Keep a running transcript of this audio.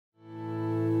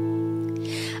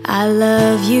I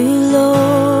love you,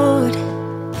 Lord.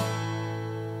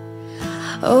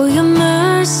 Oh, your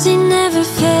mercy never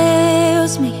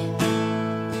fails me.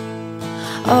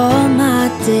 All my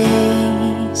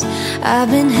days I've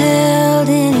been held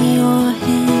in your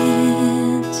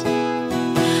hands.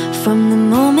 From the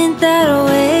moment that I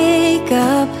wake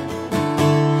up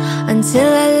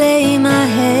until I lay my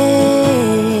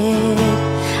head,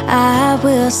 I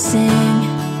will sing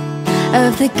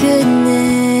of the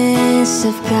goodness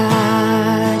of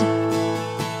God.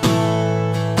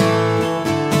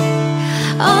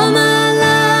 All my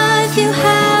life you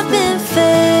have been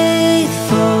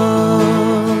faithful.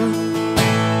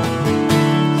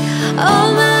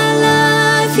 All my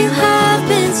life you have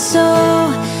been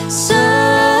so, so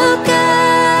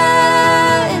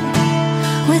good.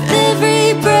 With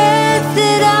every breath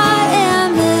that I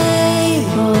am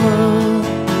able,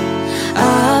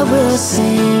 I will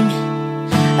sing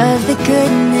of the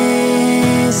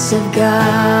goodness of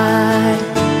God.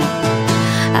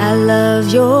 I love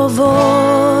your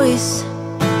voice.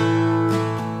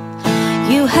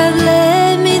 You have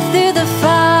led me through the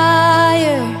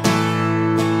fire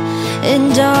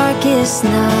in darkest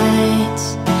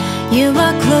nights. You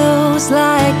are close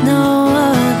like no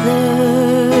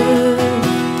other.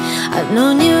 I've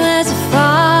known you as a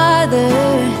father,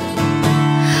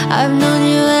 I've known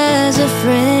you as a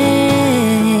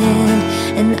friend,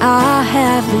 and I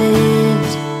have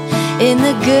lived in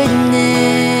the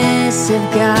goodness of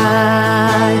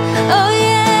God. Oh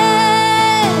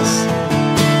yes,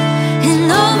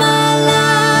 and all my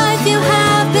life you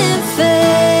have been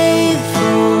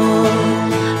faithful.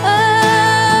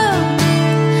 Oh,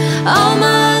 all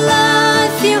my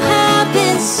life you have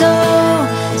been so,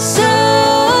 so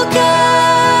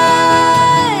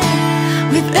good.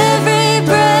 With every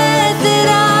breath that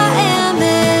I am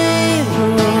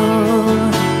able,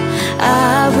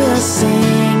 I will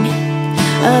sing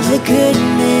of the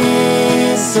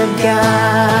goodness of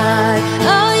God.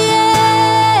 Oh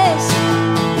yes,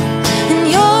 and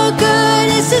your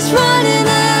goodness is running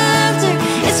after,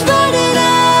 it's running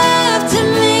after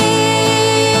me.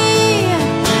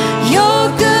 Your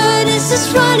goodness is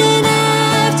running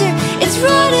after, it's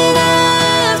running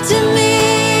after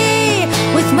me.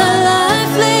 With my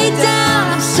life laid down,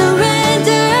 I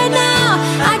surrender now.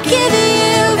 I give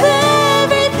you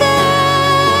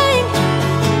everything.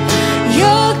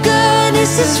 Your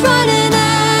goodness is running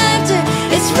after,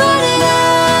 it's running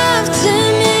after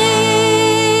me.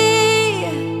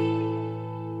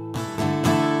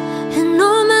 And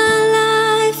all my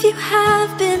life you have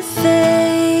been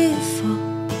faithful.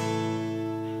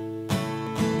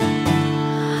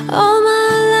 All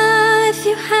my life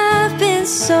you have been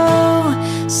so,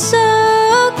 so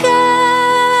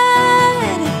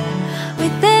good.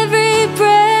 With every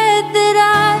breath that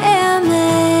I am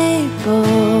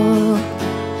able,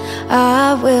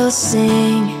 I will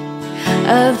sing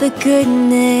of the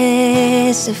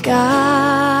goodness of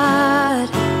God.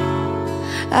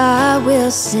 I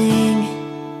will sing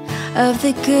of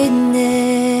the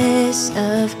goodness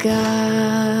of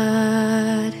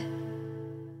God.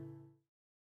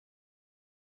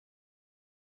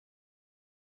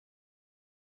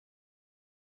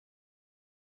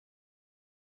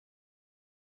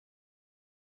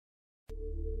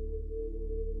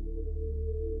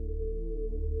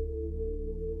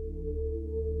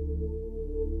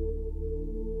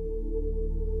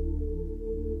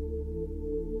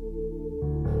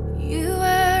 You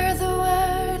were the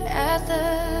Word at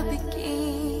the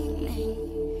beginning,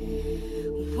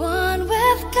 one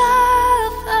with God.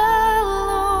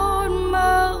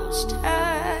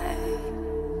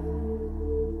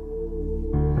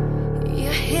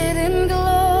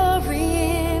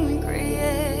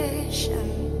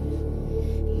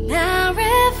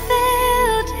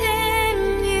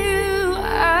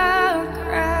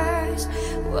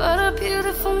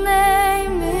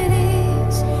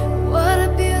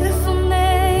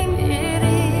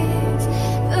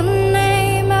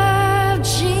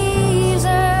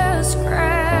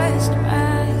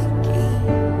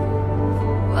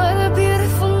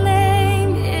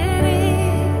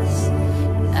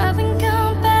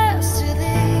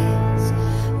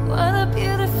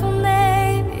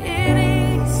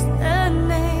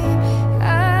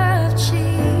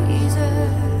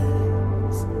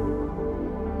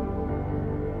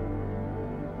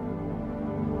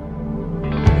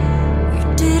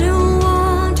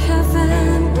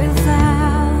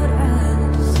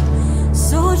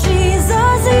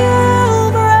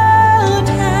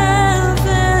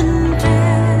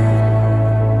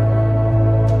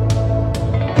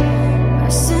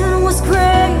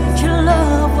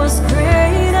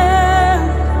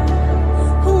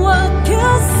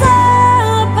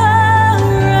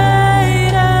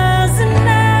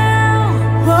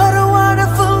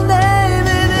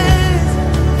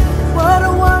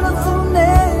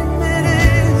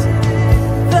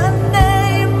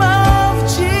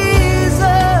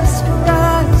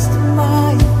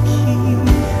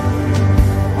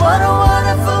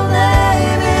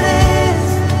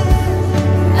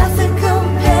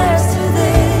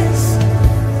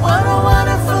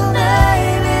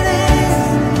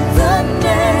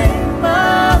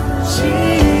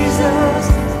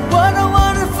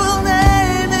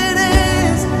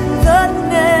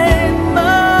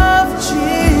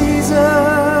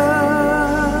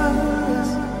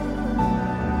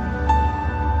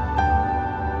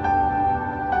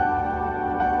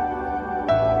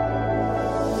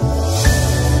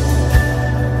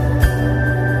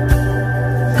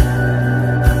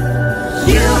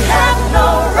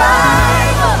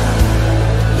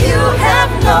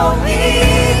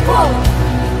 faithful,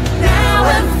 now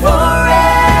and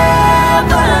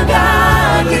forever,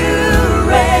 God, you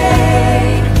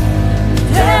reign.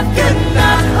 Death could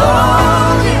not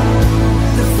hold you,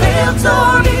 the veil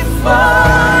tore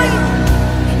before you.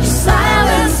 You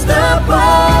silenced the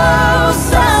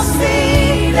boast of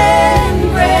sin and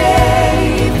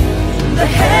grave. The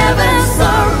heavens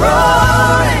are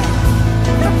roaring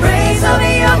the praise of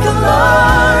your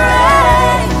glory,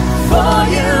 for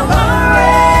you are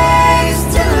raised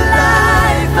to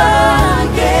life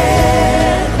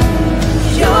again.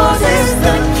 Yours is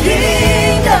the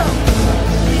kingdom,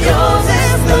 yours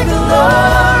is the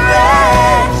glory,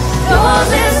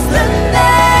 yours is the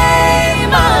name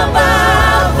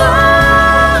above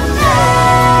all names.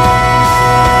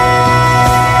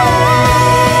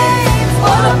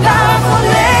 What a powerful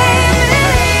name it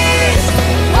is!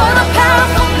 What a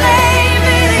powerful name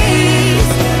it is!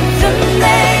 The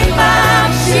name of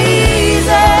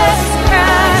Jesus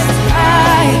Christ,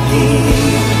 my King.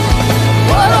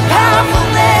 What a powerful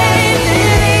name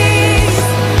it is!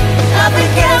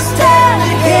 Nothing can stand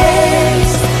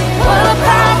against. What a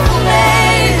powerful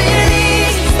name it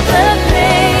is! The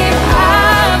name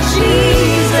of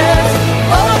Jesus.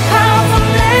 What a powerful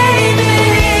name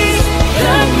it is!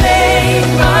 The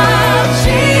name of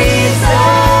Jesus.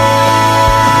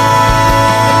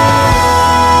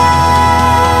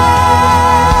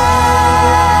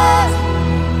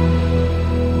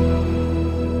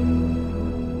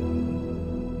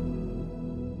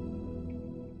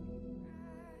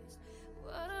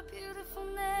 What a beautiful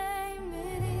name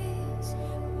it is.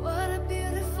 What a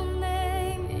beautiful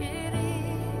name it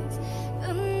is.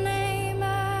 The name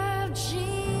of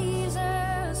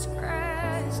Jesus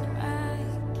Christ, my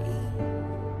King.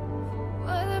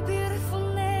 What a beautiful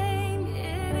name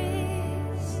it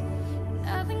is.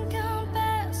 Nothing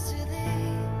compares to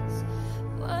this.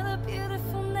 What a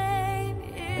beautiful name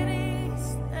it is.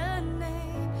 The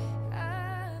name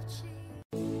of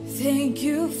Jesus. Thank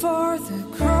you for the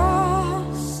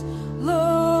cross, Lord.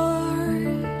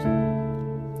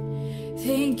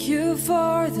 Thank you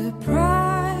for the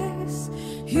price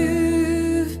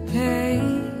you've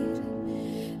paid,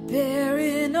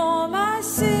 bearing all my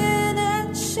sin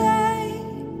and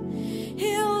shame.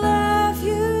 In love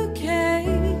you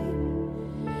gave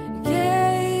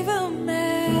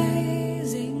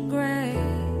amazing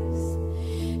grace.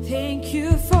 Thank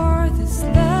you for this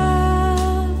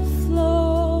love,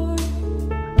 Lord.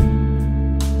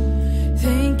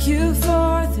 Thank you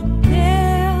for the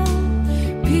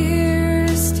nail-pierced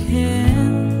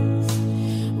hands.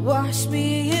 Wash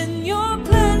me in your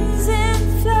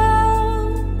cleansing flow.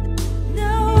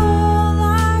 Now all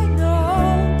I know,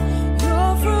 your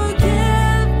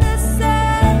forgiveness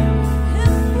and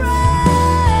embrace.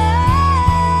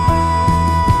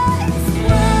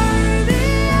 Worthy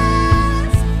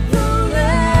as the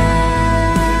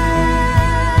Lamb,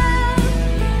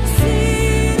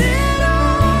 seated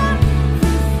on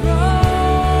the throne.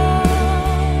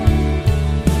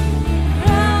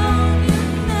 Crown you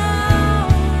now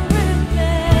with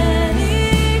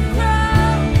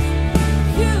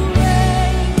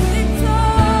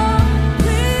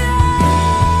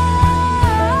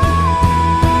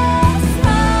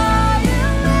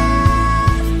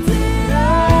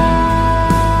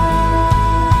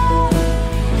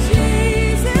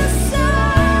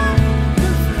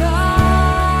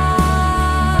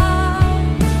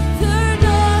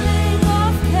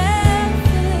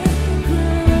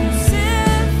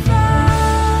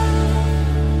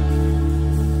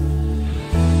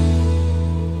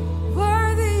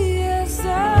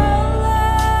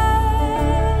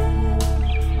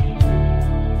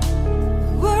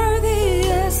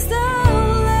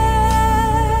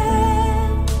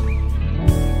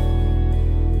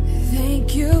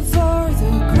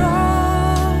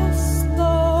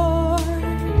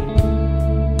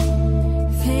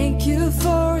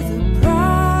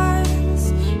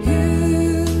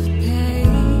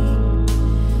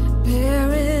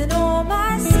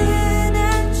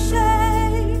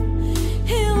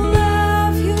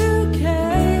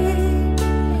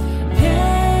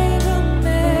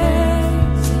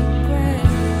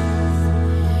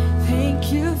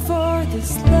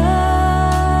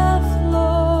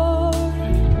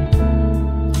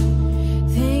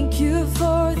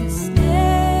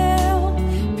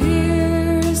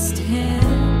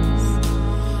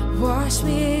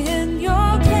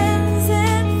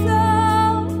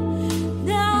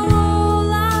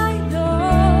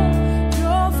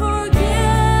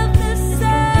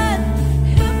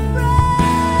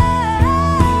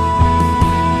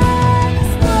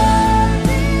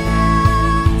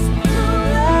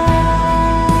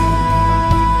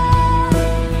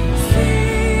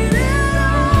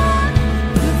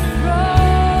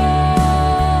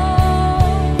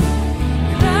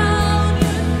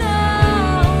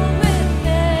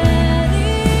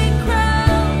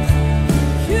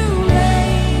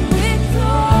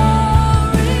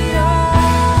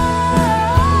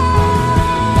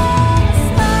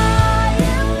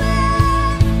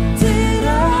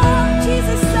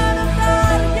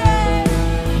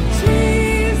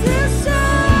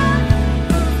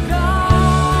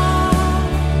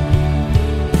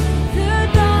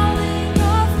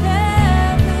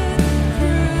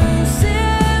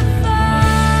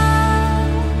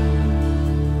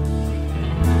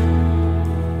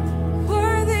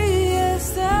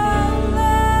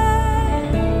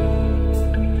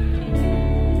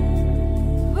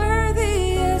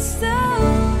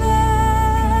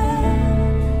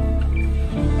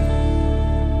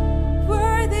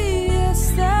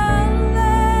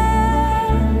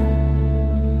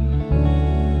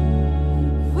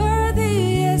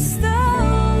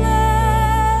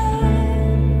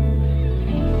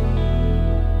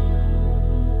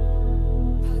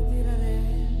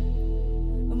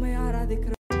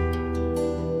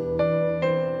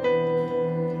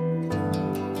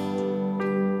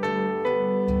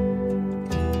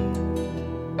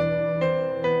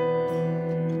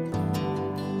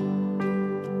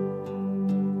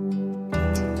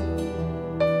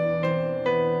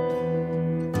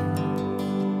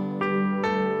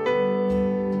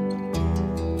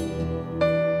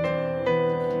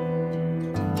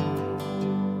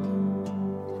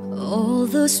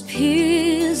those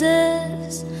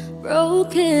pieces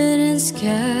broken and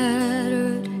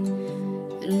scattered,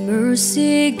 and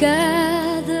mercy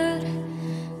gathered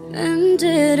and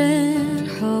didn't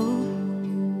hold.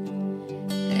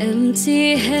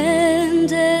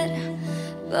 Empty-handed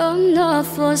but not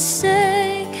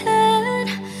forsaken,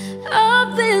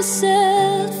 I've been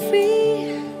set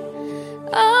free,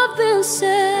 I've been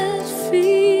set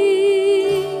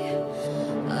free.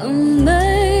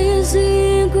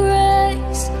 Amazing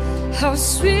grace, how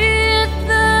sweet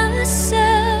the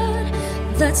sound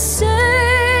that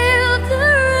saved the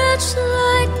wretch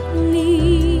like me.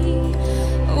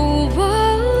 Oh,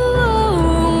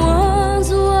 once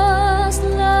was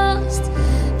lost,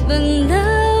 but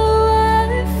now I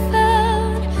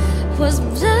found. Was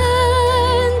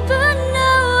blind, but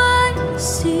now I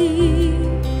see.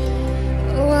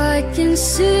 Oh, I can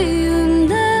see you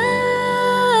now.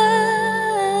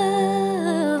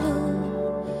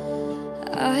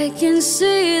 I can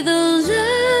see the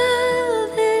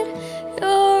love in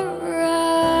your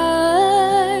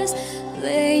eyes,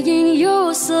 laying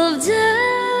yourself down,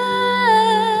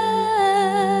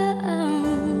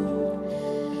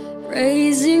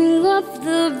 raising up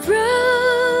the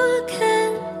broken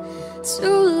to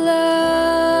life.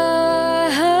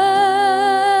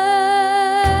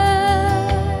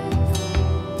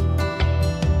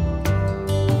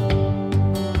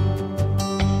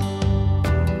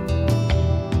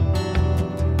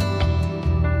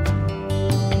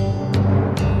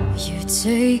 You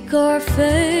take our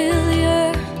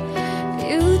failure,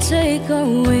 you take our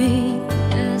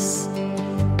weakness,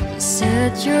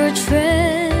 set your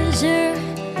treasure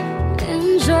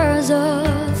in jars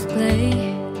of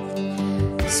clay.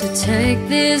 So take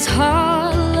this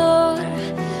heart, Lord,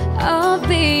 I'll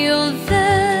be your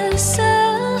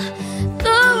vessel,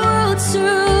 the world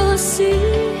to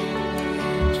see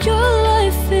your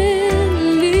life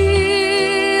in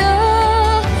me.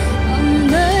 Oh,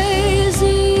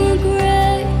 amazing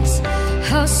grace,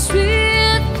 how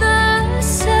sweet the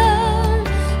sound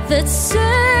that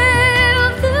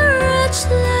saved the wretch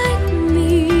like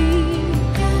me.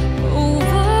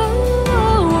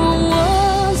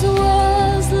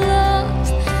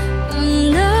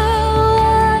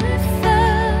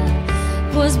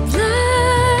 Was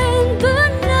blind,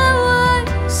 but now I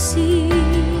see.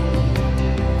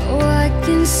 Oh, I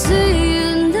can see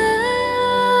you now.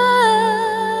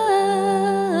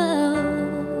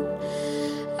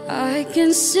 I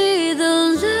can see the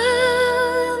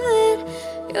love in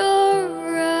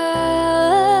your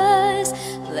eyes,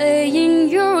 laying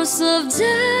yourself down,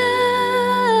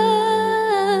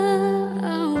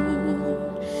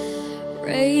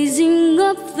 raising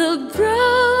up the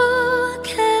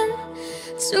broken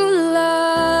to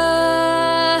life.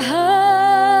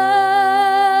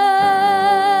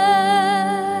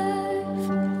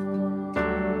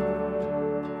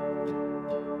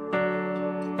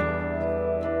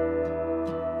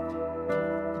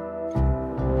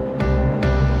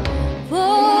 Oh,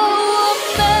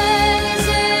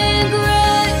 amazing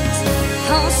grace,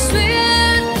 how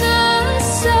sweet the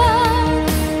sound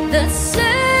that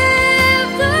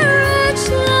saved the wretch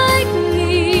like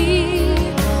me.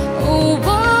 Oh,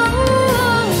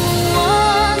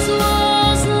 once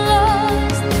was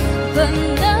lost, but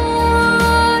now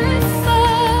I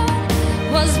found.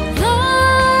 Was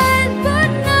blind, but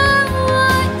now I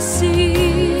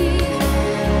see.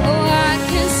 Oh, I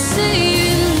can see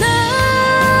you now.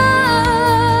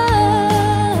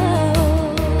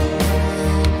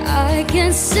 I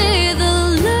can see the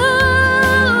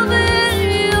love in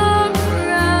your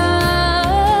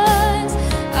eyes.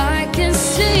 I can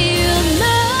see you now.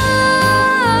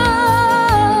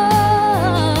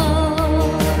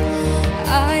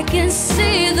 I can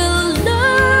see the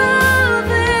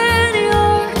love in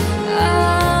your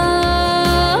eyes.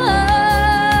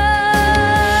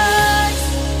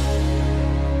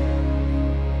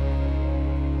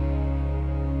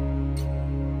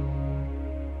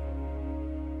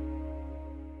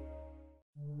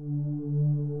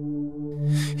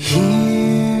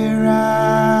 Here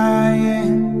I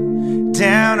am,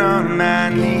 down on my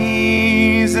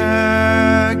knees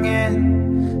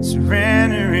again,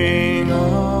 surrendering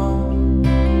all,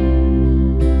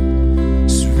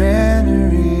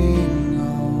 surrendering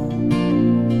all.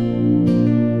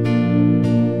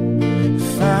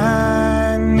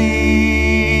 Find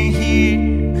me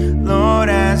here, Lord,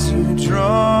 as you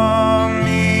draw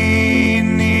me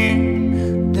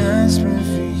near, desperate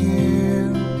for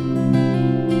you,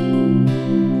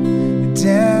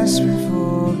 desperate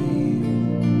for you.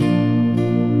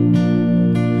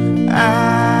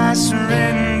 I surrender.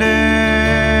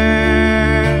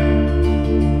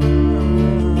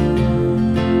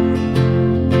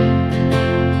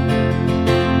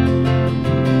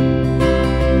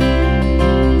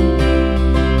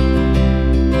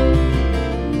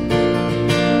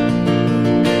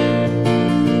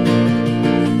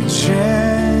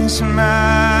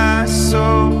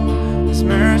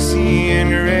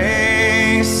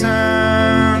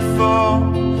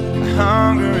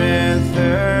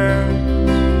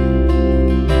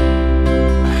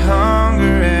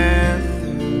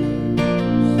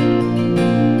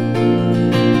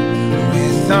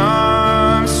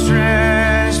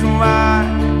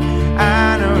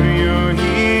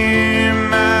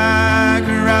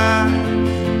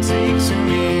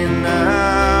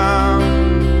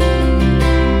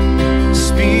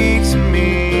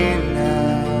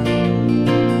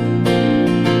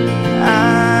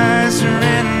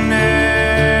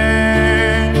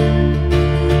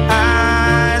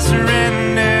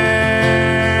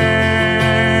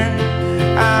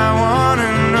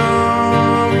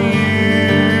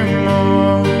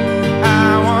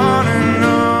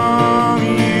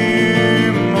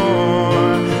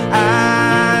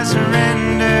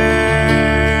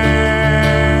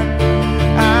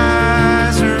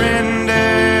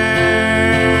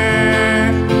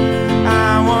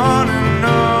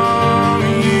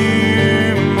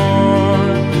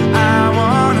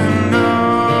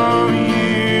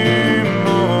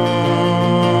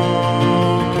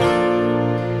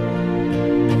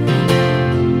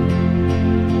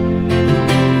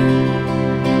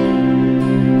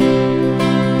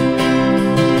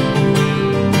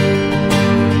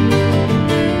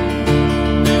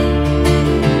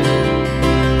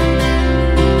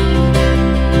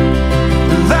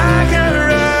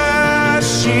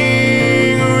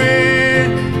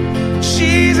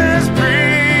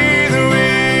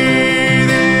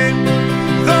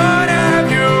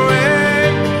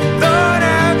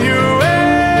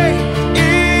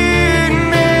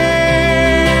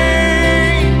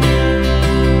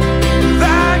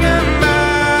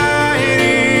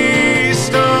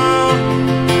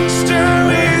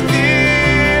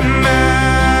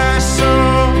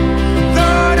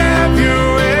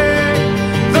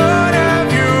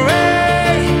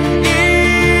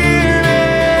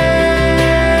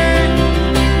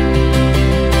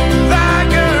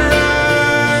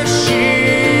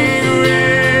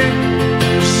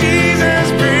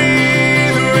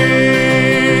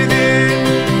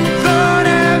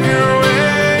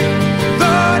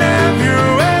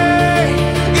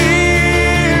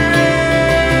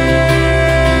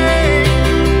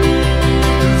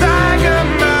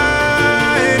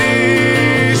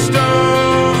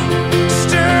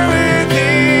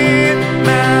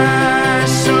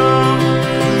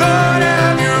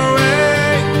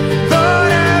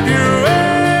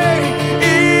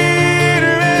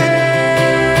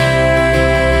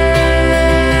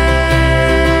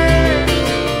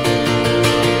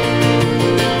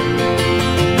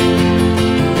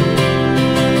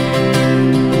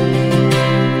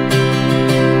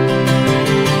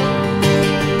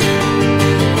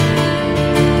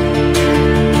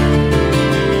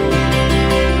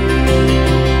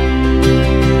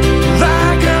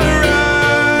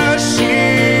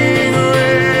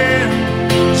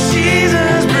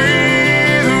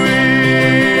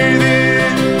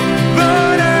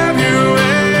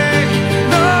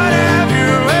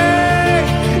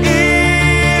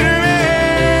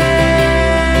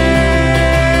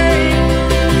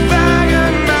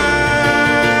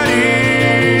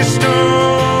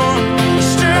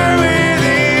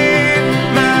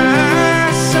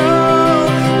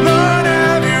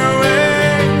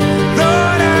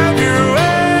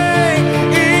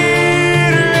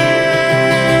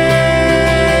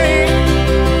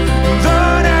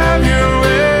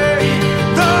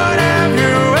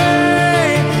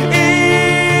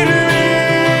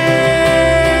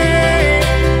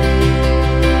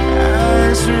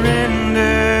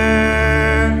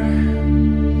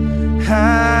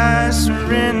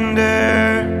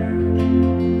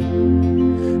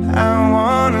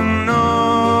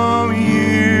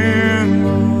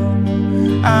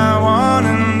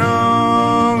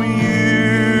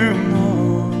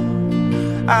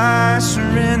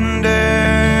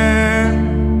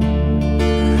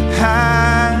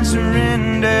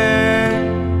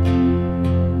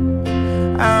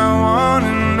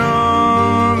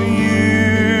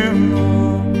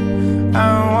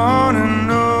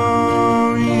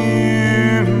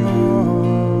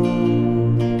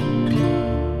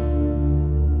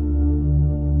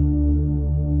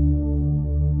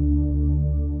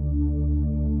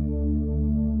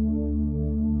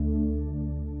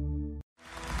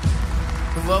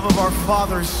 love of our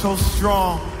Father is so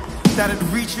strong that it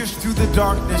reaches through the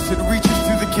darkness, it reaches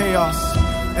through the chaos,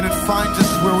 and it finds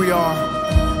us where we are.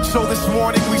 So this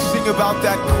morning we sing about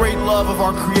that great love of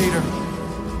our Creator,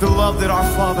 the love that our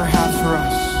Father has for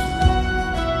us.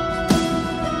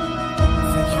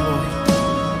 Thank you, Lord.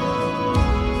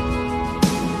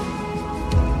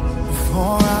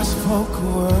 Before I spoke a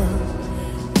word,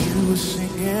 you were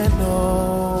singing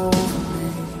over me.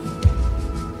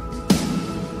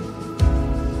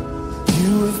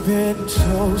 You have been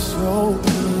so, so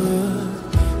good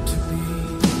to me.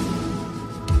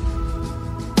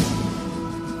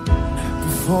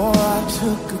 Before I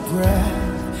took a breath,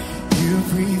 you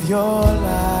breathe your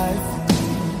life in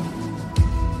me.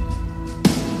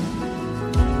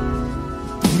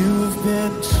 You have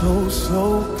been so, so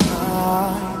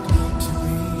kind to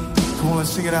me. Come on, let's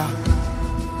sing it out.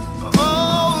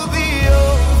 Oh, the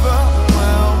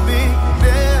overwhelming,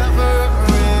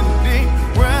 never-ending,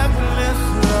 reckless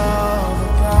love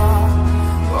of God.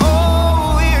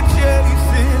 Oh, it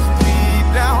chases me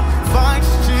down, finds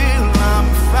till I'm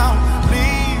found,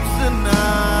 leaves the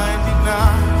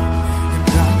 99.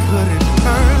 Couldn't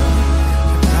earn it,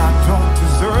 and I don't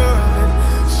deserve it.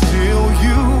 Still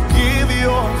you give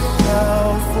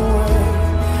yourself away.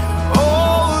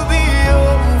 Oh, the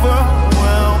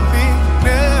overwhelming,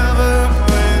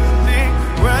 never-ending,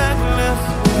 reckless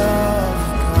love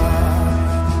of God.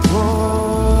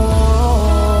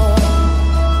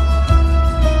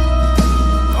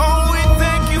 Oh, we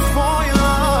thank you for your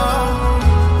love.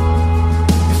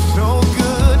 You're so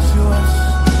good to us,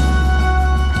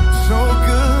 so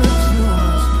good.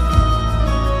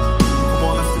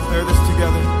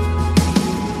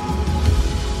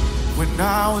 When I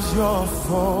was your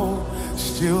foe,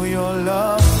 still your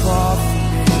love fought for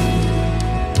me.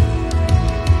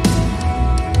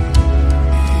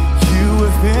 You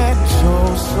have been so,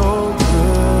 so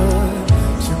good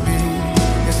to me.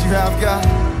 Yes, you have, God.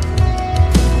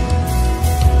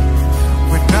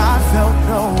 When I felt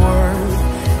no worth,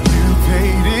 you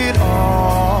paid it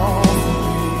all for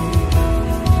me.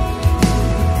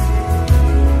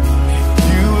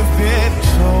 You have been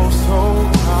so, so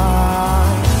kind.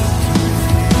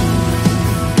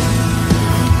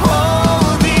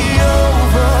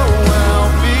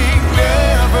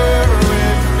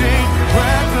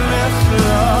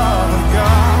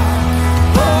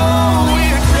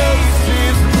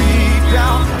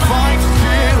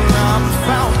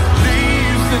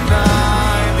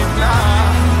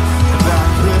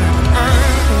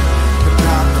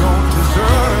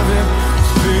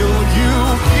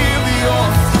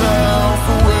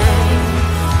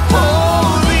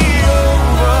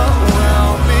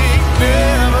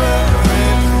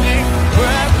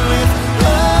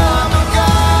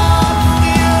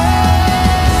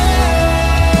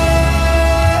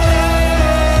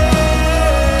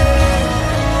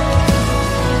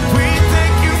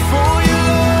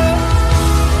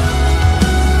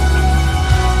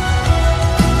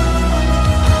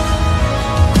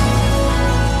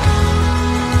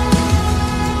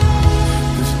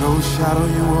 Shadow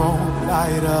you won't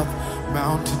light up,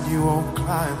 mountain you won't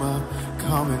climb up,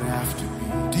 coming after me.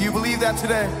 Do you believe that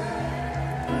today?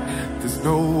 There's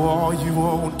no wall you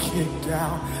won't kick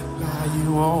down, lie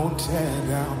you won't tear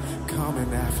down,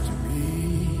 coming after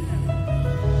me.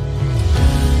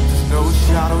 There's no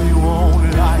shadow you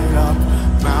won't light up,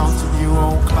 mountain you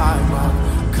won't climb up,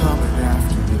 coming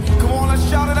after me. Come on, let's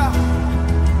shout it out.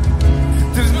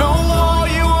 There's no wall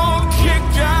you won't kick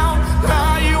down,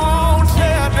 lie you won't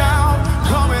tear down,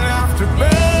 coming after me.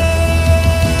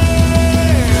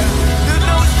 There's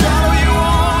no shadow you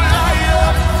won't light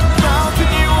up,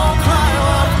 mountain you won't climb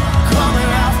up,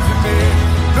 coming after me.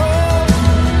 No,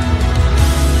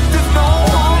 there's no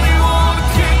wall you won't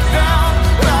kick down,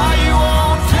 lie you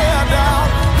won't tear down,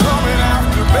 coming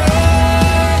after me.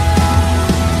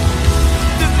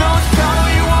 There's no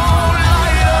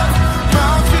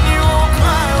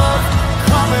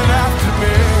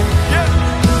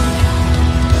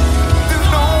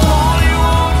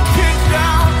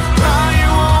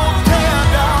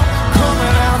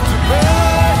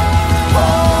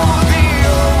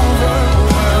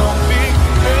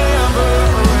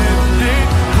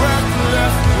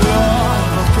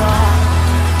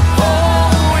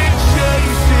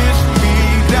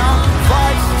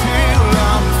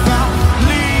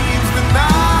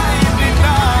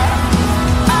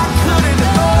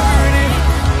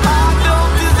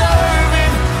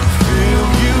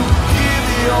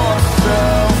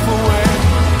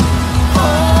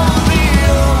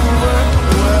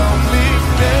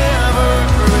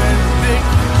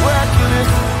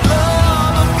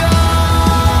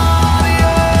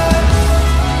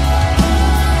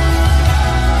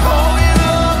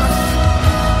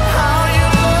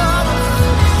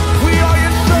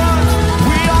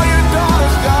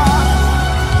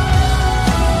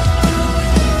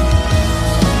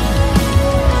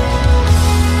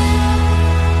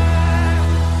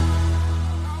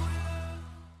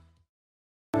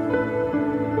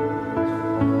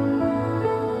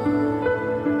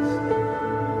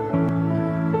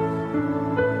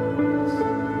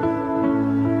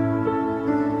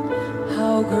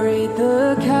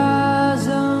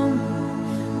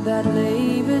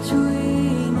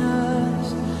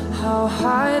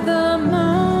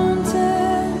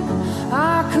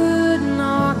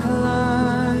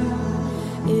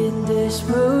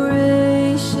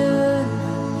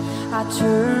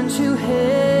turned to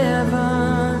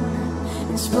heaven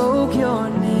and spoke your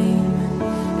name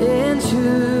into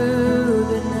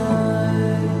the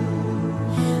night.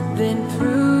 Then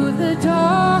through the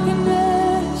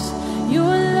darkness,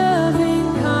 your loving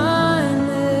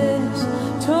kindness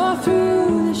tore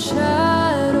through the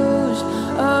shadows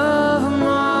of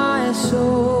my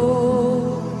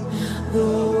soul. The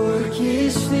work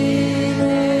is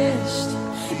finished,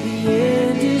 the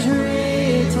end is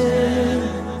written.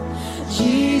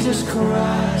 Jesus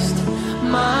Christ,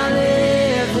 my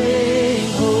living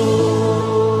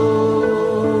hope.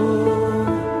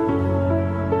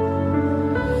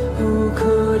 Who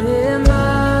could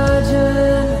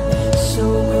imagine so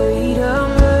great a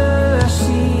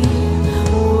mercy?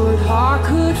 What heart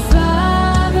could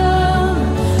fathom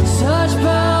such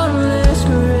boundless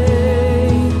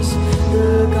grace?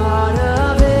 The God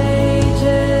of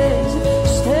ages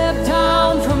stepped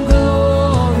down from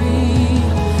glory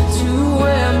to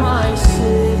wear my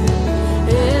sin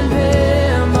and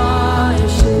bear my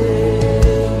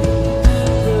shame.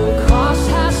 The cross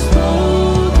has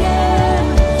spoken,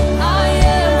 I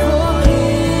am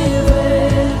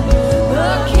forgiven.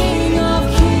 The King of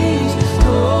Kings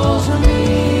calls me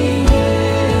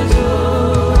his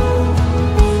own.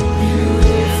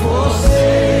 Beautiful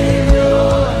Savior,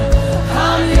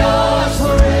 I'm yours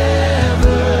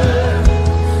forever.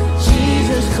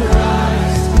 Jesus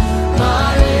Christ, my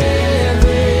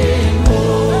living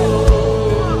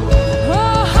hope.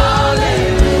 Oh,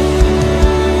 hallelujah.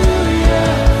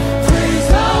 Praise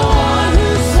the one who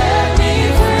set me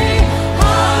free.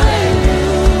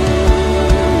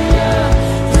 Hallelujah.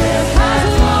 Death has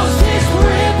lost its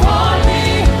grip on me.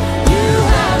 You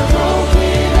have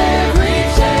broken every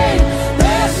chain.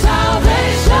 There's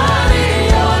salvation in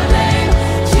your name.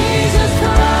 Jesus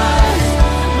Christ,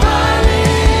 my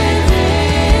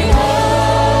living hope.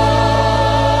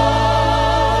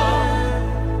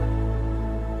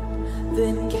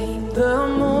 Then came the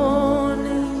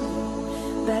morning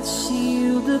that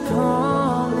sealed the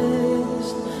promise.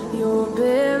 Your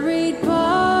buried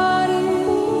body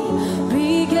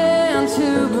began to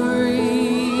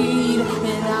breathe,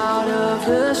 and out of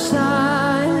the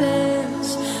silence,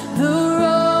 the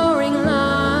roaring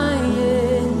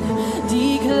lion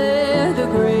declared the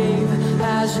grave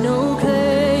has no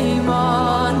claim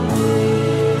on me.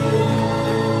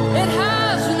 It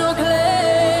has no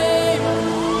claim.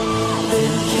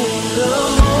 Then came the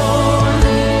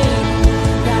morning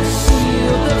that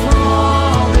sealed the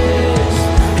promise.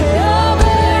 Your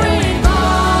buried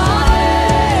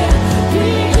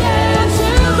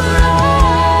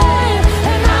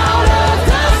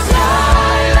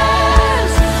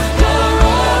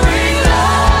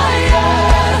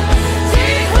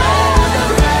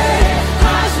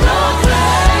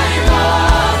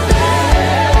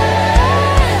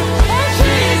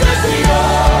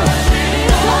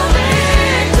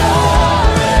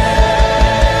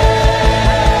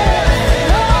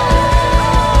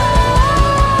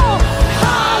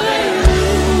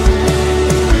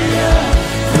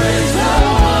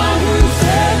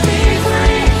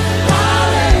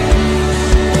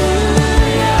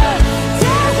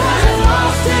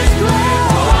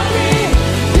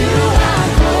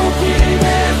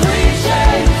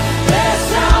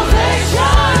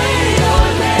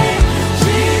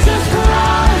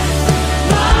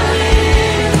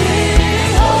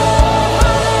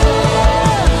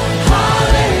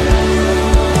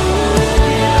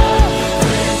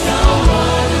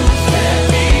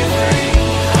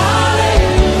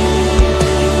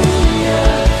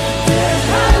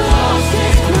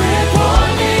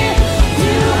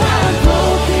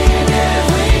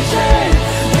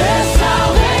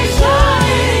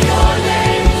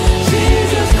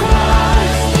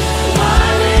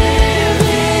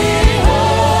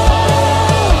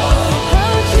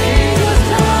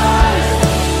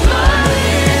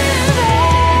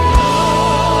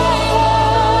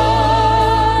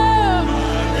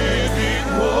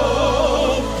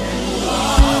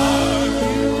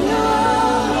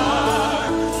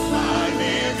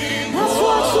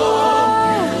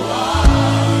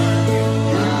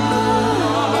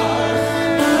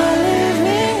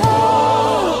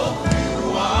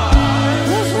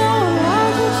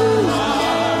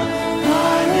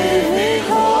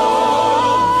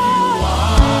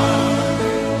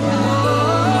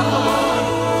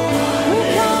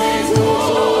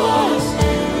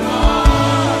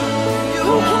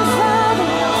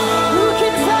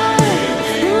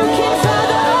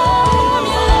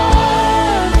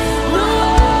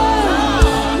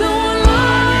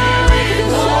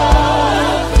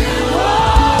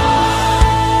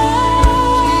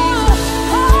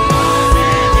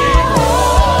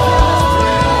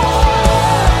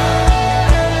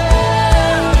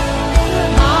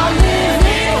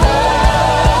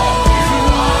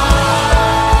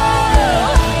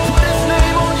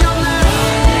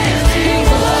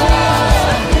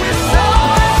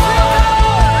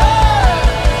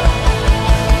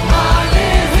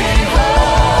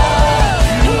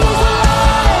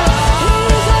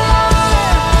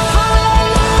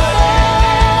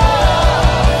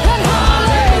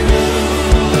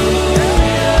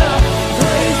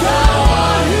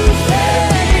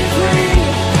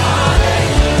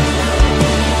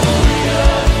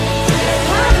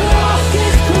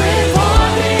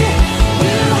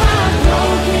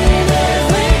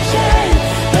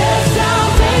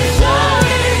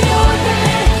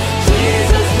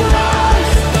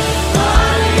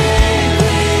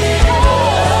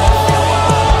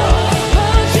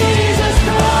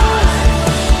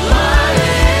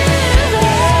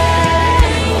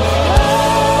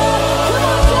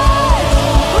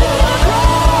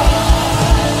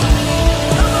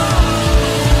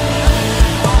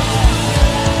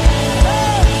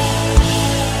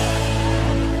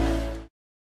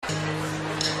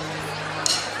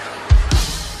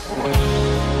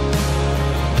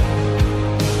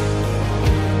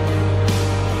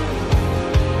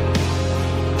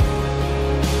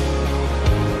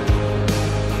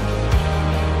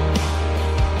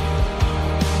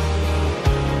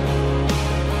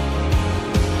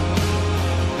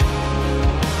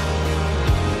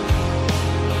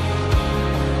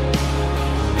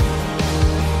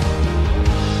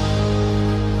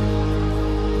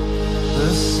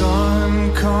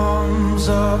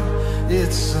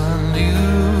It's a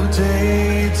new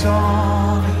day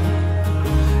dawning.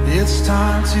 It's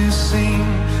time to sing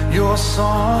your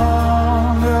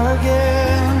song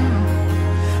again.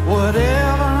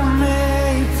 Whatever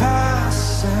may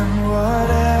pass and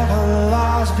whatever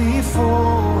lies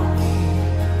before me,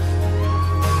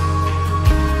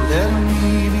 let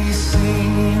me be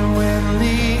singing when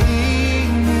the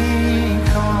evening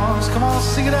comes. Come on,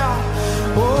 sing it out.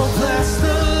 Oh, bless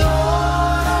the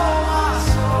Lord, oh my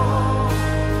soul.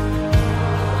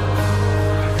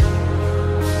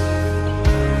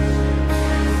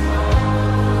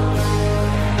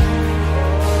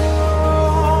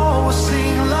 Oh, we'll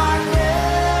sing like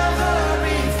never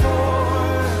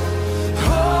before.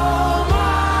 Oh,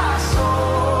 my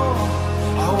soul,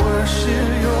 I worship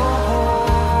your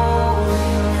holy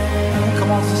name. Come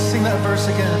on, let's sing that verse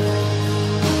again.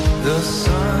 The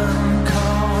sun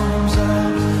comes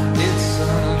up, it's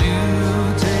a new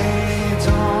day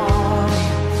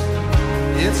dawning.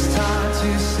 It's time to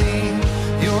sing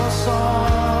your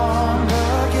song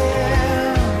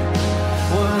again.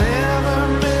 Whatever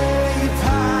may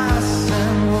pass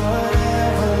and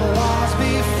whatever lies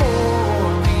before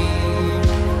me,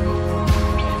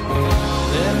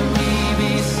 let me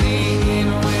be singing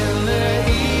when the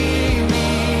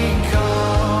evening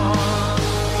comes.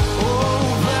 Oh,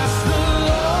 bless the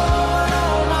Lord,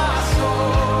 oh my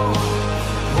soul.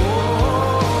 Oh,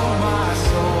 my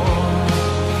soul,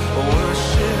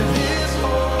 worship His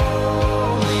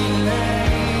holy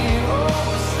name. Oh,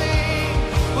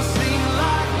 we'll sing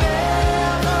like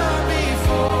never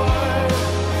before.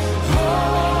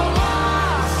 Oh,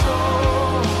 my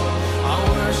soul, I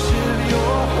worship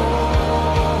your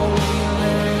holy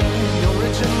name. You're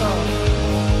rich in love.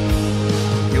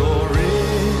 You're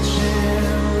rich in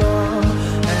love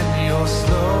and you're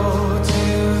slow to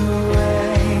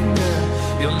anger.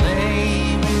 Your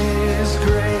name is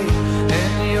great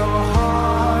and your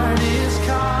heart is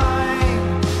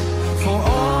kind. For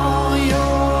all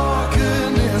your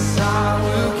goodness I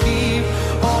will keep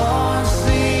on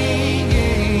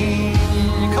singing.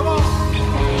 Come on.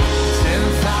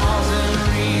 10,000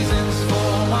 reasons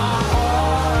for my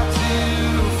heart to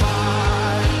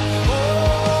find.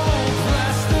 Oh,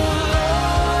 bless the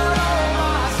Lord, oh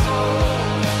my soul.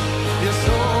 Yes,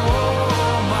 oh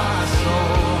my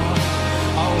soul,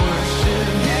 I worship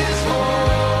His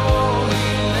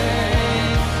holy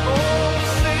name. Oh,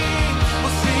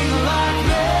 we'll sing like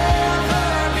never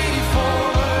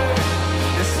before.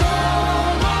 Yes, oh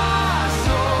my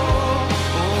soul,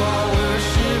 oh I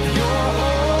worship your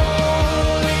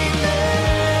holy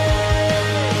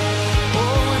name.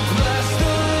 Oh, we bless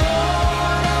the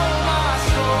Lord, oh my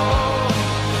soul.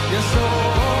 Yes, oh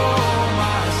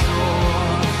my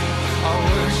soul, I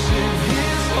worship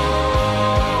His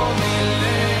holy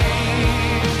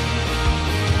name.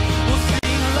 We'll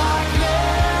sing like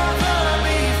never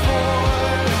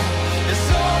before. Yes,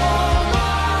 oh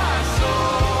my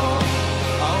soul,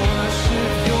 I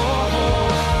worship your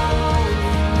holy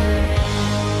name.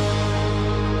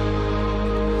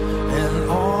 And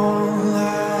on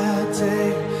that day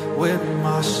when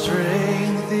my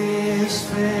strength is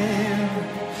failed,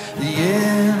 the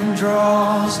end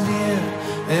draws near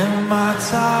and my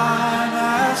time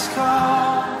has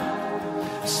come.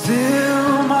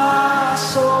 Still my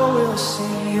soul will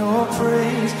sing your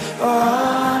praise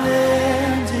unending.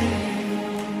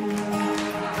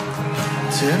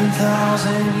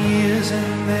 10,000 years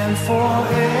and then forevermore.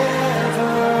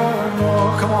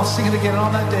 Come on, sing it again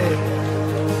on that day.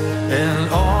 And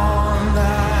on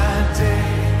that day,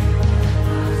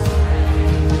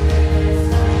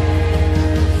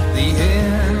 the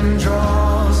end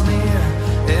draws near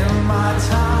and my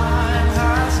time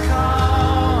has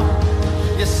come.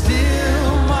 Yet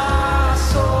still my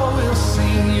soul will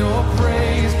sing your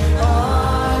praise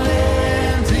unending.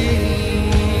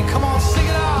 Come on, sing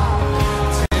it out.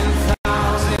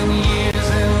 10,000 years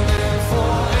and then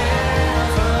forevermore.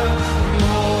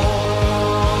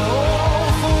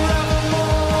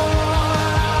 Forevermore.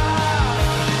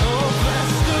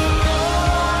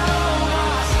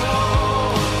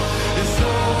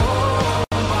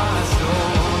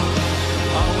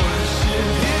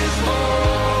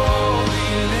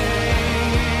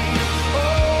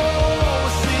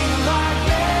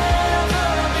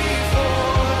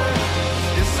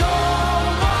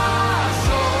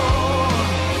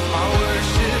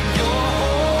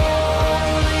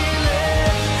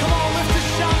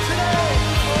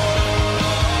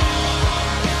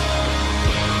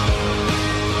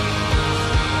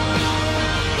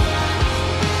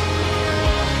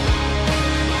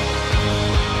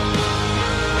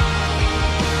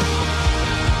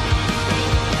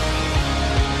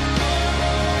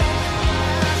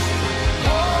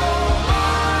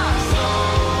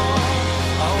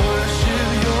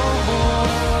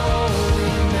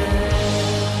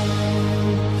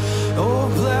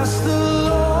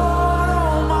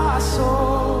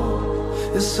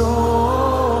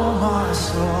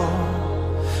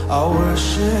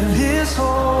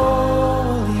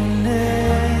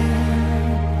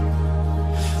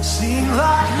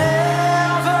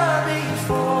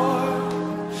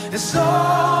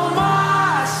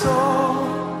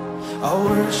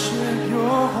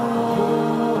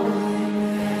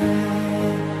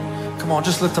 Come on,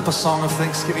 just lift up a song of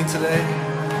thanksgiving today.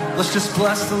 Let's just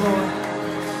bless the Lord.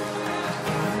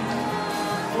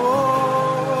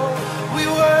 Oh, we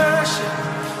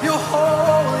worship your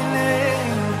holy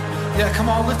name. Yeah, come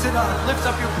on, lift it up. Lift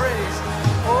up your praise.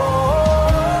 Oh,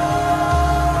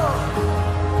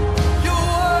 you're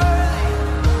worthy.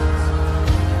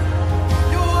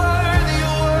 You're worthy,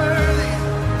 you're worthy.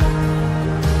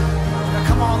 Yeah,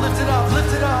 come on, lift it up,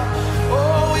 lift it up.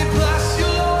 Oh, we bless you,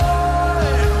 Lord.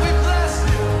 We bless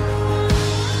you.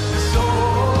 So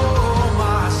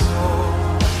my soul,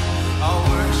 I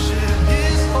worship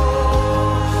his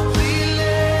holy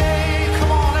name.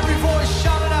 Come on, every voice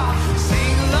shout it out.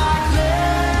 Sing like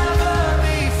never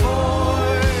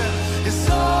before. It's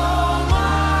all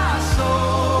my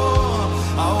soul,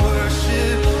 I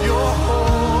worship your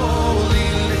holy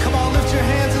name. Come on, lift your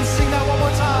hands and sing that one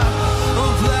more time.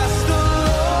 Oh, bless the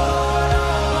Lord,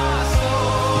 oh my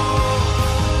soul.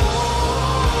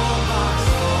 Oh, my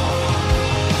soul,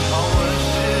 I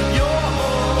worship your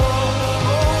holy.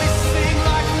 Oh, we sing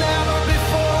like never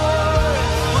before.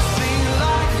 We'll sing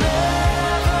like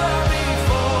never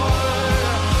before.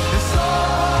 It's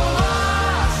all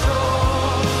my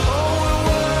soul. Oh, we'll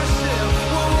worship,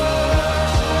 we'll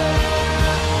worship.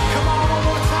 Come on, one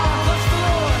more time. Bless the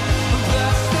Lord.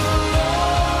 Bless the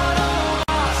Lord, oh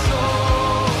my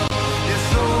soul. Yes,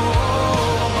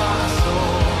 oh my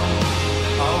soul,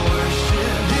 I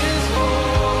worship his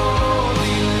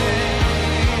holy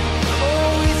name. Oh,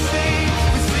 we sing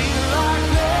like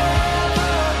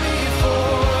never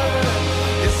before.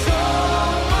 It's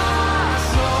all my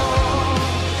soul,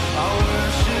 I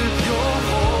worship your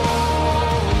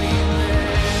holy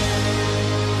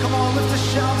name. Come on, lift a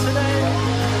shout today.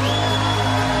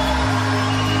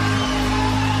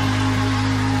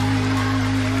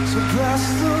 So bless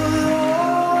the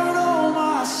Lord, oh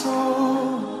my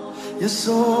soul. Yes,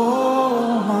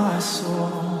 oh my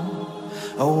soul,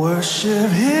 I worship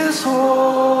his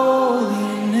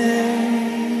holy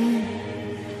name.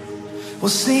 We'll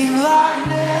sing like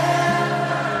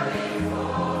never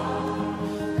before.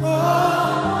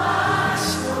 Oh my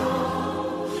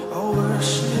soul, I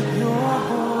worship your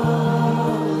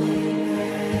holy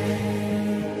name.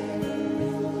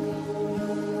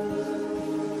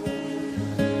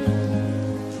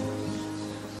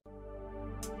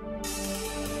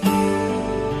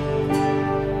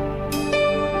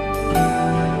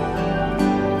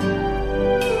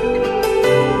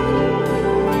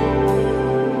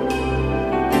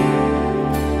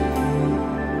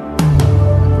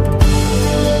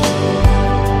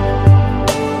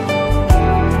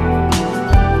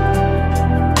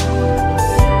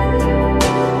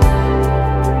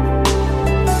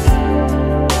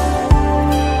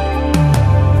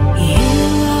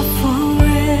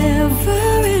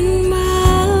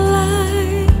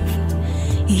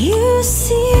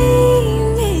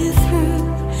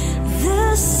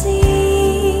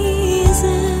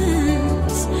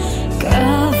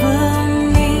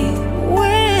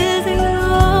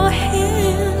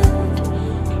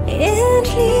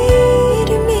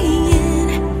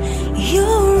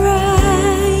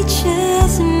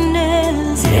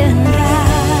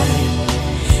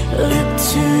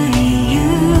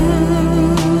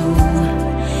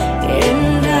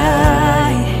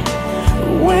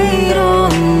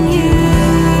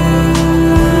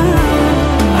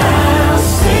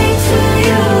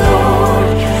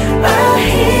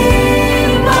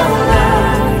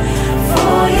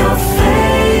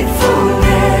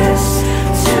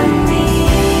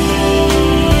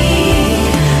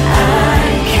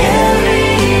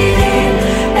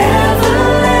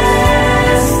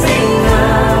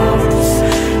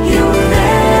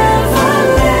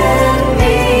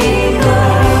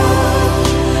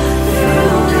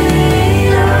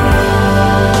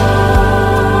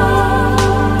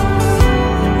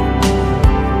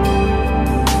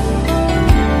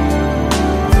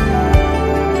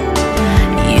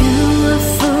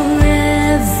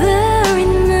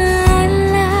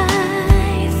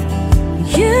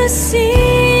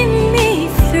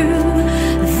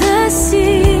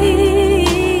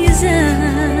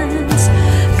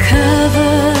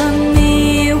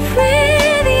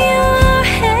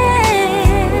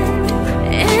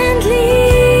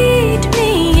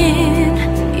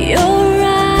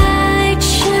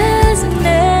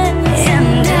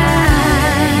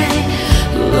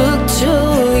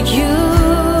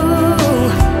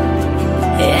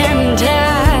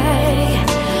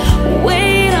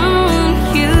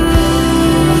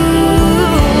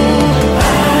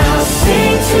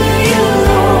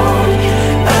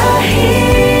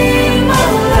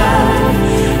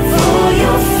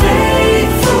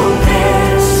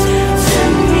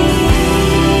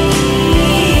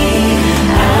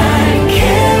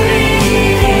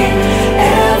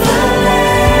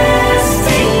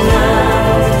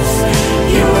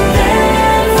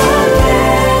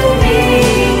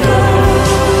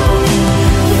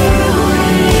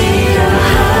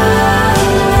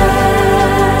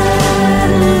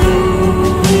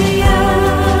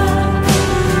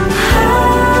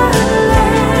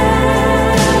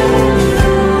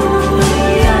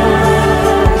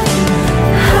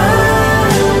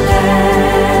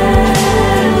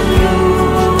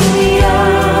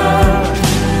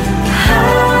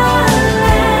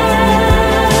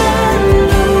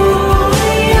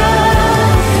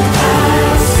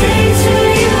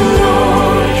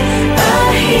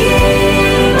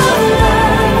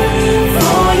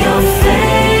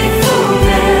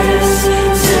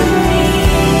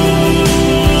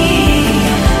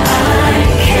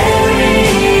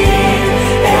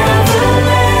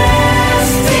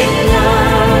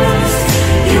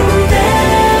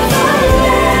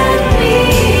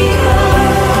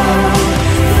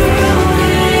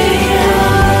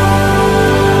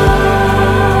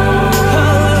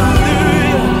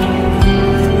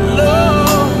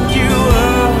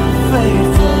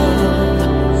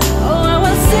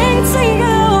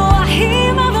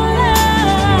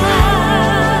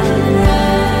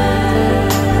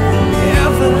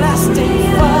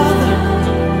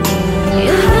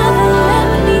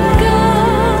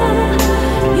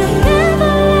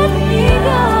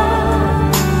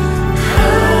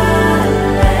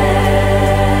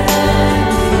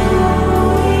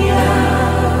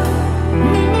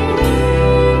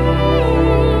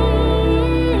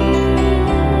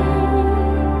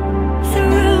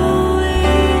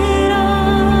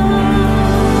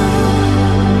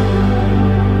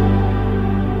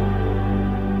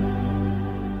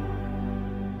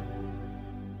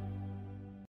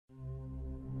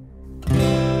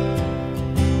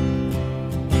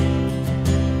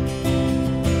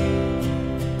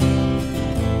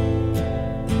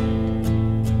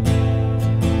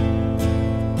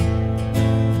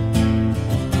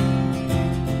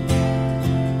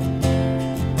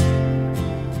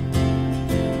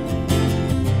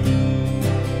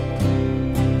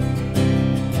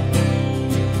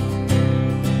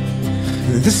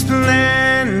 with the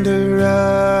splendor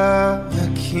of a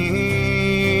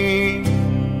king,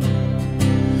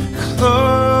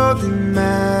 clothed in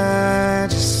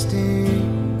majesty.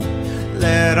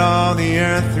 Let all the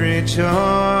earth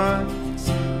rejoice,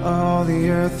 all the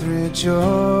earth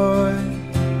rejoice.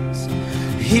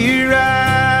 He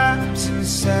wraps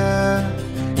himself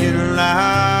in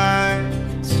light,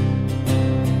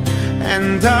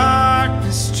 and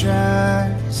darkness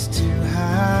tries to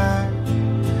hide,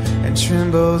 and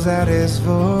trembles at his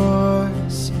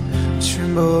voice,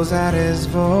 trembles at his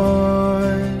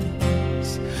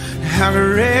voice. How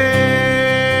great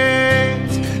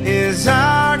is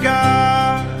our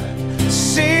God?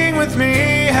 Sing with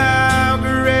me, how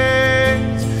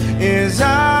great is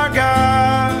our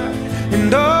God?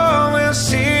 And oh, we'll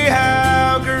see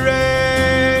how great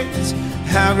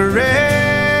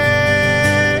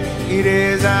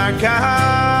is our God.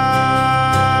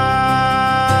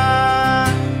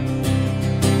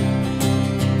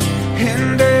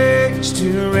 And age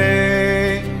to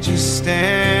age he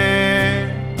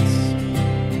stands,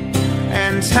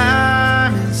 and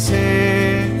time is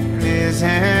in his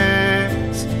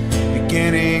hands,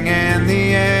 beginning and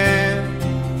the end,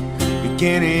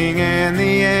 beginning and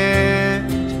the end.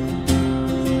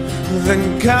 The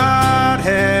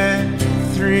Godhead,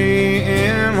 three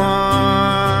in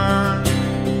one,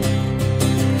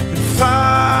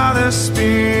 Father,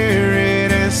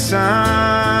 Spirit, and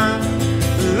Son,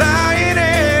 Lion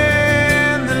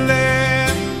and the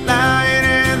Lamb, Lion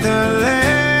and the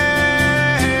Lamb.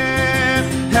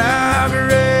 How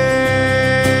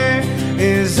great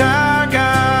is our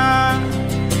God?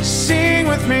 Sing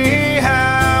with me,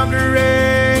 how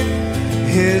great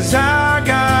is our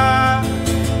God?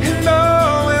 And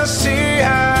oh, we'll see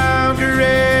how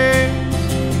great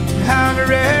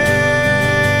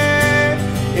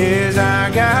is our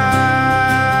God.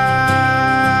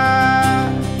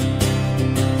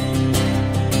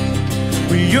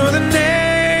 You're the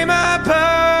name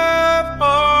above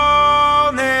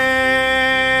all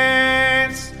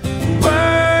names,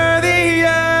 worthy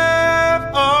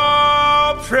of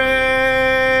all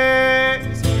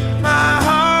praise. My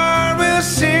heart will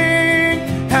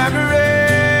sing, how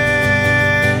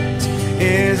great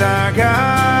is our God.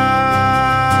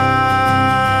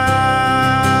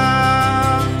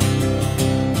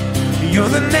 You're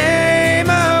the name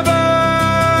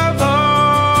above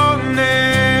all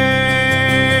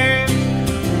names,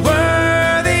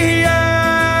 worthy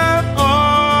of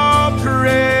all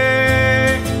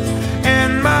praise.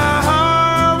 And my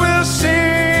heart will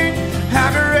sing,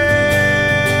 how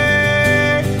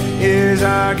great is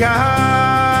our God.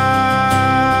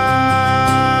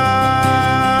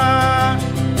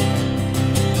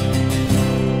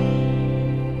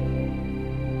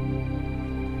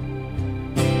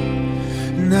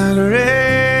 How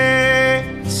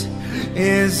great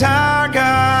is our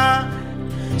God?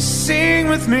 Sing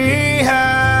with me,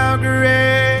 how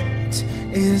great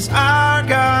is our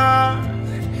God?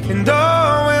 And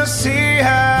oh, we'll see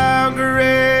how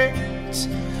great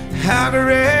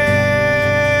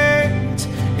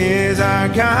is our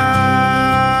God.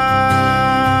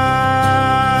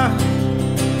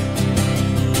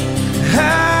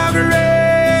 How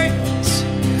great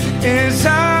is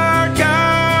our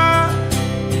God?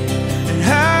 And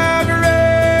how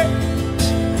great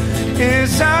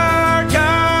is our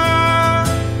God?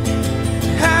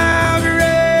 How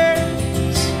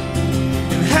great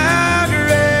and how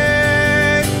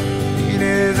great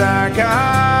is our God?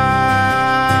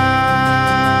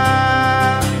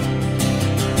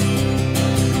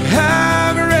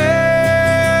 How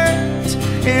great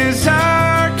is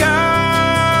our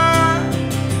God?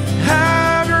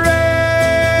 How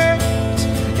great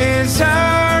is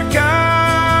our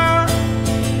God?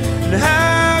 And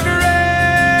how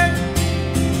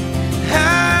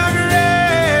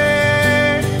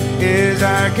great is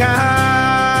our God?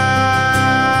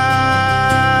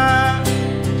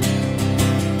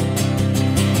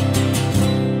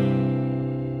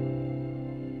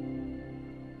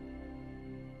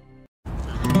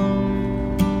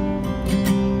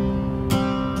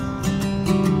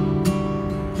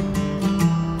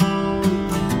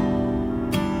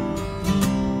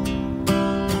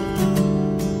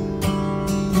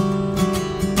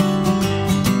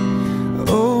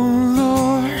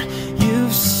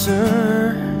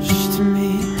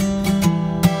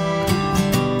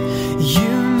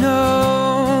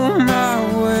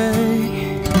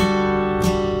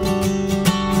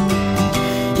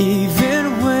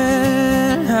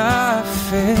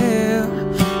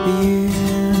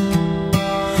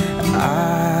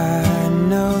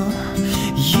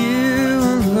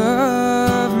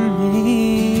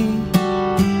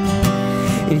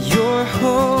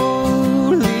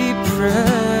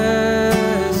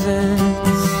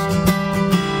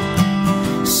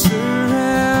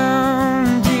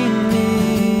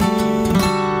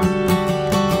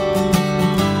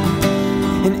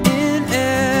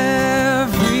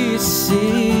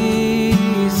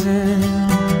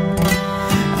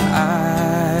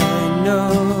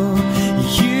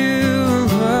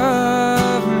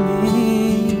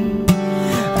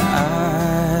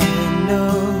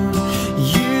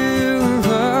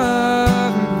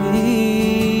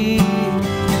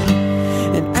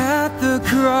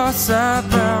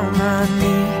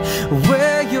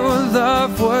 where your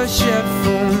love was shed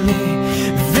for me.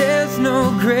 There's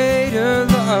no greater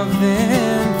love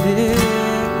than this.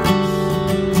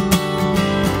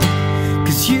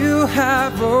 'Cause you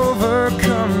have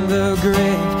overcome the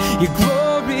grave. Your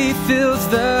glory fills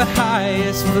the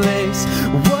highest place.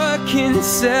 What can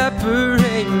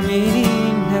separate me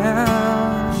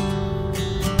now?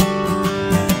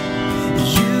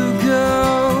 You go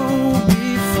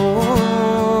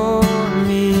before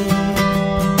me.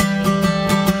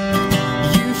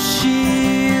 You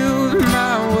shield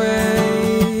my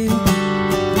way.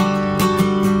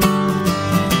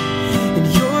 And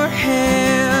your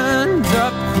hand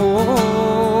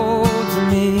upholds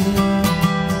me.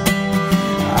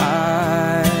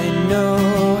 I know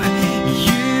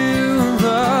you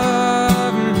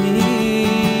love me.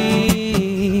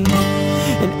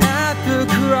 And at the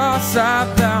cross I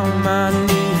bow my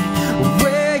knee,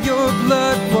 where your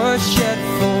blood was shed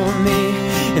for me.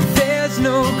 And there's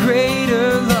no greater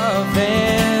love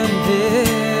than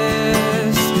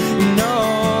this. No,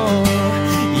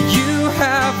 you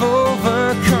have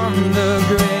overcome the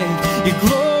grave. Your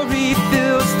glory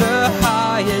fills the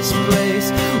highest place.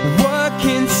 What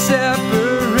can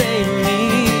separate me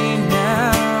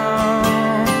now?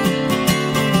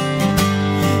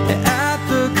 At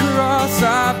the cross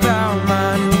I bow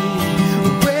my knee,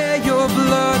 where your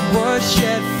blood was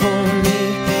shed for me.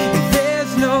 And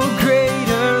there's no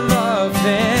greater love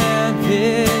than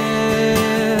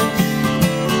this.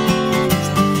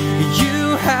 You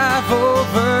have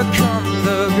overcome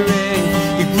the grave.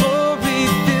 Your glory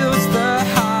fills the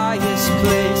highest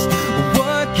place.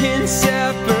 What can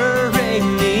separate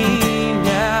me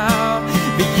now?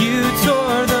 But you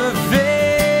tore the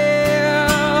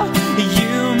veil.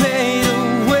 You made a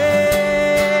way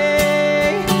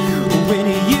when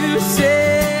you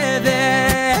said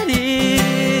that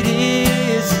it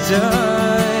is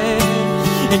done.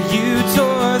 And you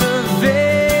tore the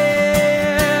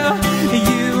veil.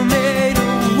 You made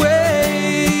a way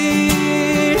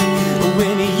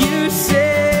when you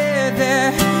said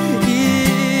that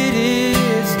it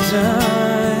is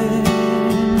done.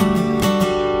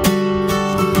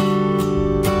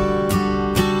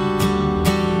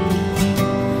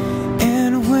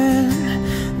 And when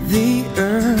the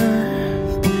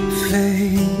earth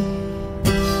fades,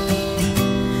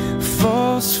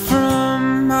 falls from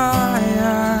my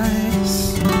eyes,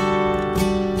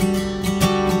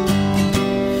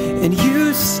 and you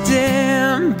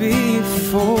stand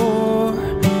before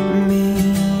me,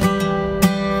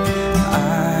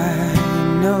 I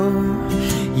know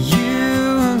you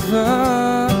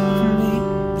love me.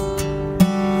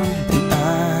 And I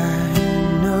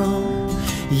know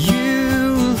you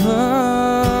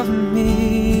love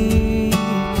me.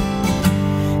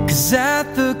 'Cause at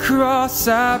the cross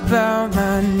I bow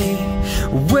my knee,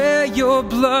 where your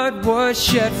blood was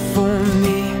shed for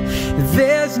me.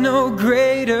 There's no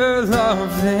greater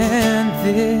love than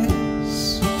this.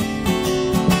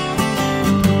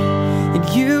 And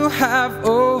you have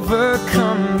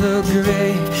overcome the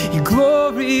grave. Your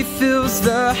glory fills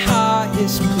the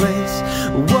highest place.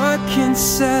 What can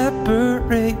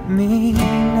separate me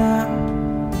now?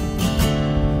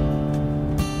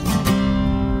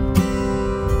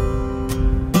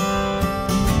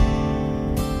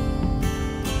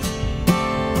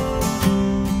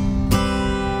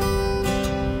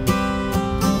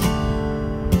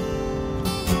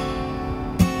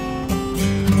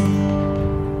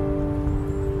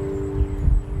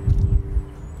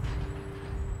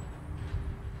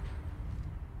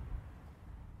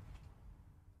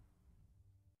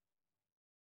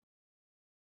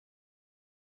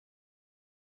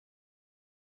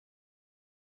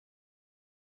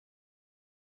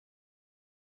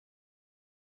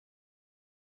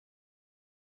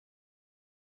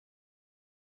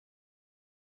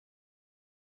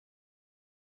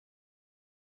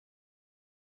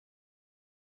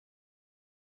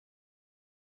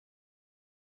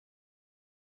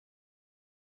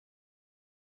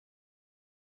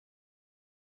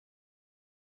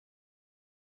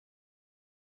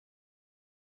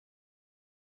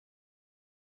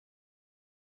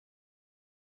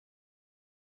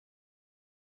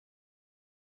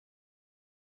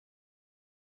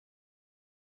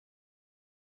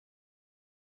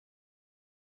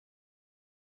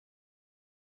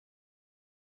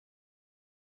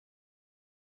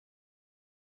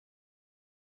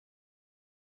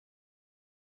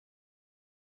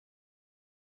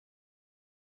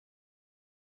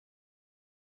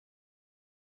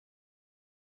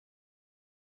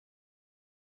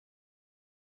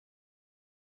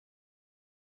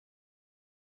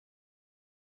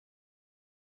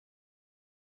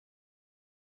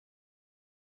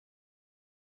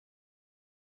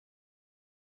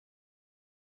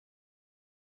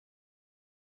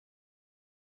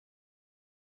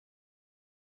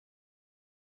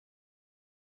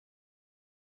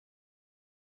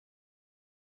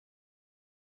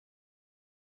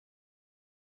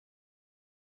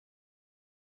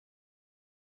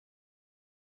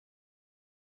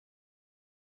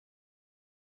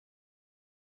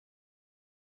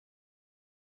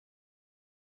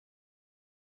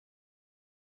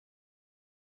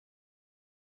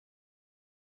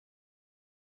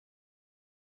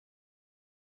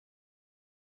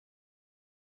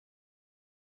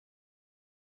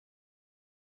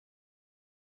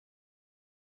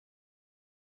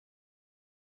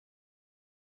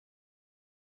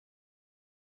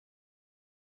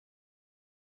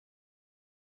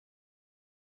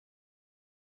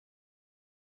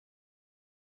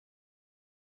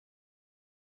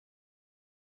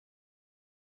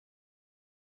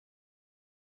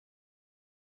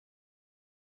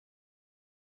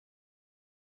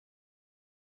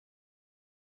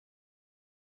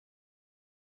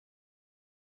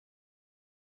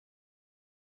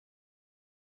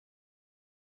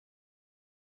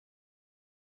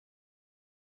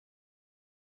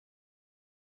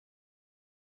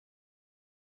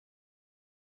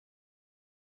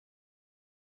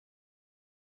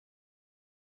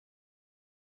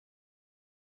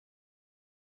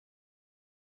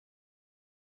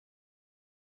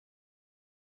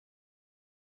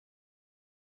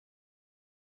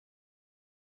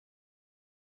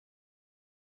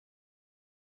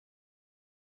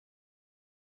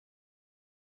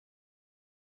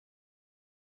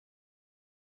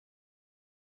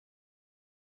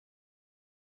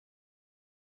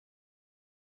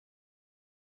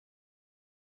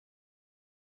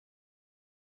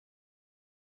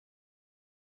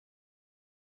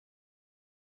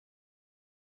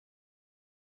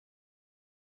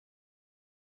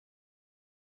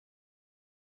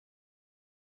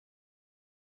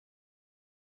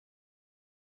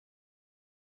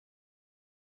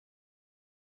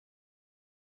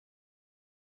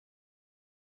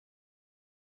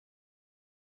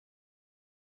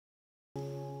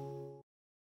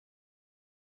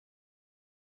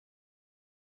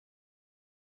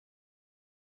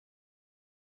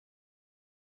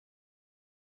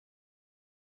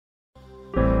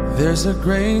 There's a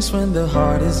grace when the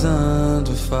heart is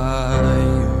under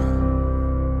fire.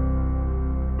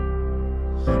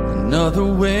 Another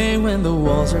way when the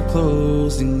walls are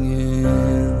closing in.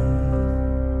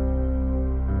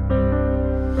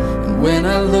 And when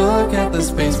I look at the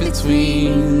space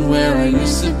between where I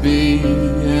used to be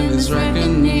and this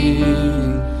reckoning,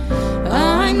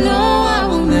 I know I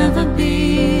will never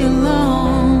be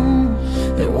alone.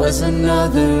 There was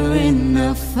another in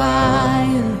the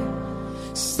fire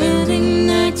standing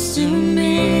next to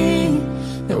me.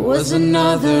 There was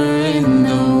another in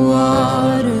the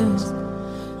waters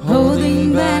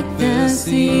holding back the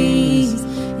seas.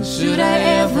 And should I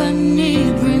ever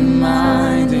need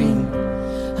reminding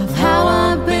of how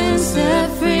I've been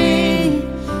set free,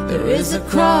 there is a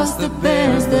cross that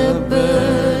bears the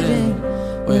burden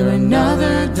where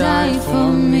another died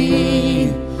for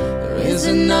me. There is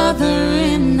another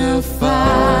in the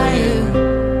fire.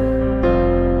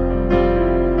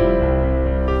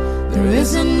 There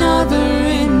is another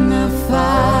in the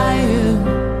fire.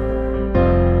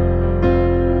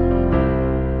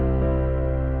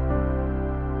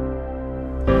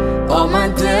 All my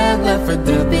dead left for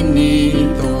dead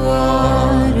beneath the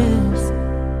waters.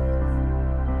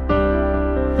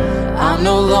 I'm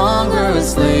no longer a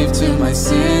slave to my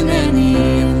sin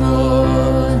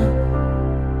anymore.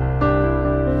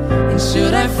 And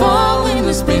should I fall in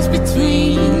the space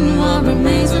between what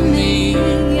remains of me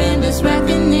and this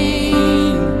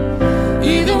reckoning,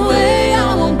 either way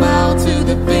I won't bow to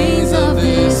the things of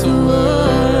this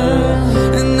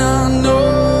world. And I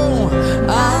know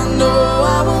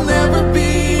I will never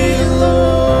be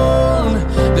alone.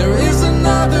 There is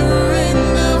another in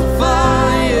the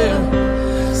fire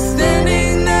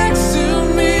standing next to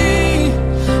me.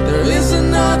 There is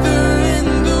another in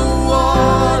the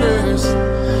waters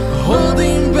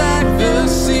holding back the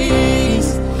seas.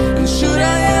 And should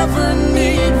I ever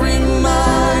need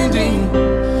reminding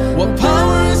what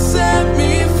power has set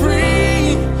me free,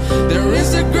 there is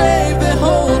a grave that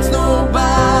holds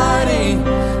nobody.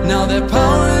 Now that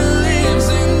power lives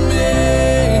in me.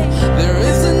 There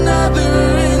is another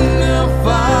in the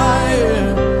fire.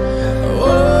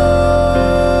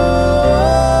 Oh,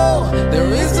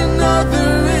 there is another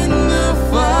in the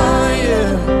fire.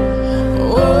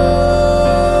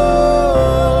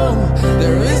 Oh,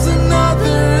 there is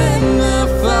another in the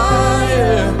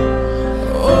fire.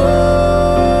 Oh,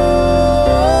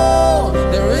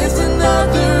 there is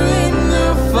another in the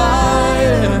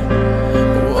fire.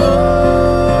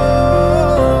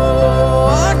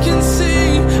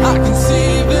 I can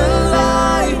see the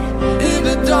light in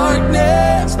the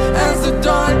darkness as the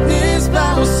darkness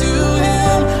bows to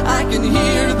him. I can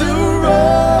hear the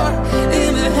roar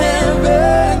in the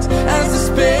heavens as the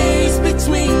space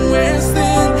between wears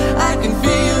thin. I can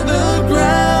feel the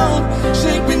ground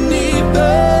shake beneath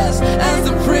us as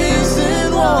the prison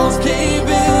walls cave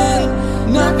in.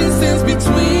 Nothing stands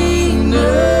between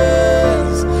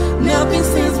us. Nothing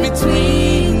stands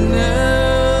between us.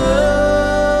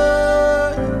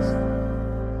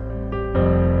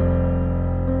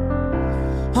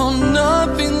 Oh,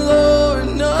 nothing, Lord,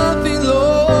 nothing,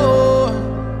 Lord.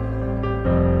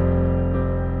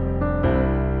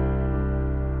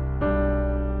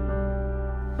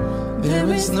 There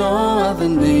is no other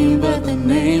name but the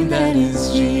name that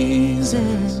is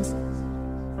Jesus.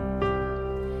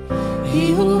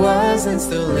 He who was and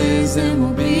still is and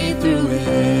will be through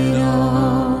it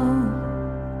all.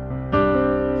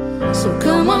 So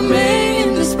come on, make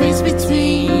in the space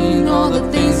between all the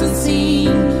things unseen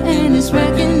and this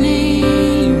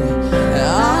reckoning.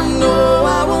 I know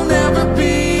I will never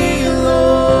be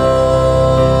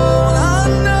alone. I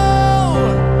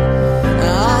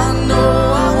know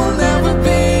I will never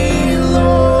be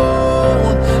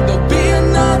alone. There'll be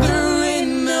another in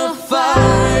the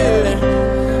fire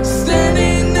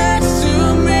standing next to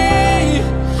me.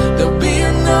 There'll be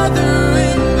another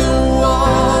in the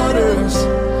waters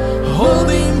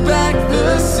holding back the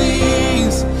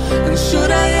seas. And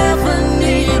should I ever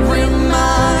need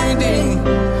reminding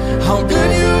how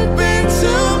good you've been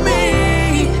to me,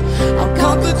 I'll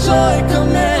count the joy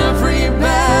come every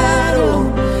battle,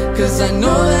 'cause I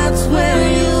know that's where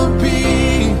you'll be.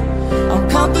 I'll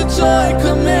count the joy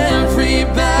come every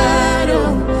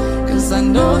battle, 'cause I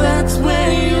know that's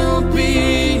where you'll be.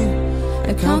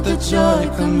 I count the joy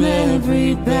come every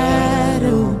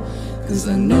battle, 'cause I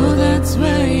know that's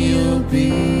where you'll be.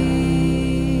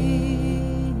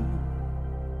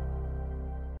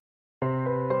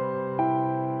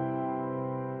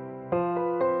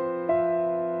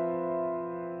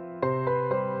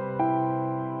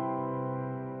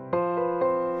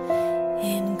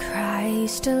 In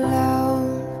Christ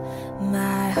alone,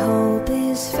 my hope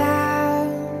is found.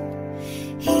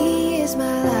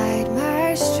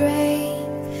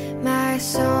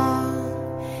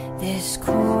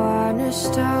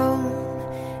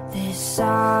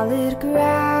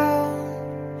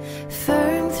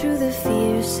 through the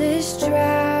fiercest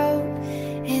drought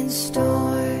and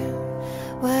storm.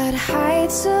 What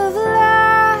heights of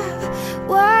love,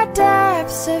 what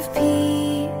depths of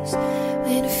peace,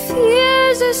 when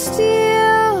fears are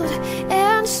stilled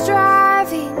and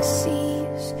striving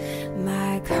cease.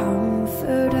 My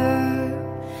comforter,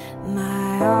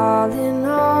 my all in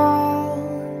all,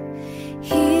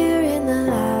 here in the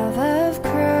love of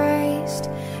Christ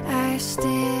I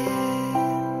stand.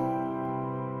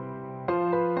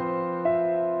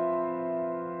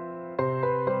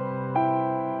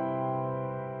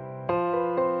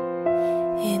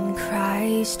 In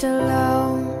Christ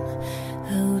alone,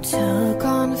 who took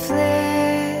on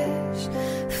flesh,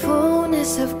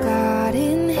 fullness of God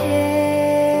in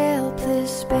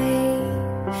helpless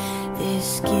babe,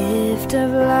 this gift of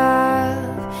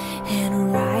love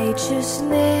and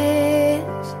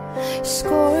righteousness,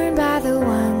 scorned by the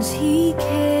ones he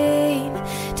came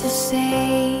to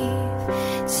save,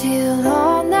 till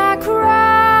on that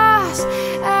cross,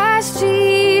 as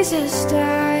Jesus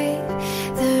died,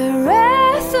 the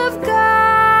wrath of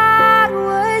God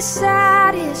was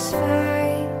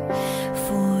satisfied.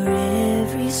 For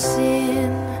every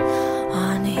sin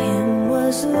on him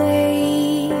was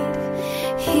laid.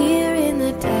 Here in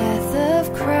the death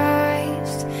of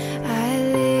Christ I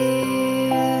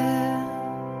live.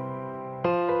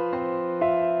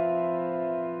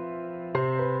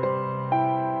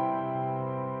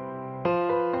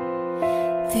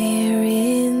 There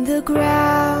in the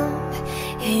ground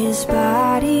his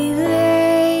body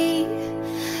lay,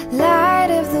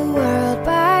 light of the world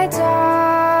by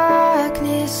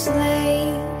darkness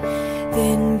slain,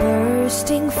 then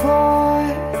bursting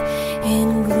forth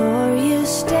in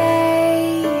glorious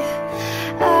day,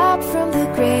 up from the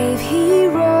grave he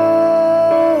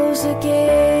rose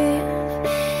again.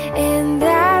 And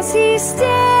as he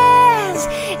stands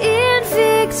in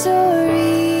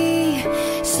victory,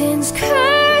 sin's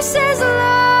curse has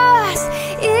lost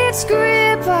its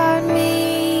grip on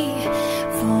me,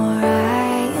 for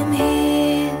I am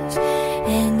his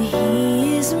and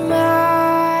he is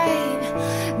mine,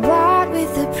 bought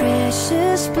with the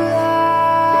precious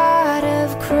blood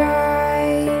of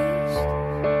Christ.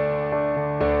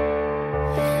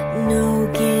 No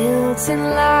guilt in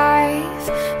life,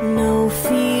 no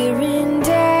fear in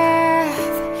death,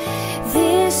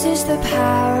 this is the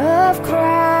power of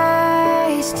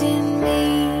Christ in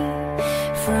me.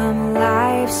 From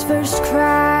life's first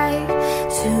cry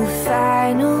to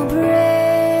final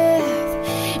breath,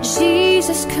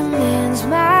 Jesus commands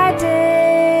my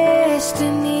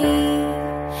destiny.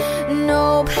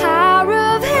 No power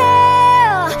of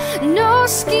hell, no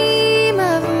scheme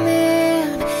of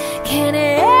man can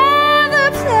ever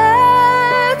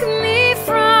pluck me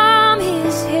from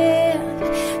his hand,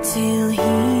 till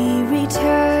he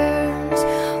returns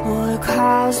or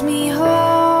calls me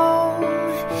home.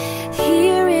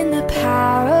 Here in the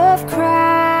power of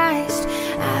Christ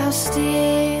I'll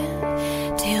stand,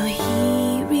 till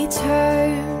he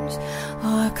returns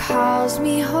or calls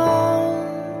me home.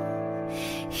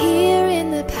 Here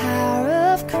in the power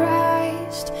of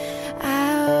Christ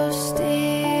I'll stand.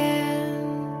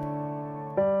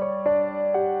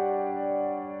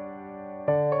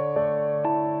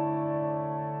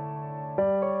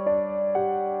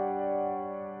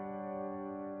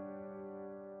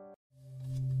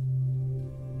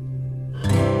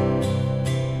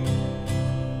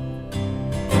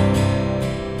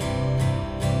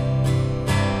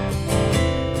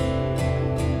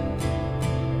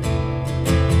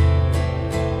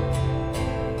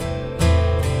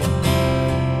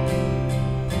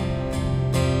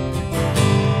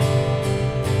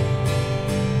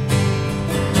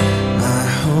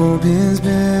 Hope is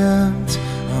built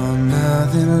on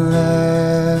nothing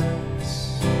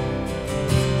less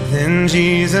than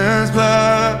Jesus'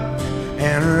 blood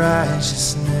and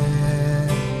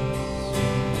righteousness.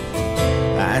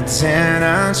 I dare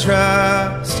not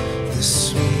trust the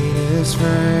sweetest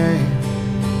frame,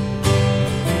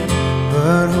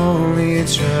 but wholly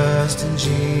trust in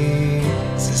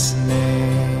Jesus'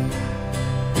 name.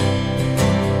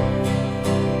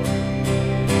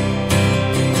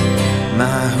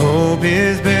 My hope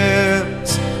is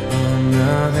built on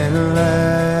nothing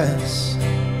less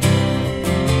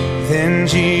than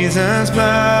Jesus'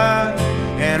 blood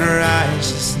and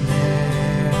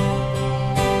righteousness.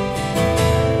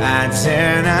 I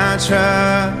dare not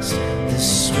trust the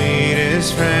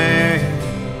sweetest frame,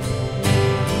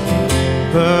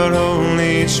 but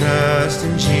only trust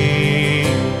in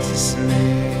Jesus'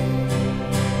 name.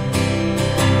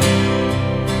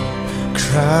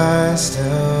 Christ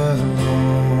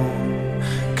alone,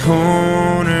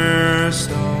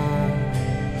 cornerstone,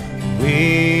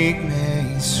 we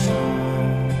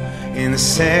in the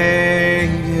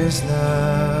Savior's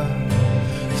love.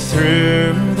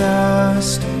 Through the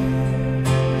storm,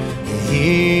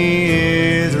 He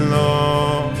is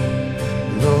Lord,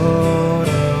 Lord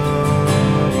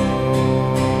of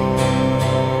all.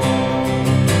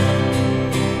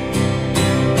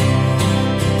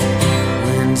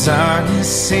 When darkness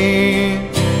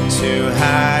seemed to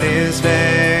hide His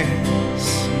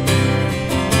face,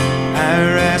 I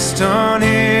rest on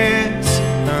His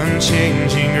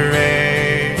unchanging grace.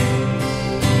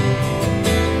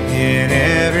 In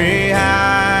every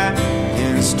high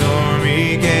and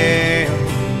stormy gale,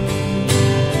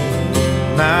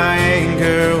 my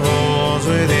anchor holds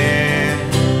within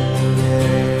the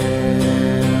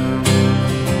veil.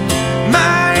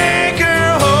 My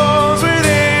anchor holds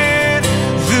within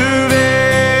the veil.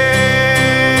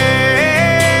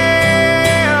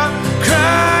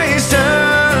 Christ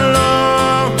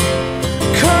alone,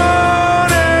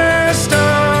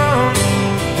 cornerstone,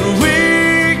 the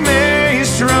weak made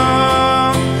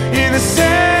strong in the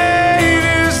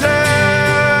Savior's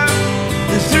love.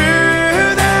 And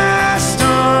through the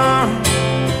storm,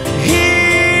 He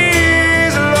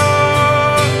is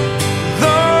Lord,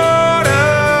 Lord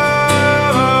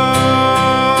of all.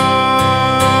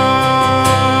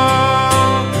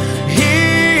 He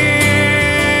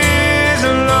is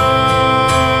Lord,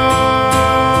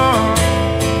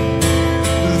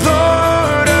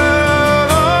 Lord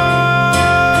of all.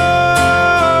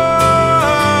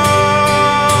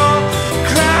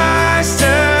 Christ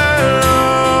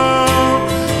alone,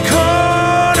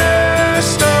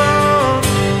 cornerstone,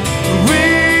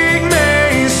 weak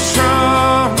made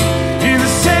strong in the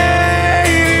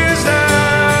Savior's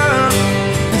love.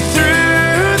 And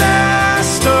through the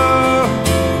storm,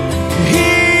 He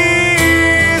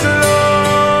is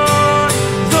Lord,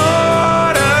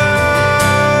 Lord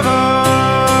of all.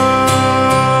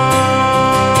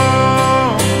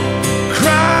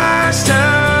 Christ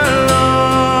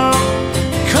alone,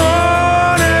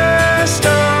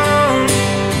 cornerstone,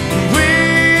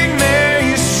 weak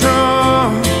made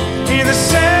strong in the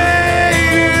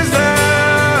Savior's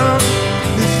love.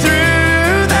 And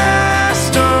through the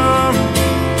storm,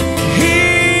 He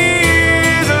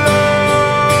is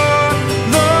Lord,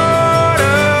 Lord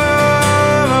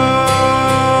of all.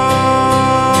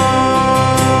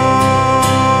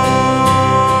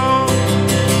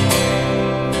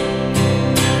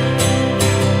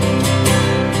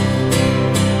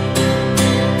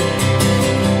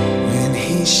 When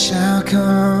He shall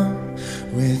come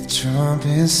with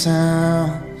trumpet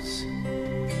sounds,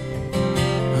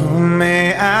 oh,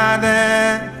 may I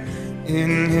then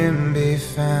in Him be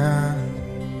found,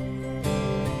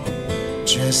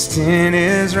 dressed in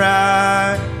His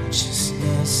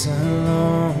righteousness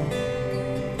alone,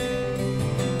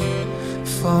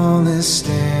 faultless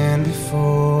stand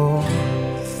before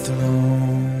the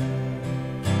throne.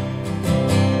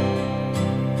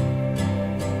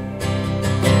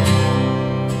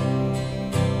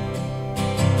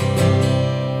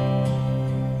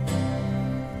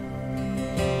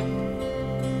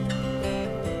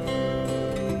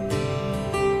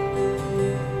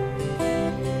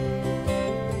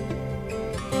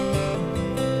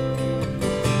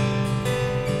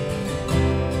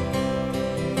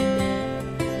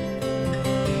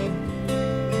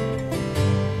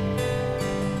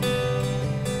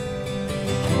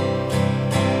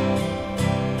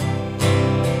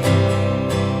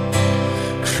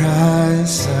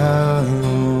 Christ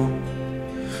alone,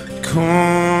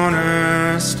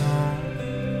 cornerstone,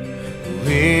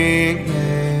 weak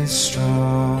made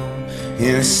strong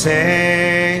in the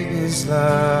Savior's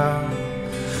love.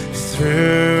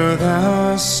 Through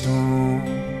the storm,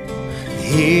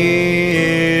 He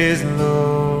is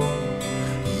Lord,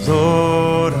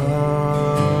 Lord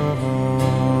of all.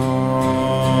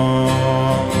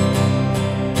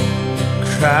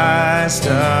 Christ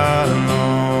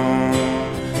alone,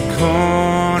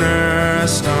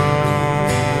 cornerstone,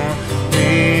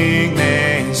 weak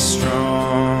made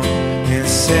strong in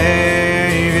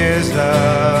Savior's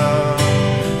love.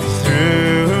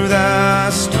 Through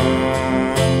the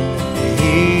storm,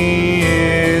 He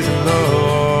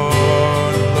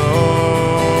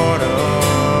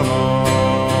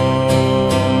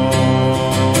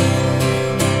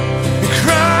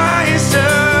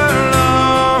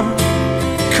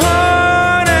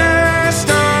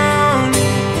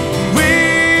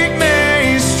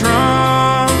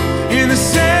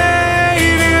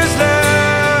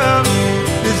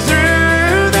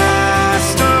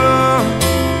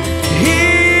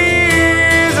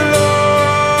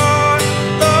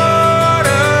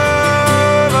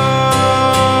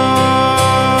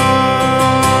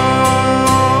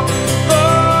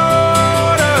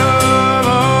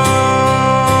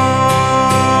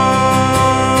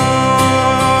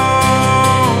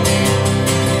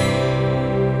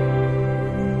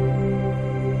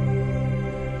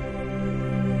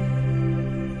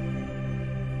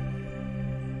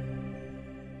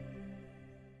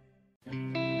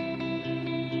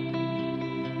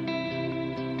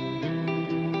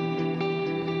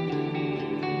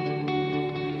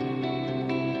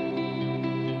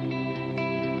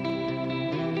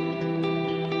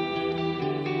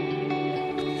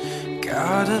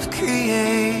God of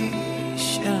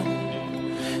creation,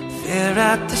 there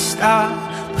at the start,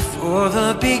 before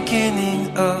the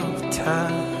beginning of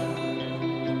time.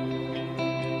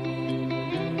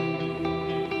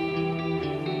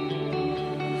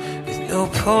 With no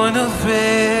point of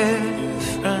reference,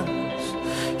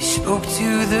 He spoke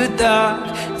to the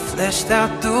dark, fleshed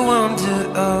out the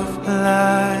wonder of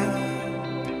life.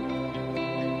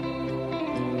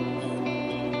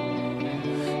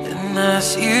 And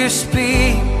as you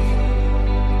speak,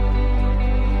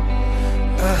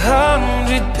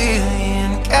 100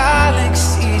 billion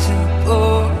galaxies are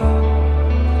born.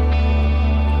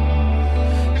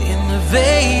 In the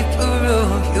vapor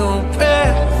of your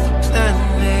breath, the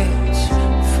planets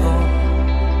form.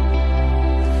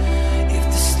 If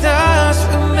the stars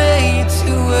were made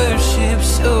to worship,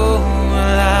 so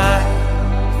will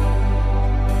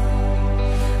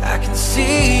I can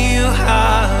see your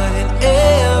heart in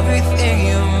everything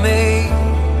you made.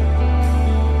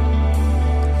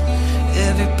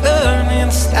 Every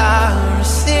burning star, a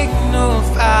signal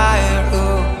fire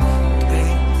of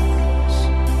grace.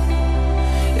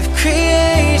 If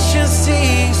creation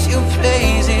sings your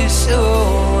praises, so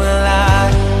will I.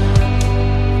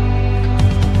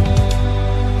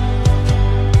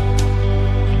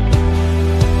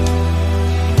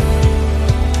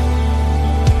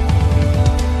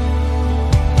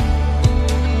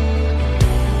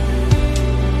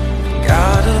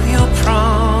 God of your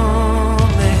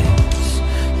promise,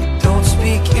 you don't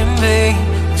speak in vain,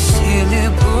 a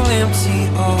syllable empty,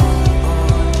 oh.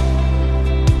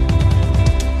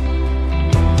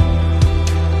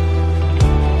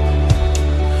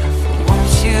 For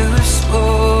once you have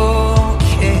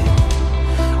spoken,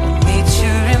 when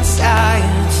nature and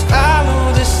science follow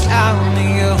the sound of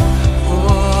your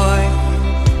voice.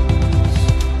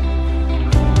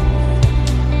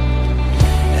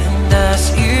 And as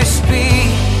you speak,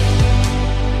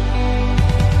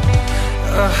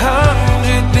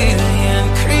 100 billion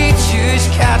creatures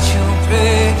catch your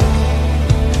breath,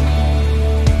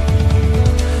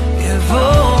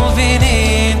 evolving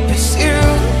in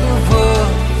pursuit of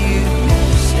what you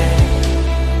say.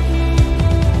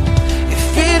 If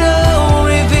it all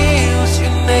reveals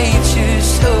your nature,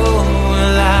 so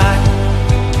will I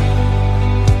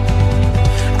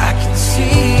can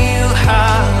see your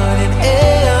heart in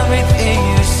everything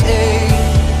you say.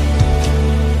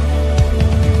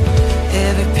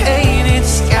 Every painted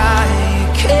sky, a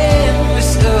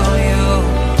canvas of your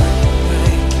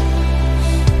grace.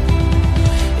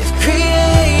 If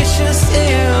creation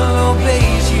still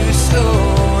obeys you, so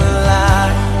will I.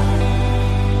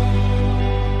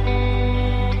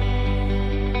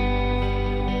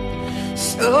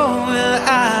 So will I.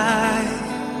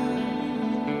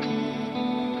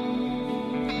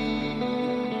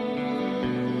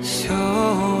 So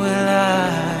will I.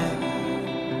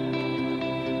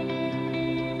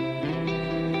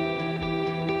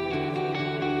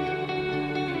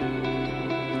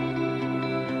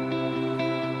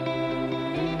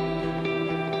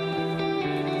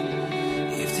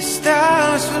 If the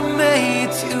stars were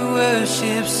made to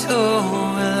worship, so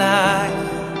will I.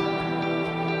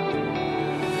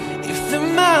 If the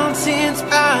mountains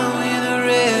bow in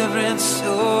reverence,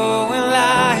 so will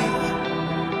I.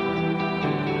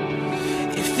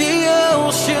 If the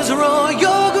oceans roar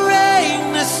your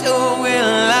greatness, so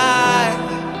will I.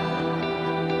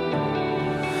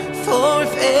 For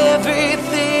if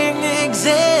everything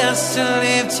exists to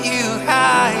lift you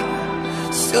high,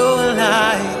 so will I.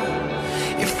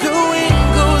 If the wind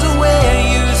goes where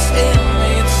you send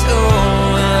it, so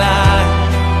will I.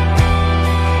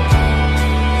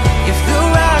 If the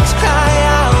rocks cry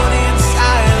out in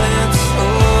silence, so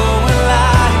will I.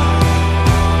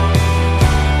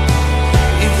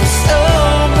 If the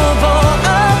sum of all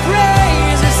our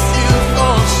praises still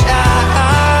falls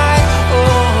shy,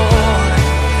 oh,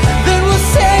 then we'll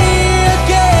say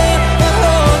again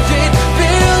 100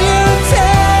 billion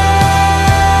times.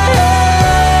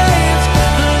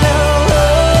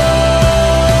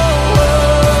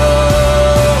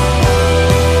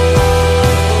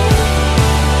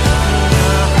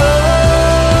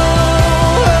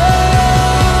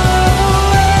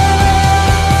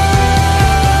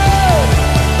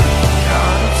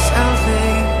 God of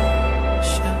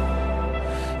salvation,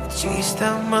 you chased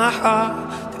out my heart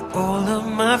through all of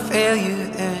my failure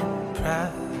and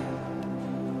pride.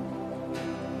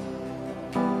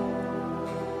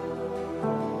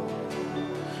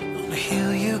 On the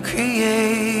hill you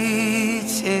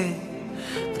created,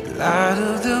 the light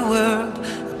of the world,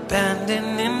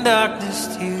 abandoned in darkness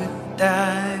to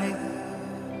die.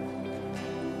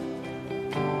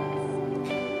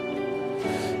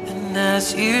 And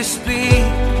as you speak.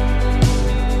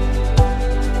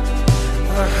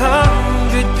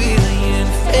 100 billion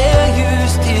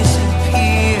failures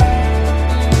disappear.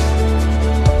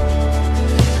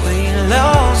 When you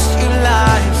lost your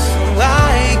life so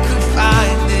I could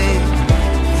find it.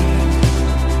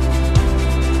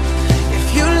 If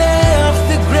you left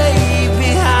the grave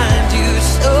behind you,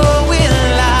 so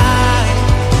will I.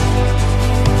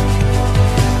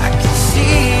 I can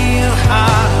see your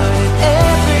heart in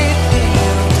everything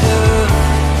you do.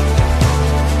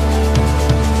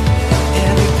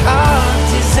 Every part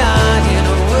designed in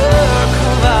a work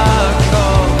of art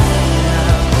called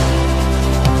now.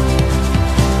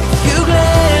 If you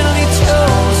gladly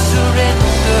chose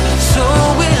surrender, so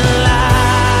will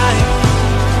I.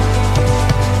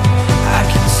 I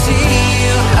can see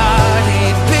your heart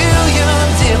 8 billion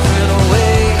different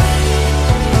ways.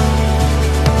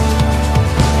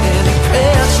 Any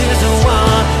precious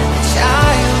one,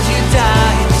 child you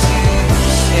died to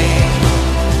save.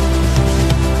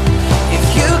 If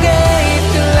you gave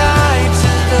your life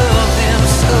to love them,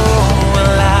 so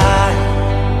will I.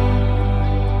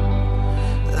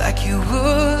 Like you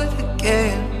would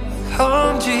again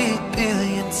 100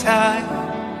 billion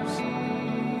times.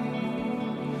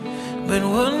 But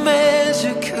one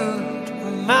measure could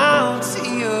amount to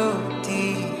your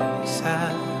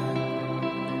desire.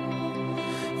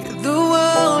 You're the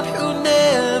one who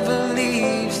never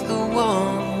leaves the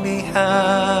one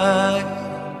behind.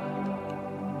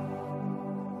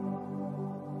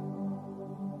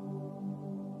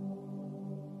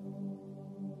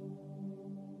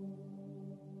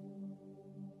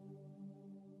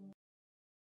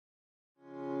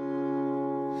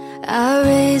 I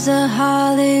raise a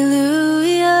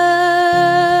hallelujah.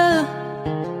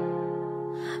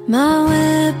 My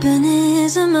weapon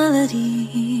is a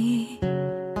melody.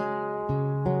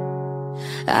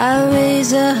 I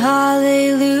raise a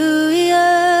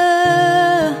hallelujah.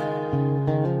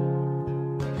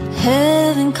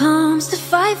 Heaven comes to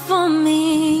fight for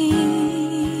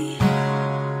me.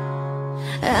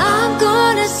 I'm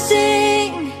gonna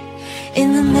sing in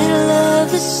the middle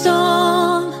of the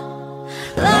storm.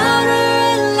 Louder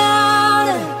and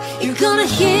louder, you're gonna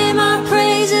hear my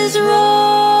praises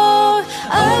roar.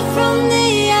 Up from the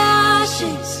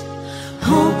ashes,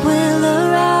 hope will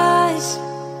arise.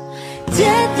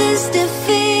 Death is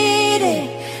defeated,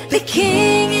 the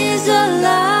King is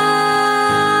alive.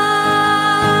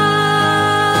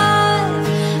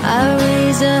 I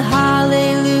raise a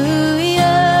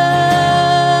hallelujah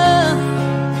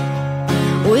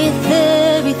with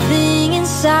everything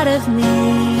inside of me.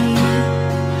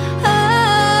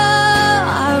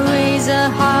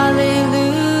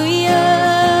 Hallelujah.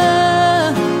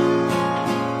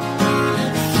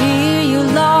 Fear you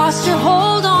lost your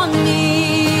hold on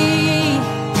me.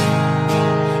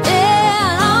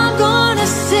 Yeah, I'm gonna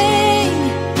sing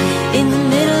in the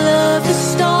middle of the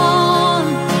storm.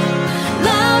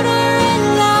 Louder and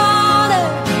louder,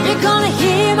 you're gonna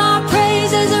hear my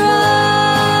praises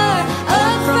roar.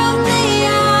 Up from the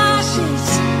ashes,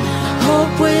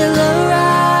 hope will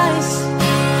arise.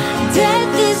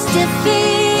 Death is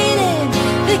defeated,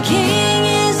 the King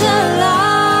is alive.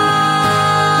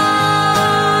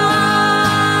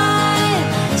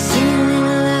 Sing a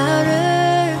little louder,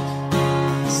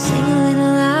 sing a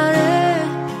little louder,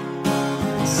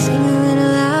 sing a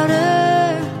little louder.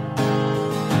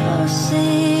 Oh,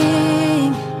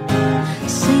 sing,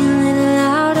 sing a little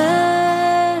louder.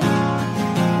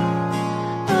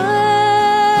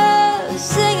 Oh,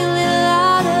 sing a little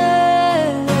louder.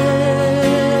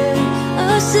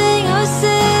 Oh, sing, oh,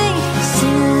 sing,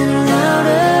 sing a little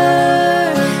louder.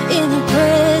 In the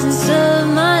presence of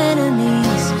my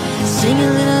enemies, sing a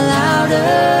little louder.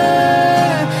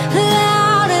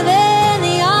 Louder than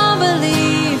the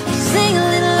unbelief, sing a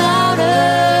little louder.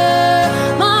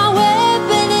 My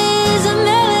weapon is a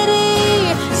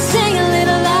melody, sing a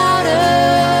little louder.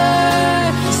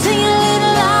 Sing a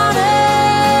little louder.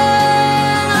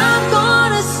 I'm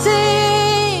gonna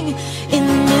sing in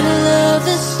the middle of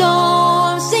the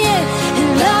storm. Sing it, and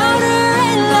louder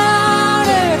and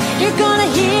louder, you're gonna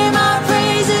hear my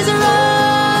praises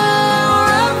roar.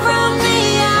 Up from the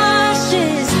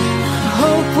ashes,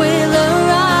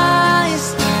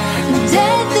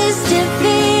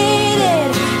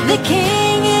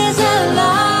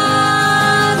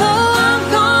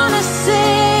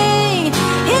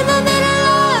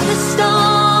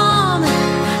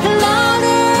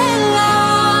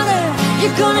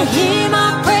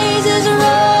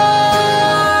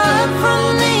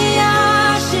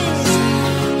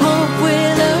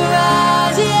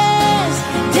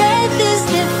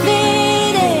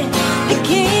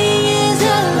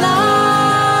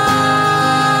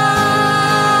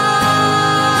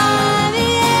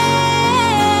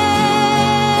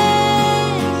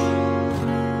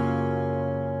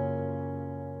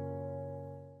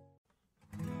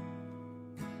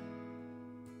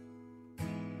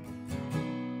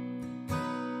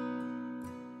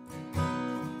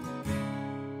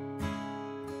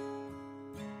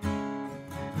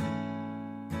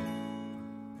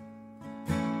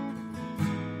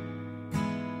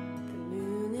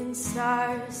 morning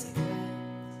stars are red,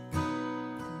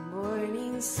 the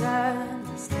morning sun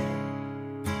is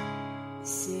dead. The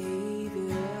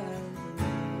Savior of the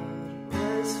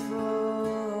world was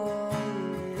fallen.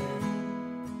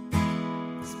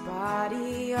 His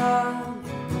body on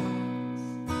the cross,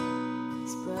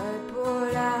 his blood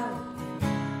poured out in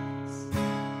us,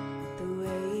 the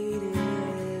weight of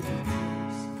every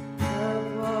curse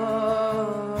upon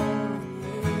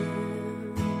him.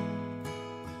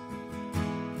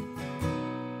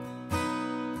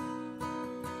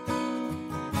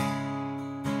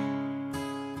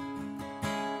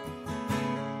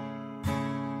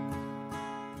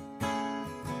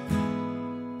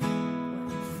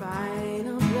 One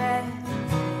final breath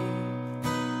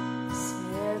as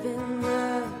heaven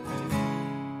looked away,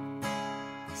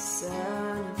 the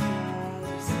Son of God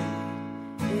was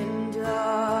laid in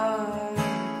darkness.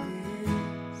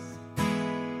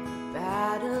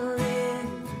 Battle in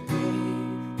the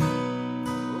grave,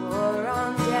 war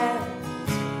on death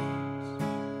was waged,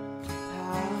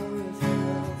 power of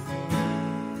hell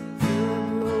forever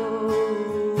broken.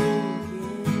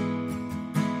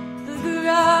 The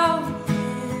ground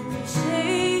in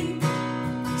shame,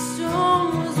 the storm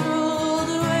was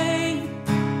rolled away.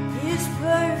 His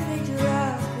perfect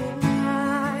love could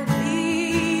not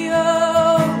be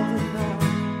overcome.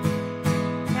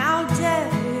 Now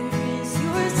death, where is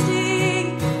your sting?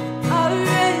 Our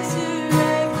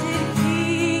resurrected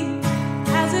King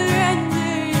has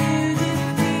rendered you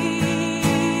defeated.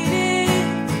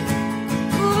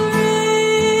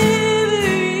 Forever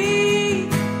he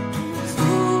is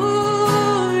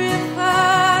glorified.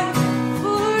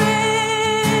 Forever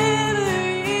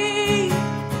he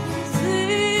is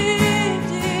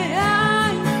lifted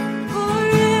high.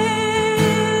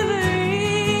 Forever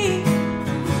he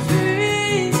is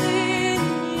risen.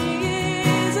 He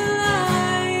is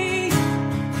alive.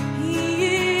 He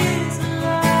is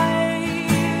alive.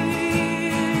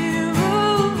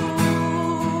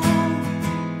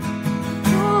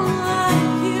 Oh,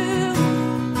 like you.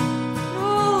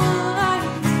 Oh,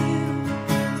 like you.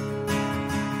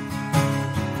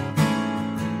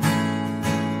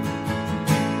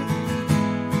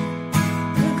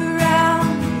 The ground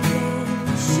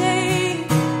in shame,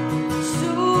 the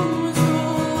storm was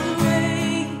rolled away.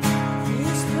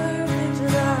 His perfect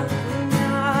love could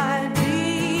not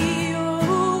be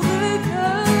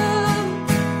overcome.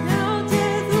 Now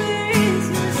death, where is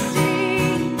your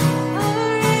sting? Our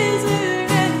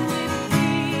resurrected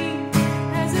King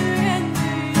has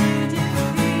rendered you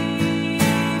defeated.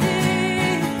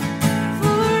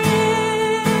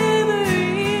 Forever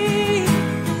he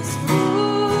is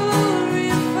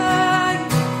glorified.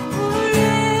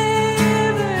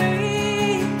 Forever he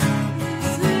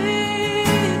is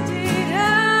lifted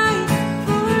high.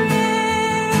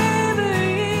 Forever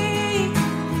he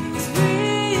is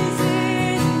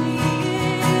risen. He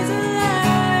is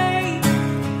alive.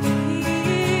 He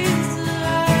is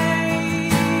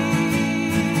alive.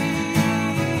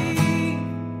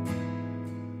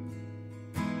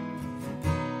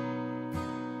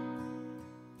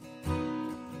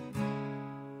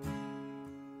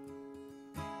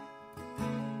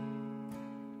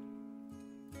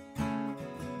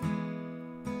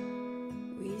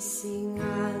 We sing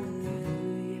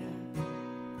hallelujah.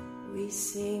 We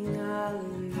sing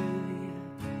hallelujah.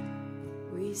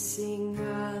 We sing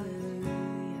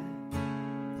hallelujah.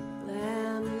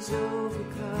 Lamb is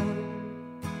overcome.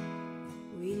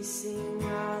 We sing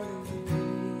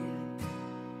hallelujah.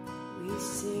 We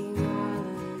sing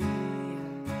hallelujah.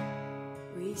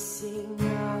 We sing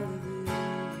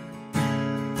hallelujah.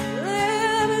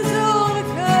 Lamb is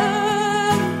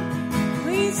overcome.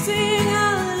 We sing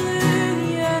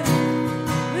hallelujah.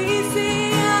 We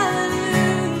sing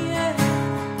hallelujah.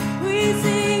 We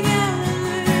sing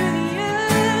hallelujah.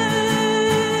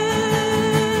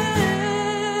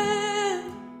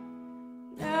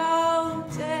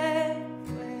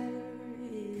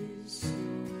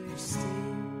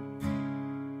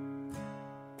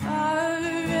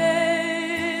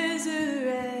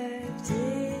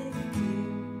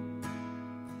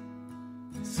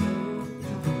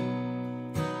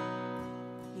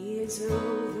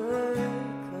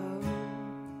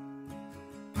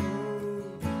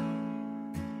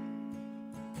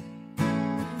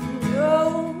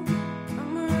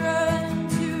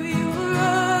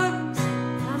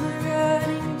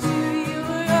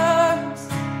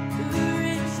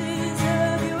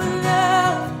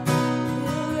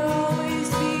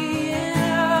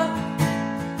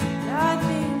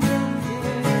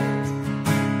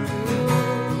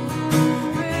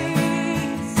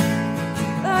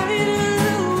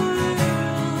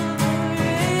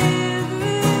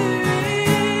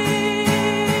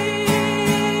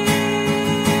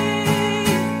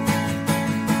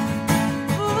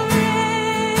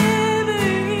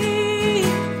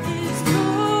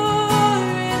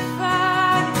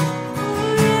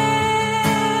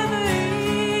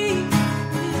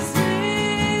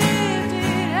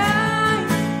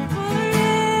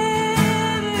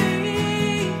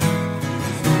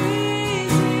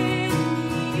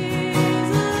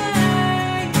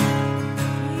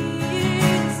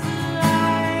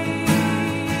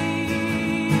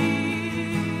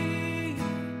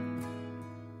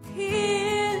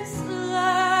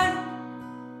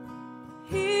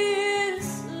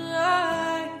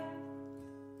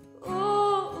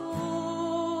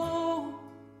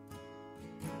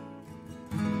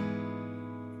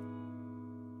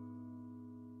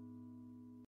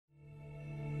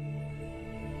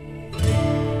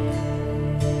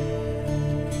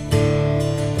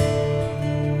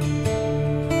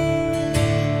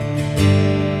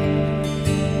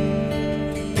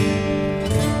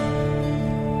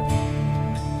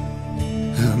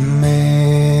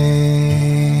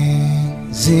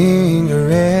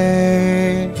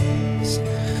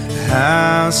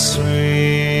 sweet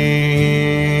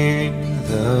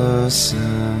the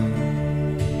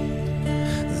sound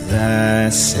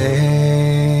that saved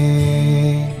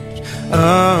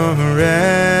a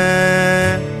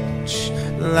wretch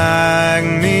like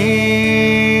me.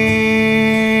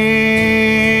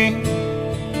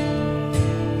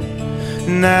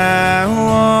 Now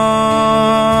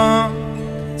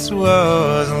once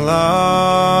was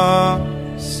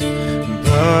lost,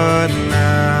 but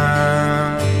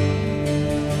now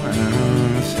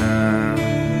I'm found.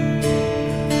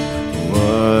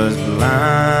 Was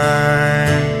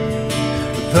blind,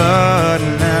 but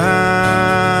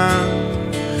now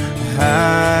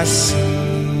I see.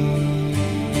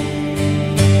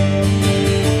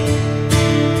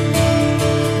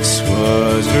 This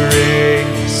was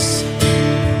grace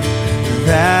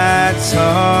that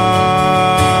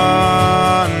taught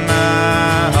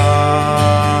my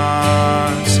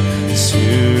heart to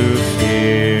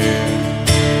fear,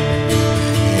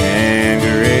 and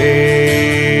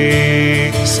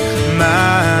grace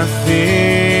my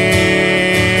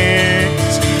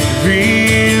fears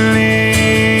relieved.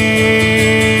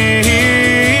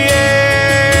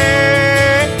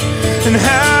 And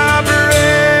how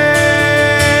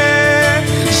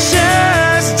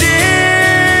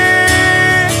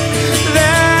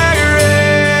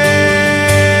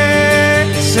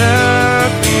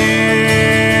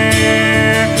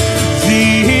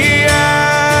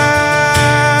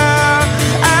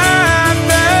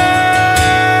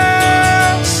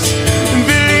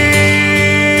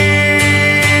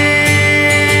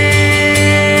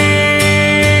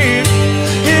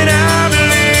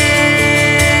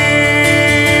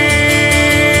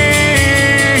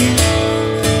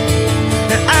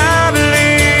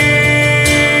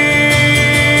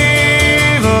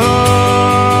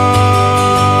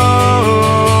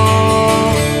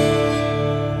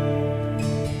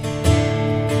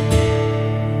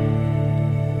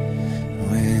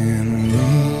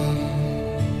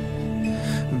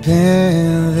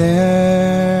been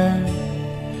there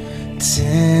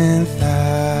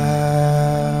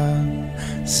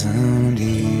 10,000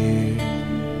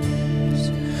 years,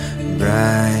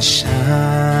 bright shining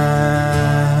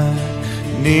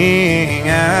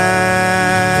as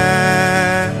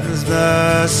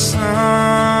the sun.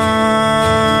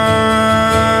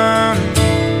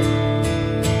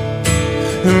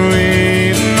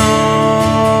 We've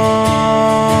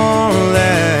known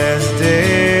less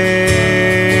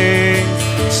days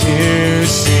to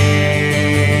sing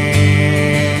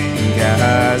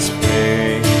God's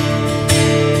praise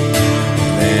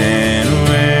than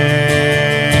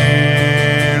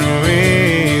when we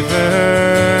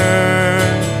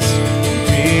first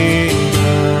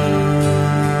begun.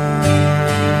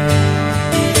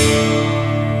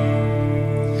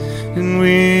 And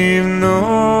we've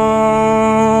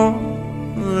known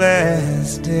less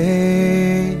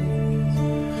days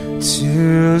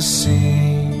to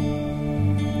sing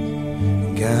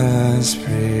God's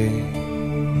praise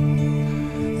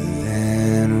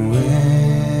than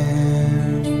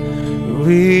when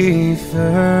we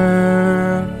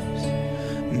first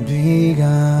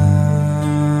begun.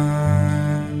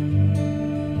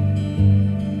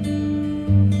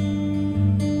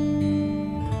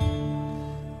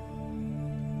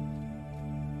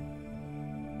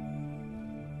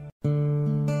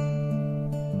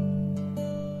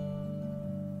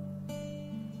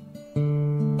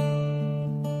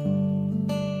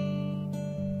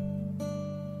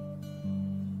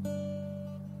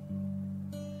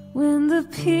 When the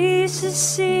pieces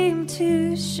seem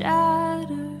to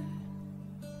shatter,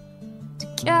 to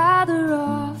gather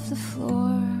off the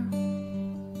floor,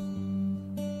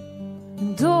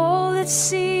 and all that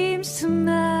seems to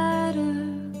matter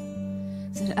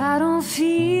is that I don't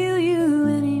feel you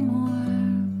anymore.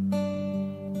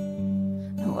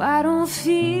 No, I don't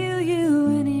feel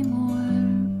you anymore.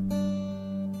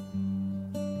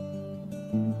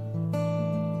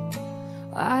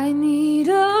 I need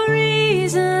a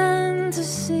reason to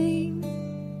sing.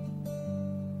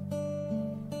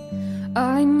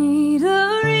 I need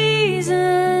a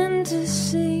reason to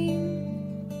sing.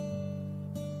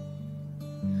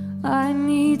 I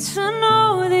need to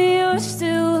know that you're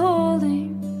still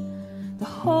holding the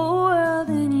whole world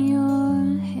in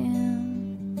your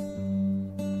hand.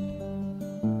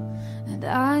 And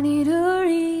I need a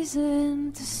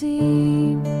reason to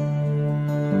sing.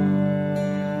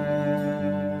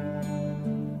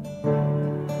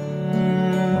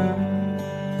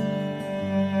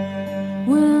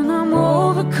 When I'm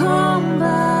overcome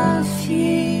by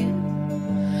fear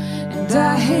and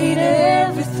I hate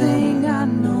everything I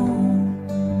know,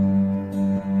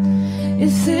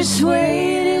 if this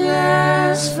weight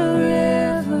last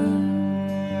forever.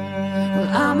 Well,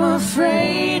 I'm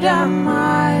afraid I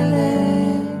might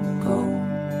let go.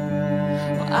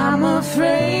 Well, I'm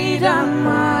afraid I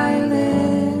might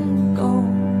let go.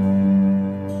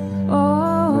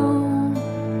 Oh,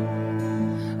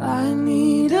 I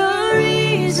need a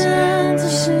reason to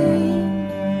sing.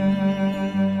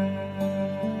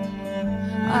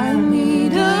 I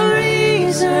need a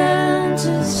reason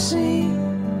to sing.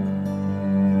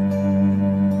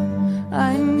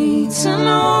 I need to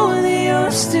know that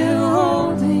you're still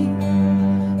holding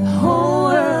the whole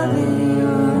world in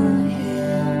your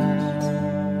hands.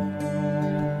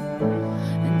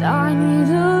 And I need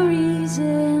a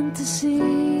reason to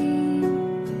sing.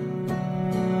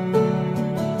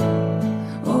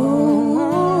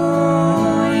 Oh,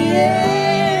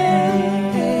 yeah,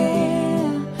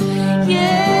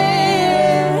 yeah.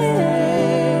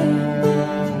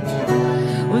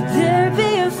 Would there be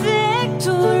a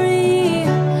victory?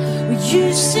 Would you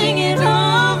sing it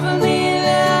over me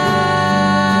now?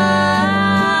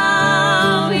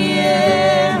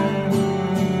 Yeah.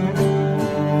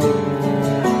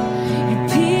 Your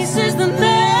peace is the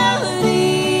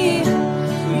melody.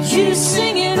 Would you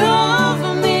sing it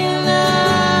over me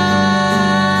now?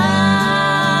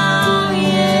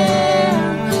 Yeah.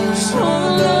 So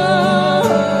Lord,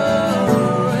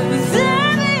 would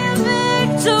there be a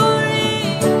victory?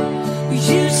 Would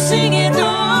you sing it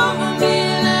over me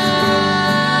now?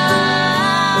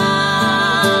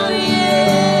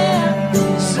 Yeah.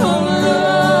 So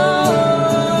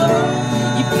Lord,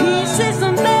 your peace is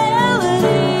the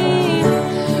melody.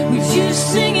 Would you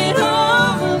sing it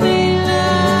over me now?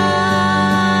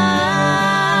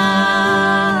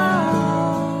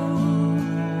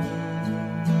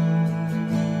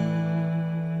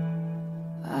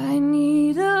 I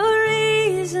need a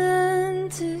reason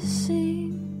to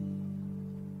sing.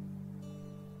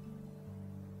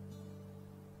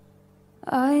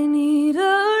 I need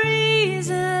a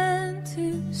reason to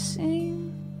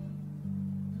sing.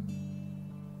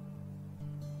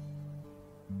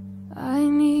 I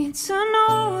need to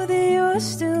know that you're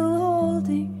still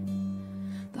holding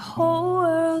the whole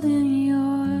world in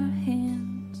your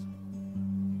hands.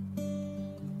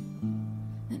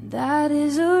 And that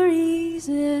is a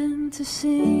reason to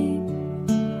sing.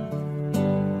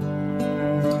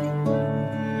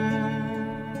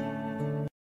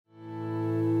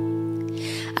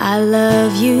 I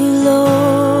love you,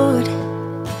 Lord.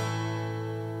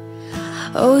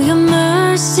 Oh, your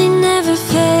mercy never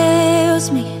fails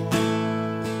me.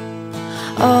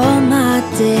 All my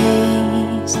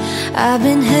days I've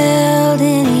been held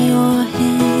in your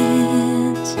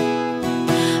hands.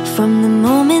 From the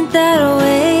moment that I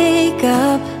wake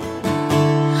up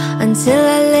until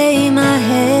I lay my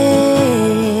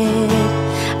head,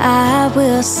 I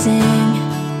will sing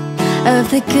of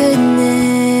the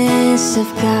goodness of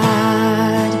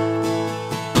God.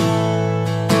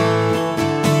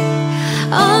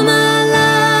 All my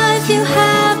life you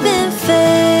have been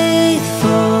faithful.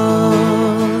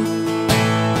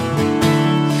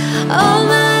 All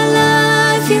my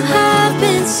life you have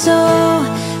been so,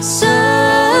 so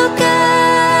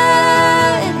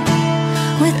good.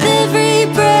 With every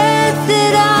breath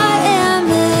that I am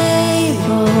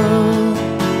able,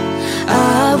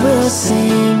 I will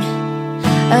sing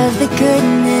of the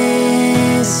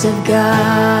goodness of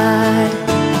God.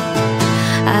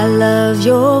 I love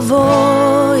your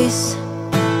voice.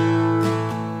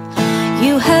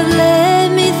 You have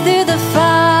led me through the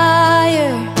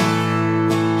fire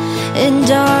in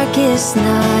darkest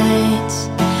nights.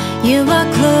 You are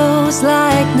close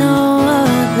like no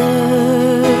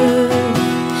other.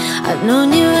 I've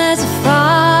known you as a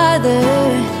father.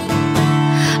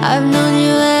 I've known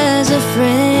you as a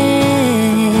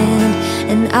friend.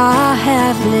 And I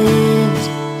have lived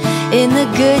in the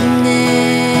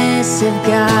goodness of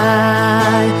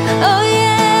God. Oh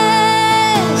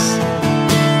yes.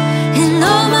 And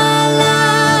all my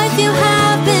life you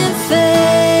have been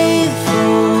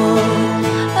faithful.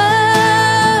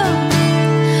 Oh,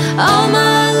 all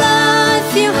my life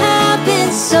you have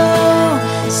been so,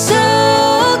 so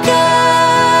good.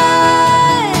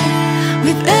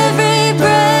 With every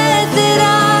breath that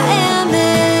I am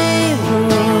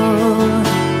able,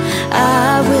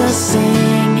 I will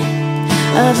sing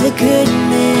of the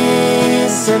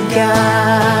goodness of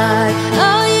God.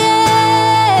 Oh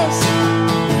yes.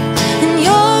 And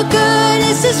your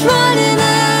goodness is running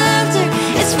after,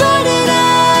 it's running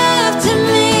after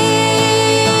me.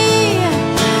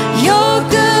 Your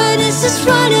goodness is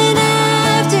running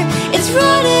after, it's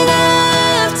running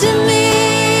after me.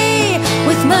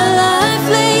 With my life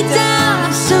laid down,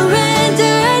 I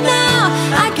surrender now.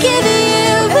 I give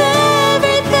you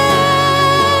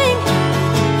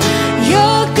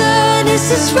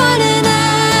is running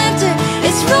after,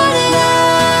 it's running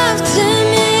after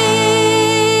me.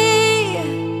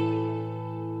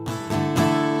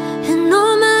 And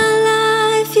all my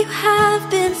life you have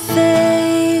been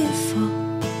faithful.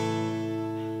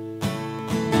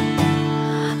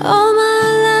 All my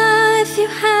life you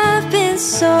have been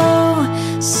so,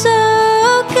 so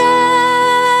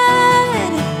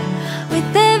good.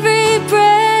 With every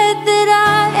breath that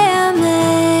I am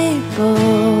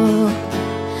able,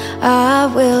 I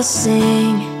will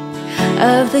sing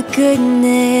of the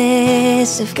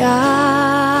goodness of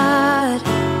God.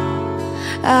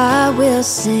 I will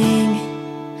sing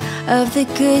of the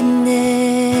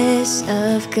goodness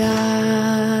of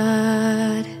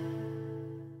God.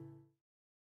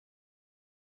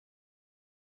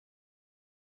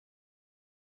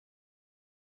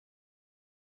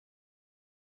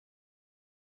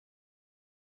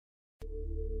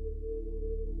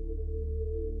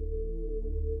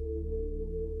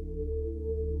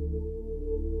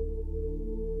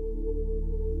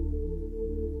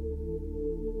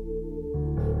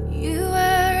 You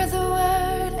were the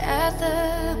Word at the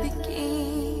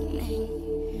beginning,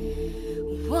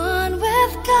 one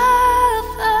with God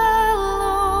the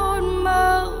Lord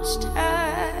Most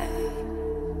High.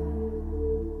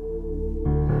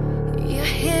 Your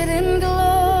hidden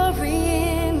glory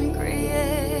in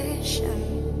creation,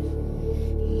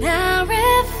 now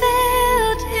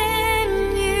revealed in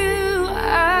you,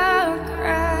 our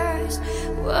Christ.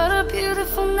 What a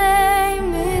beautiful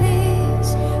name it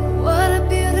is. What a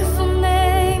beautiful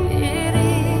name it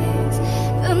is.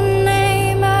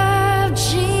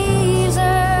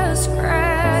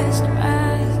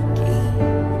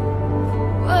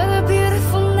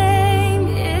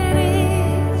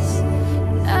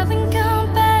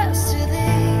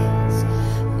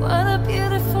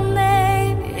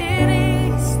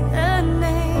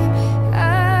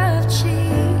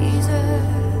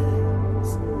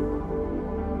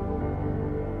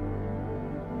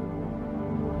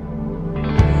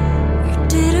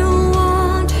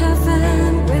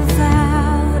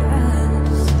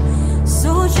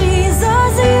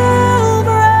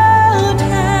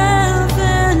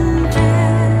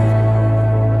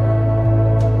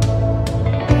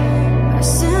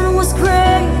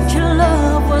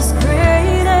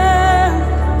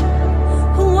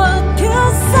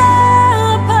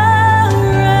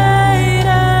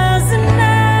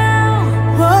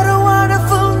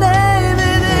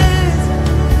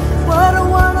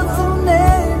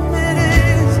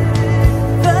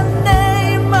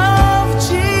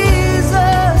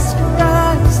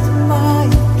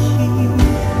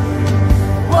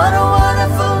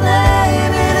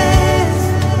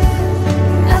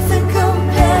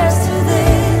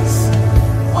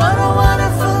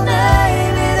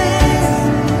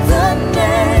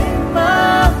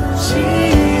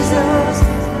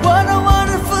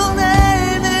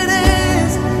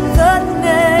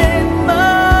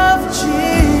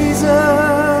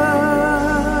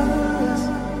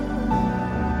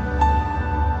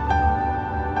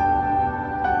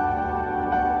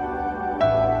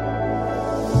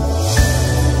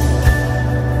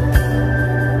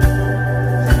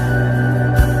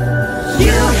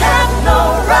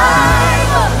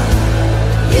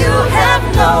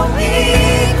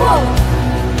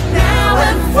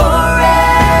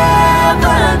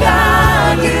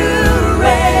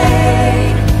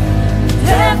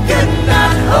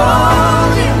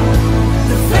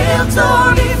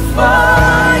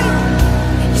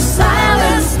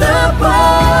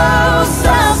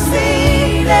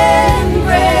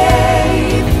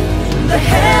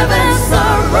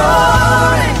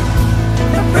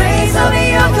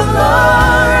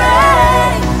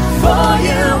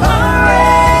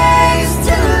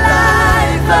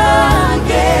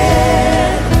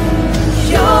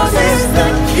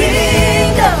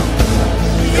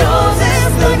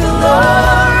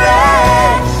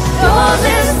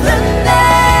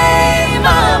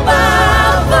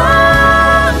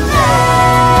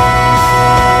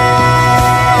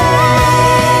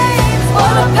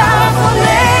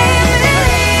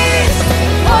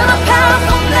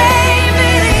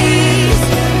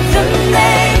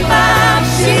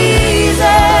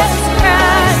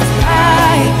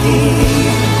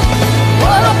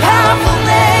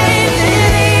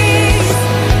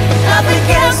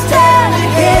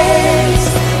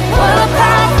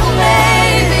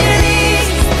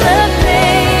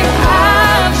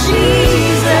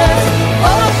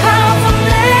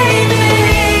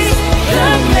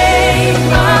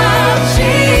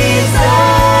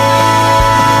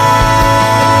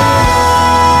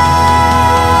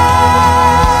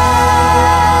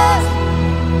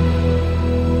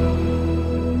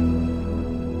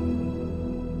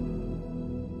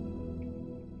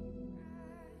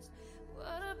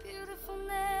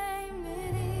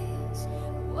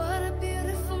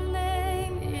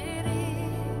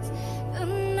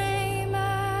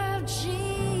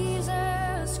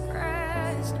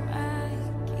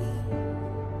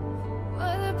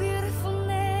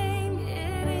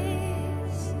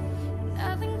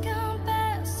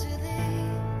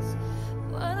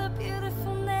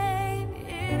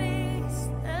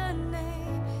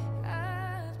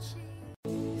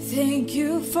 Thank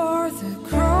you for the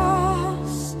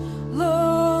cross,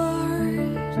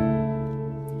 Lord.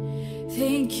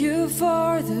 Thank you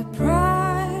for the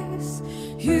price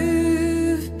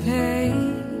you've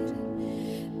paid,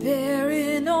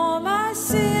 bearing all my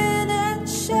sin and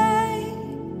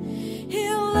shame.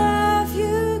 In love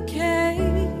you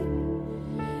gave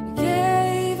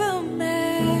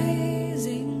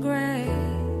amazing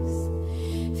grace.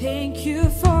 Thank you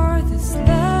for this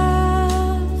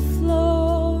love,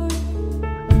 Lord.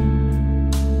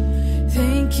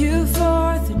 Thank you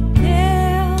for the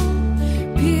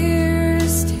nail-pierced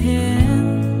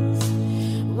hands.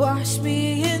 Wash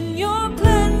me in your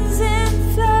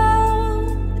cleansing flow.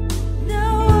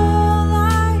 Now all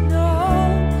I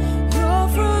know, your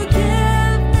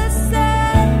forgiveness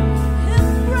and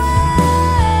embrace.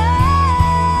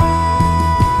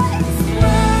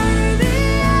 Worthy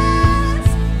as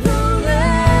the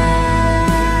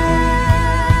Lamb,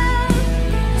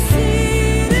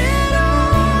 seated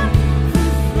on the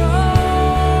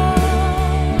throne.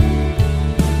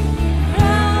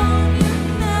 Crown you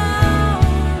now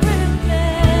with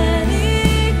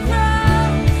many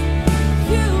crowns.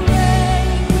 You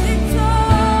reign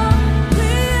victorious.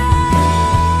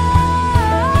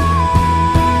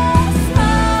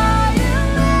 High and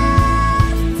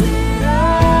lifted up,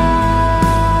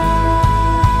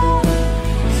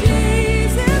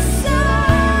 Jesus,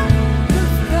 Son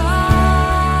of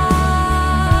God,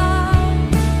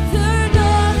 the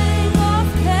darling of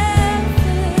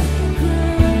heaven,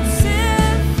 crucified.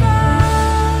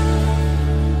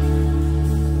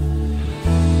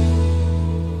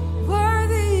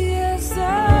 Worthy is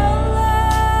the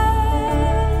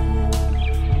Lamb.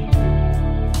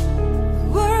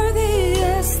 Worthy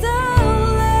is the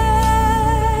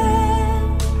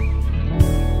Lamb.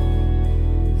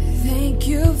 Thank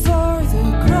you for the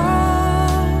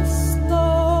cross,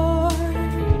 Lord.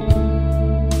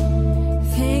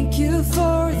 Thank you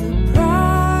for the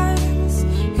price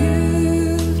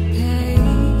you've paid,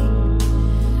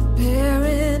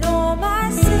 bearing all my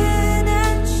sin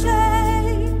and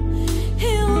shame.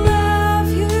 In love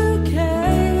you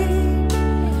gave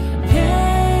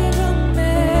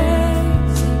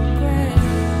amazing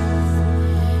grace.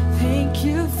 Thank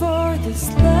you for this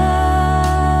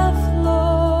love,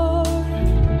 Lord.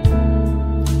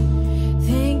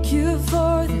 Thank you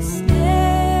for this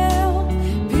nail-pierced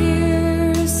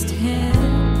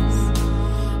hands.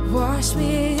 Wash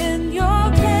me in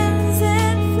your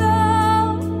cleansing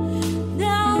flow.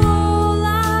 Now all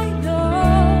I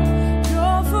know,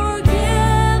 your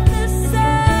forgiveness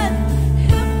and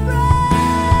embrace.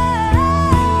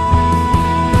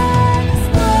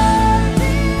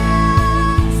 Worthy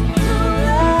as the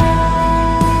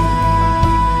Lamb,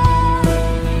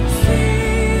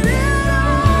 seated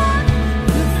on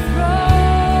the throne.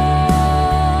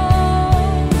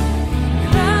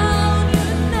 Crown you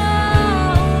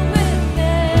now with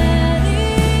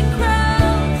many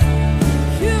crowns.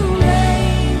 You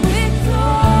reign victorious.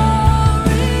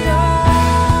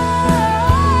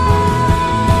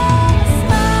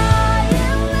 High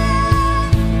and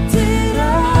lifted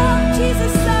up,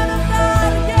 Jesus, Son of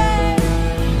God again.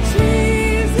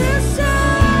 Jesus,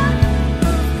 Son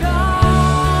of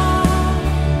God,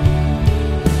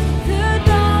 the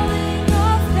darling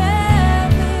of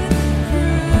heaven,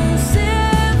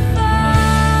 crucified.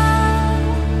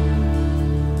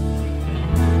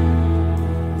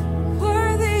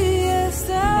 Worthy is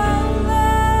the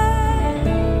Lamb.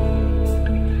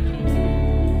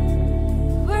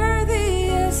 Worthy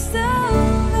is the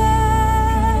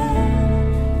Lamb.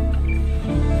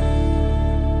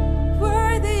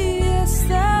 Worthy is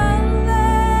the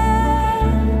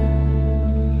Lamb.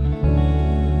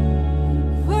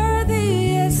 Worthy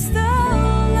is the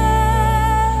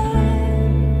Lamb.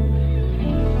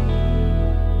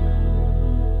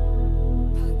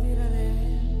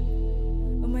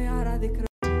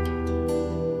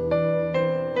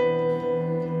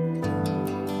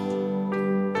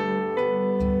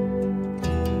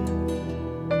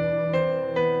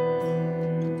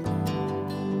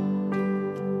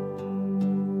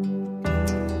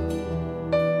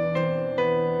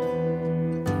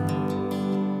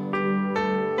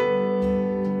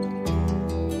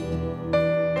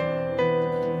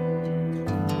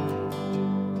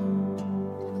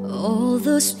 All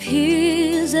those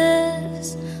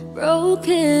pieces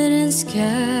broken and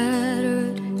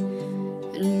scattered,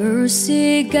 and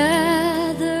mercy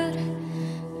gathered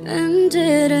and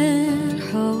didn't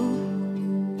hold.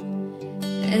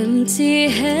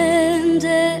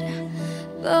 Empty-handed,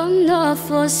 but not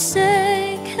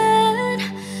forsaken.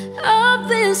 I've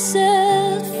been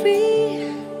set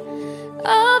free.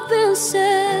 I've been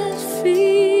set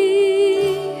free.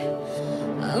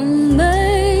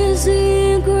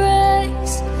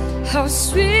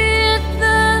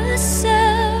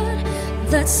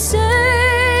 that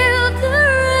saved the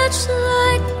wretch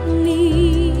like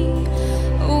me.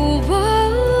 Oh,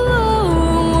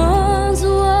 once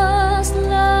was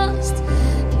lost,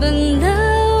 but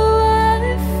now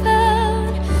I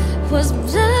found. Was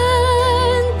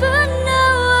blind, but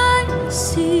now I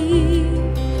see.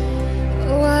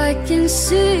 Oh, I can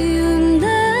see you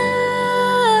now.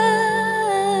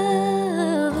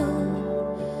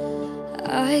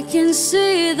 I can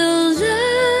see the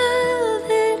love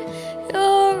in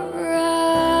your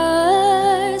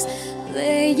eyes,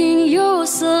 laying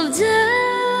yourself down,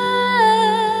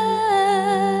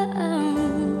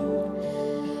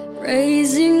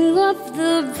 raising up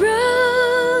the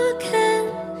broken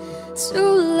to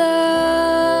life.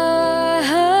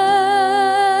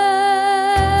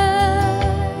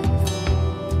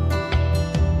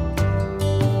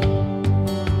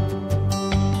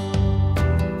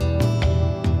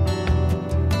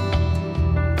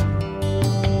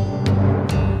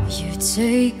 You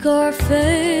take our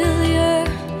failure,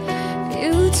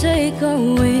 you take our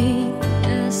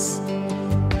weakness,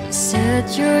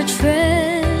 set your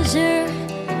treasure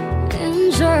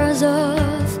in jars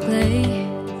of clay.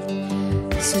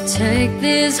 So take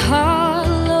this heart,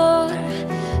 Lord,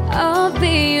 I'll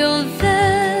be your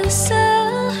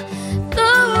vessel,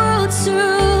 the world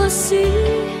to see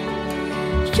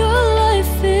your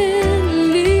life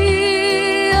in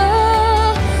me.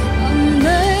 Oh,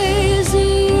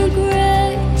 amazing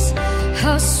grace,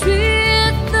 how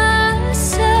sweet the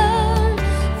sound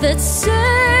that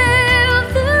saved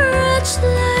the wretch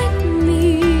like me.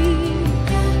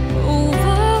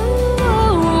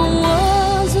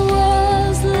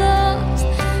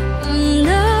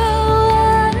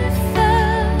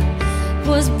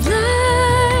 Was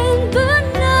blind, but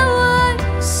now I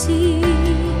see.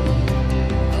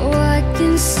 Oh, I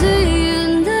can see you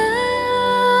now.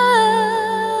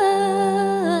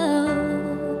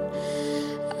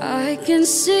 I can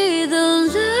see the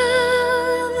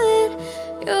love in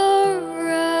your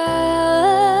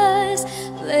eyes,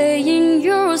 laying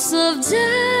yourself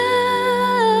down,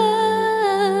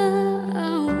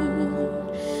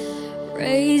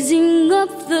 raising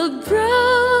up the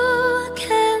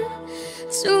broken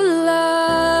to life.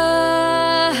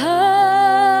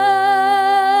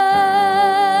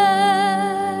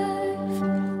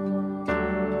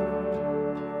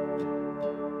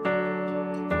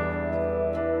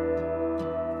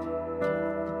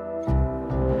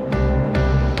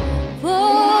 Oh,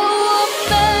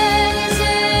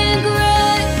 amazing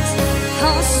grace,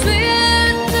 how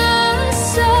sweet the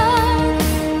sound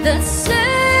that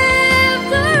saved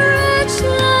the wretch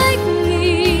like me.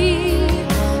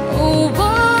 Oh,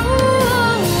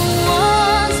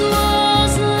 once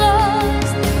was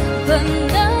lost, but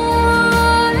now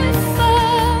I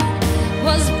found.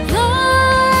 Was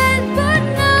blind, but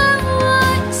now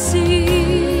I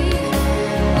see.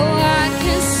 Oh, I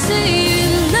can see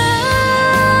you now.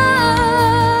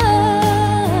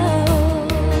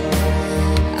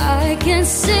 I can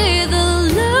see the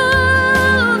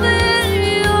love in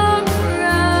your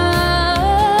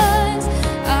eyes.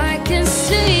 I can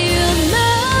see you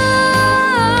now.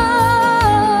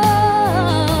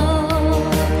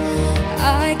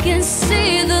 I can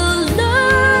see the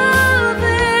love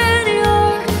in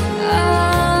your eyes.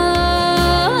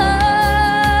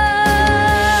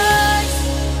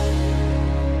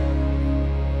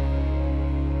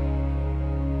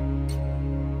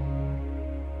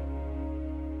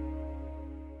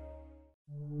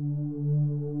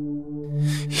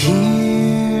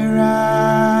 Here I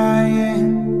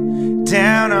am,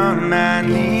 down on my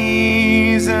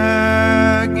knees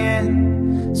again,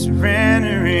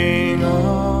 surrendering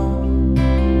all,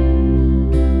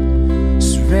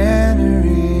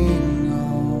 surrendering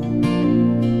all.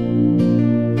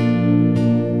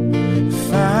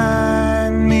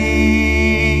 Find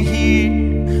me here,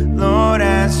 Lord,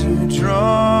 as you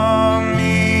draw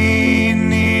me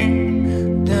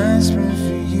near, desperate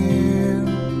for you,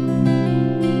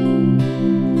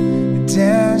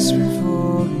 desperate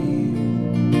for you.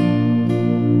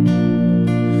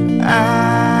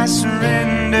 I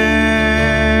surrender.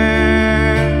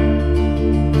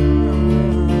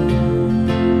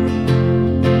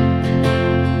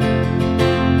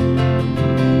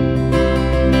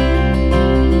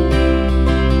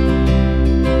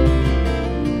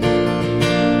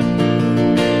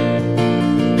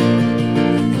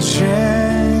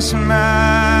 Cherish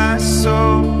my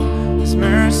soul, His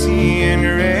mercy and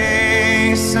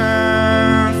grace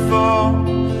unfold.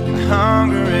 I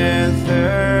hunger and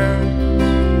thirst.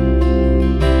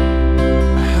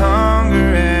 I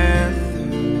hunger and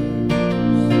thirst.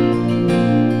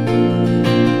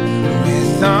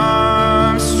 With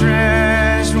arms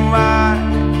stretched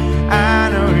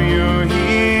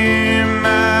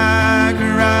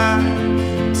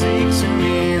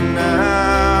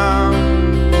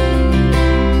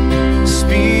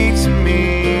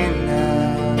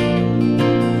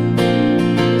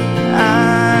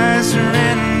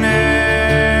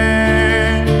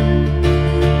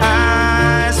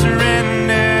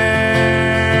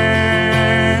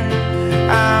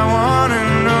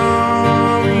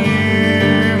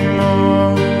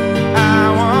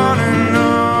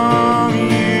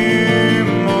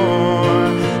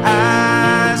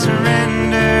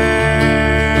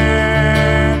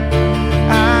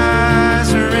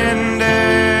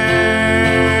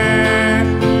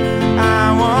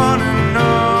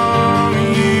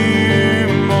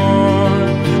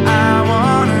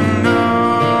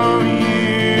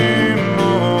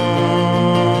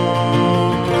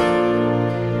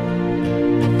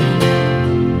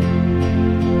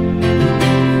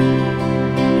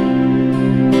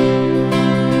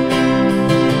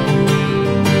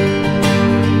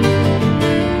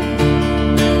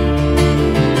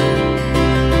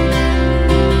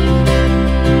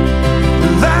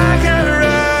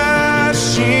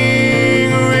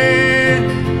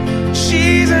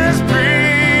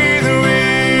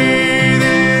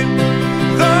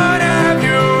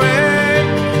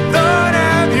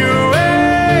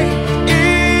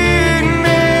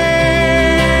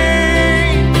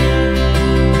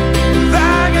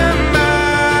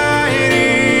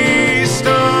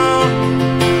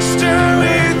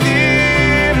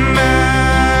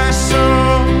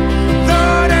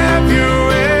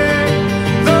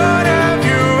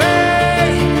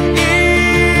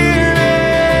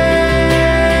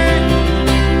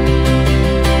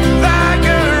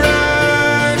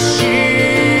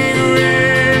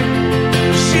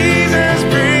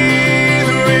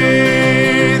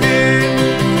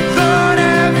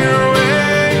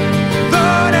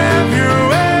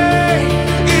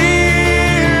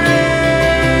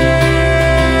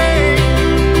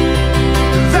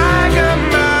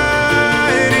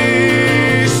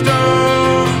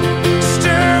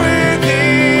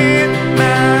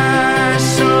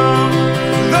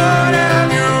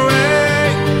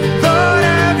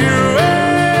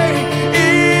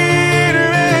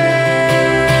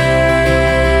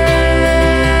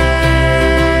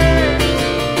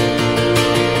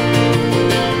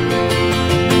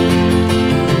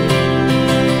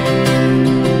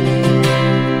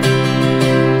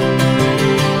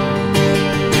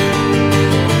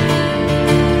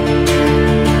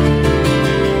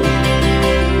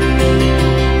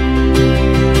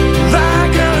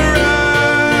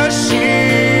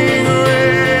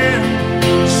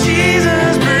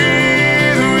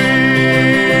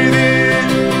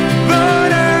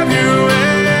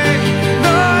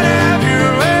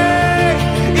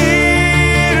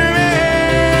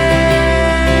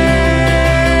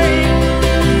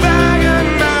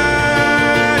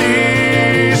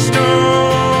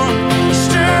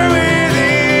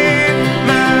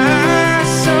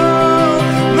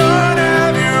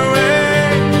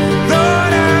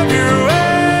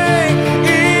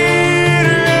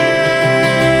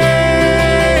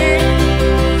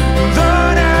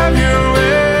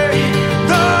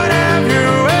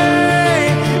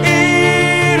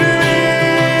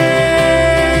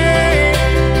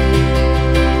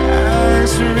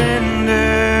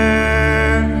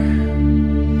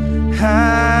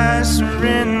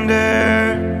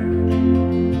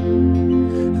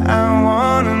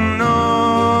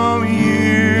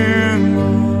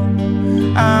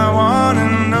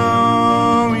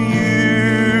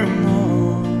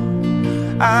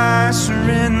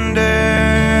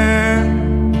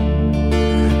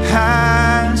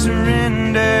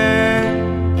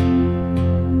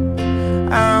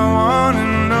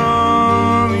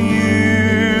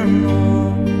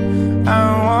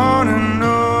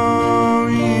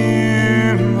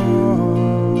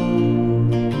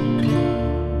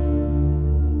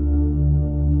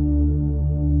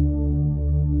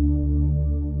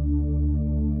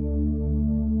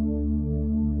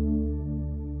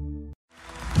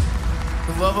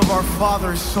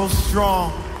Father is so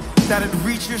strong that it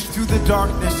reaches through the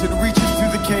darkness, it reaches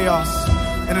through the chaos,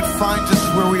 and it finds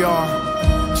us where we are.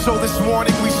 So this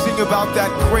morning we sing about that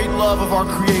great love of our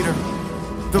Creator,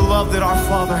 the love that our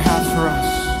Father has for us.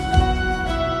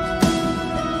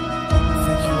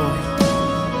 Thank you, Lord.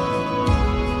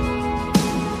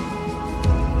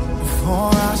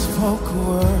 Before I spoke a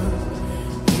word,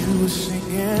 you were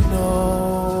singing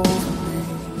over me.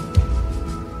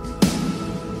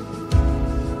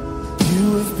 You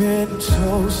have been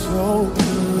so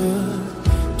good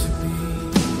to me.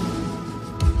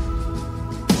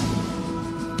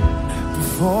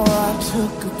 Before I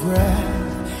took a breath,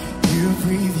 you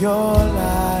breathe your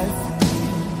life in me.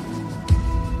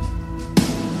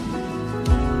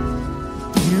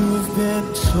 You have been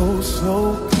so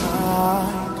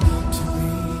kind to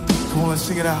me. Come on, let's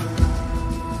sing it out.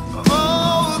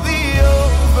 Oh, the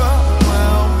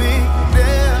overwhelming,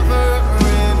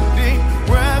 never-ending,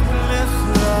 reckless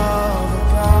love of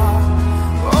God.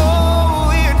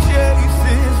 Oh, it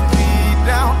chases me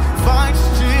down, finds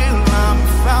till I'm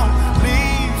found,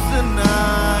 leaves the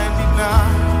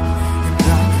 99.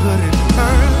 Couldn't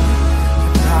earn it,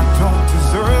 and I don't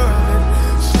deserve it.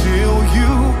 Still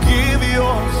you give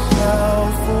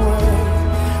yourself away.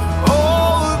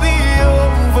 Oh, the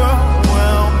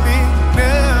overwhelming,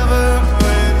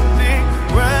 never-ending,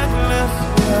 reckless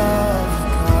love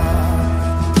of God.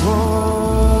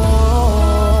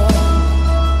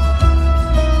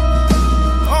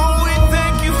 Oh, we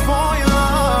thank you for your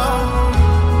love.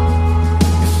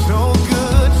 It's so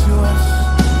good to us,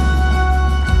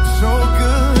 so good.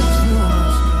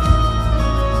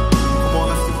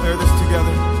 This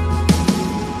together.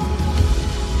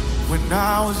 When I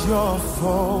was your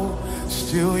foe,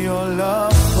 still your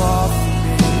love fought for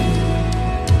me.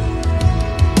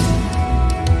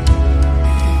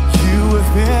 You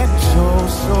have been so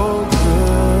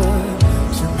good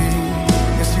to me.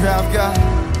 Yes, you have, God.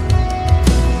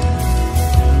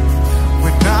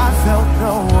 When I felt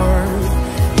no worth,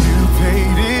 you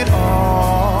paid it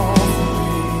all for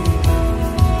me.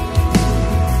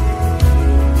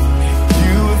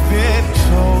 You have been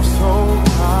so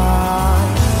kind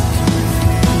to me.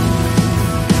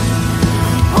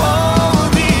 Oh,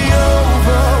 the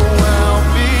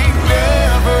overwhelming,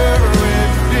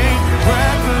 never-ending,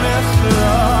 reckless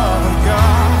love of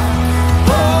God.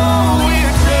 Oh,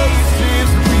 it chases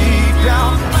me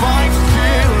down, finds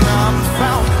till I'm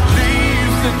found,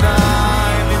 leaves the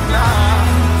 99.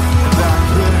 And I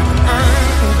couldn't earn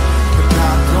it, but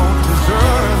I don't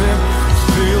deserve it.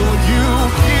 Still you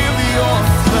give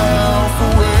yourself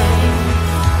away.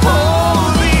 Oh,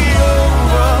 the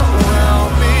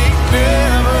overwhelming,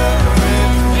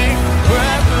 never-ending,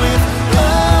 reckless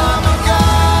love of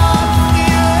God.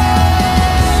 Yeah.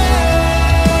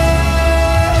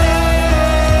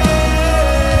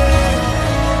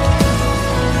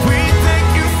 We thank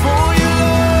you for your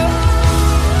love.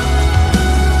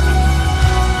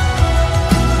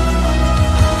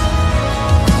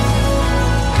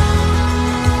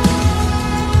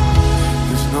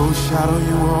 There's no shadow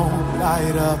you won't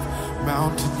light up,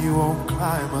 mountain you won't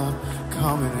climb up,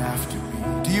 coming after me.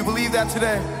 Do you believe that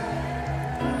today?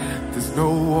 There's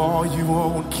no wall you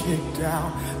won't kick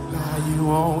down, lie you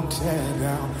won't tear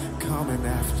down, coming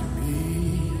after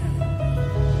me.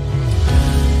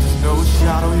 There's no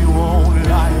shadow you won't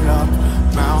light up,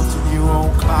 mountain you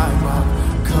won't climb up,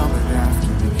 coming after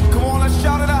me. Come on, let's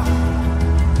shout it out.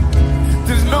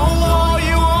 There's no wall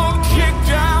you won't kick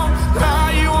down,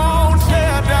 lie you won't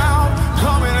tear down,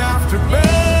 coming after me.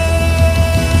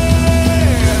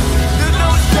 There's no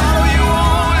shadow you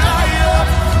won't light up,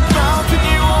 mountain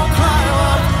you won't climb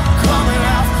up, coming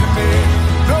after me.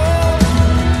 No,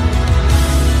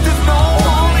 there's no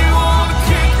wall you won't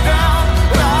kick down,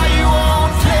 lie you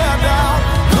won't tear down,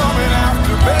 coming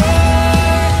after me.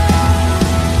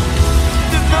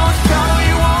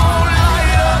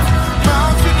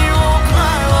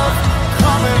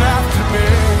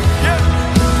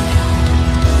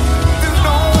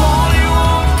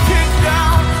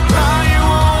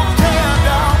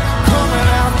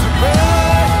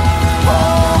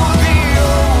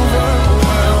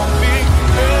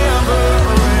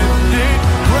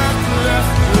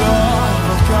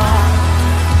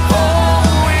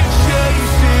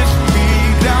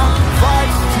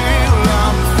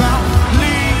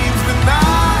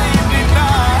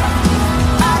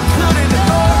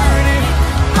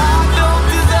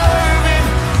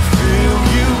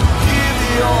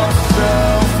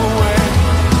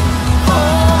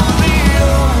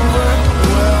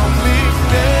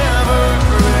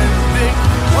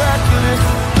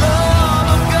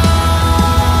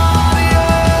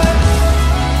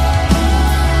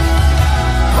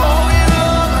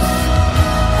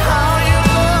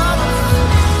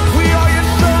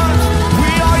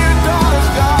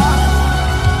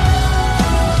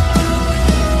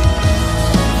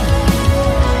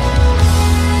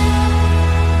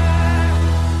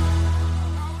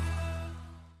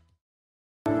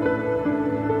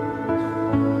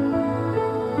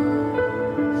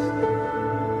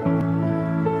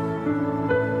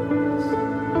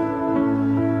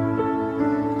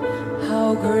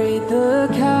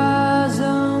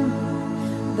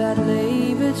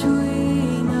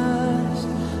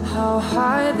 How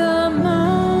high the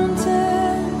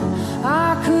mountain I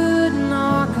could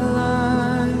not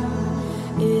climb.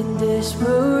 In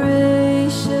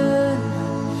desperation,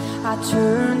 I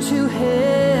turned to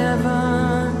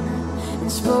heaven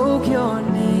and spoke your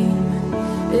name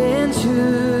into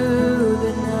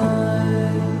the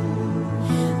night.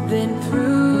 Then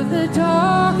through the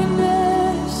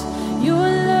darkness, your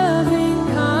loving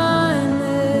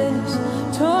kindness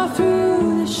tore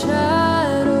through the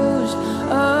shadows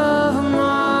of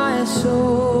my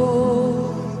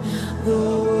soul. The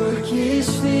work is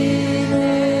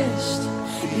finished,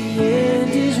 the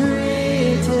end is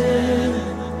written.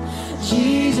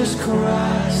 Jesus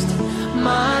Christ,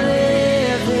 my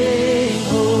living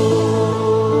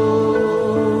hope.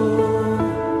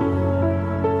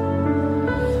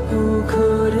 Who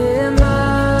could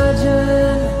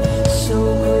imagine so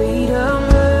great a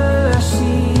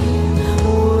mercy?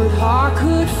 What heart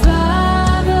could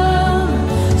fathom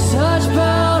such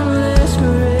boundless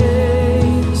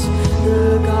grace? The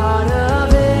God of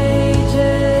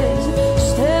ages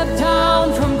stepped down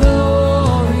from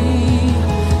glory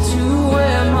to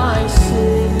wear my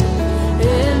sin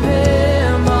and bear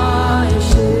my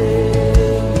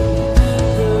shame.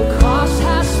 The cross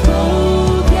has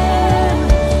spoken,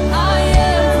 I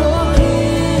am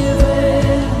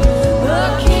forgiven. The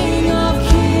King of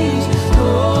Kings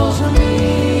calls me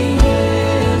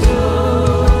his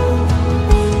own.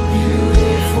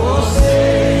 Beautiful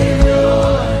Savior,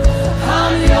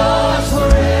 I'm yours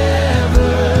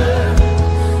forever.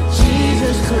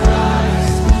 Jesus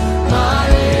Christ, my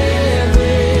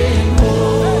living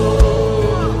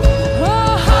hope.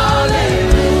 Oh,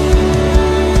 hallelujah.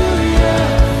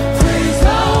 Praise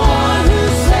the one who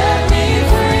set me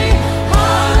free.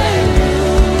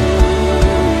 Hallelujah.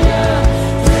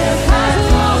 Death has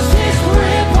lost its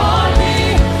grip on me.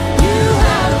 You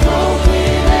have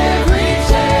broken every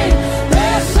chain.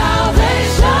 There's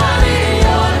salvation in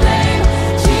your name.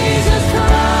 Jesus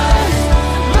Christ,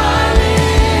 my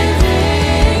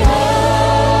living hope.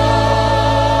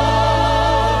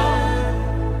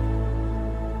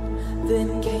 Then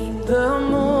came the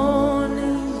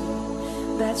morning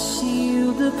that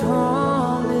sealed the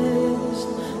promise.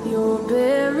 Your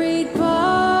buried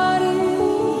body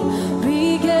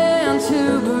began to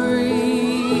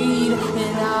breathe,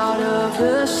 and out of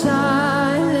the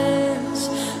silence,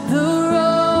 the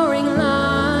roaring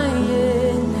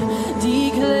lion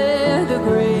declared the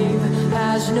grave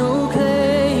has no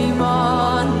claim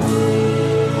on me.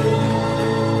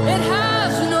 It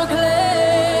has no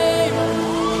claim.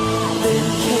 Then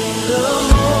came the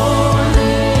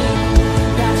morning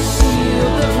that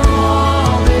sealed the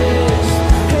promise.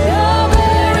 Your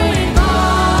buried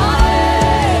body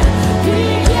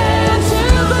began to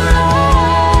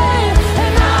breathe,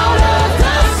 and out of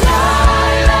the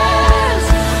silence,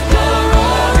 the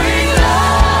roaring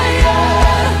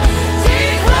lion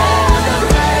declared the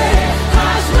grave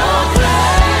has no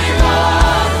claim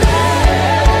on me.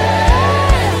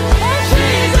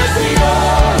 Jesus,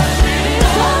 yours is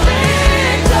the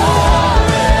victory.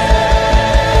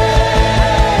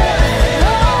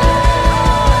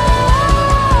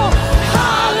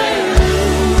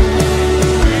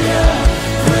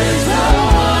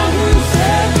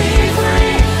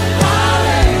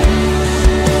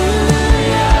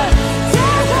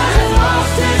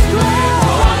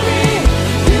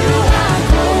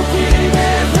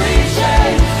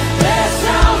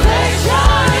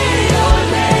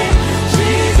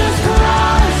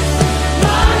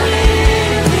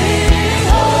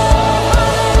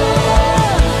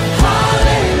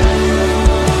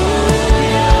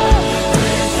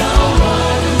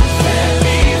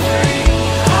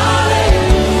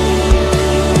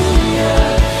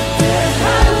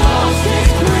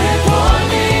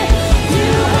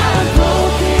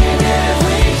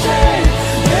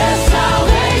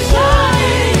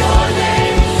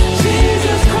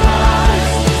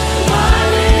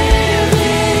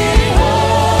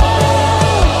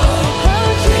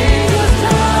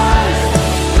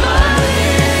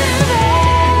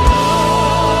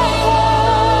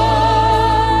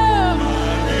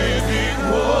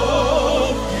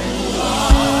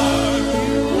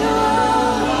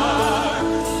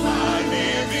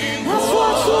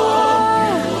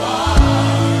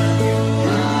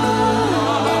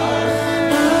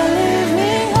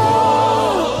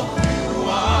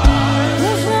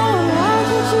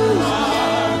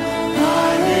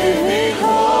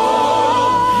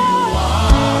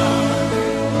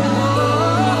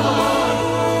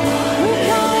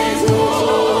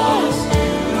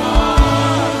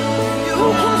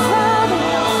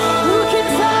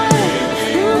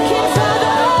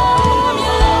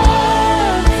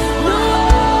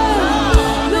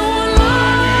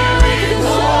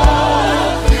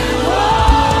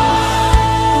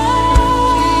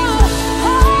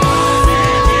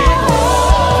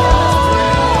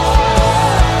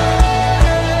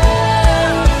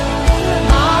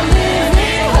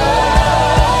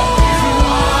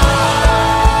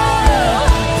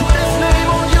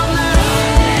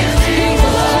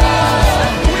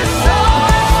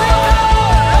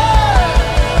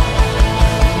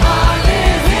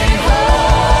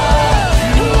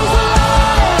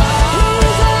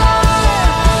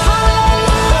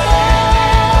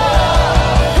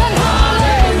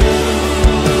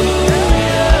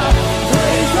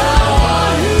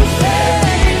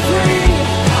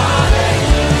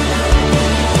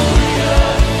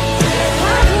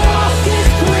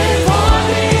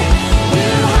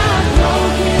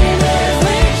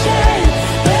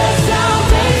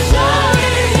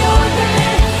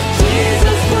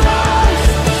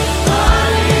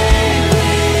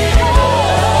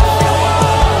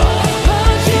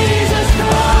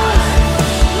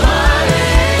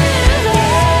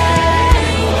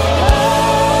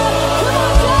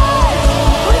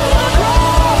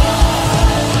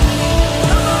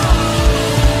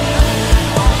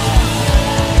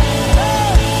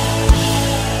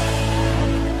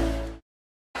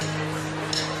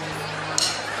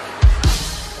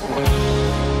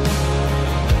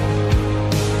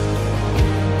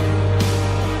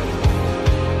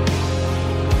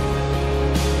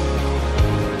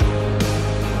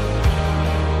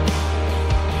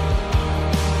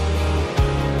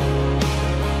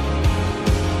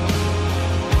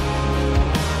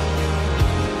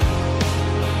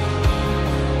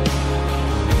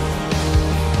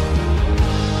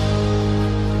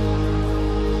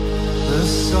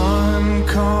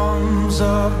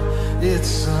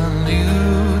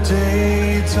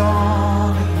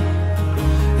 dawning.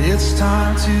 It's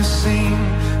time to sing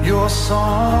your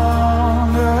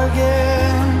song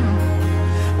again.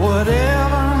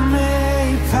 Whatever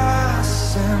may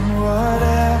pass and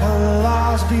whatever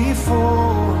lies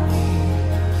before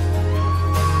me,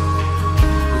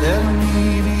 let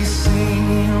me be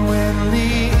singing when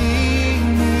the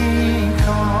evening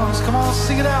comes. Come on,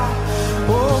 sing it out.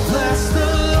 Oh, bless the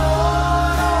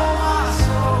Lord, oh my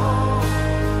soul.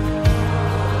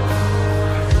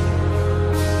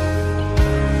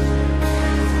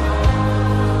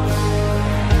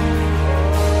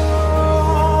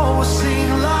 Oh, we'll sing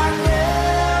like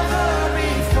never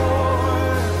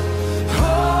before.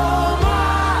 Oh,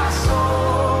 my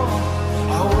soul,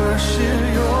 I worship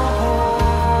your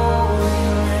holy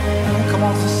name. Come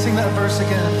on, just sing that verse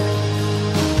again.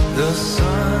 The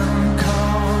sun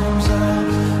comes up,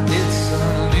 it's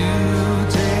a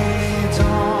new day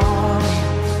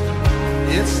dawning.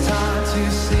 It's time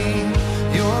to sing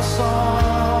your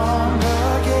song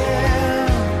again.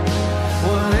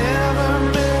 Whatever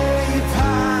may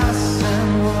pass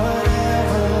and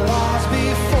whatever lies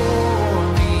before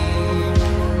me,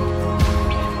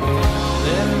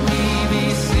 let me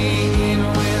be singing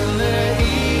when the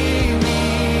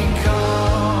evening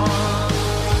comes.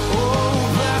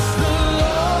 Oh, bless the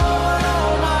Lord,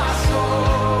 oh my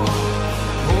soul.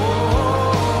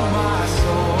 Oh, my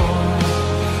soul.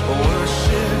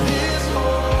 Worship His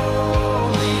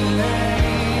holy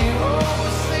name. Oh,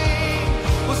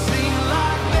 we'll sing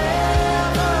like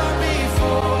never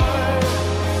before.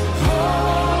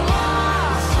 Oh, my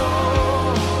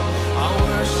soul, I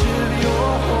worship your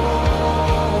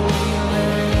holy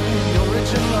name. You're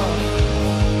rich in love.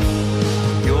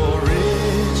 You're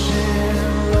rich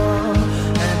in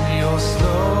love, and you're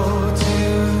slow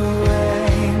to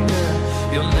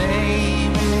anger. Your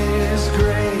name is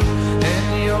great,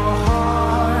 and your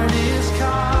heart is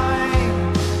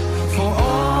kind. For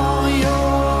all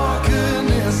your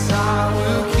goodness, I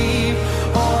will keep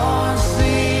on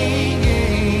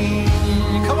singing.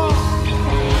 Come on.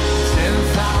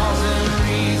 10,000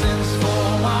 reasons for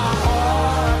my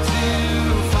heart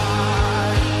to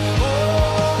find.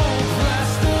 Oh,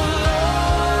 bless the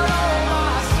Lord, oh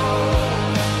my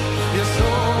soul. Yes,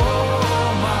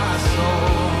 oh my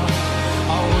soul,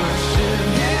 I worship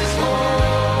His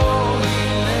holy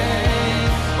name.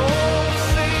 Oh,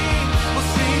 we'll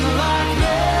sing like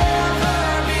never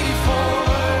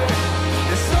before.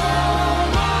 Yes, oh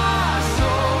my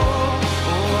soul,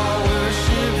 oh I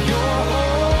worship your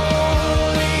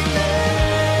holy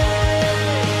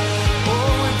name.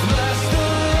 Oh, we bless the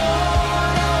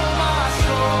Lord, oh my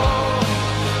soul.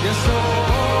 Yes,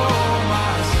 oh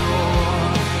my soul,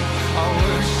 I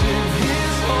worship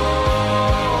His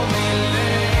holy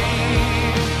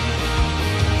name.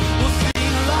 We'll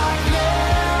sing like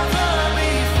never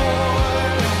before.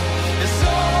 Yes,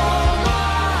 oh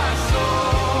my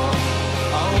soul,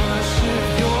 I worship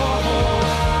your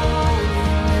holy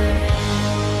name.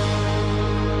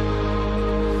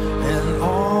 And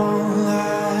on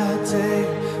that day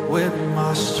when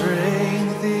my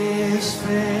strength is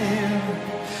failed,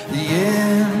 the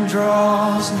end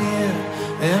draws near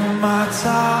and my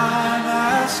time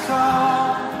has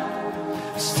come.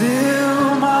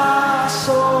 Still my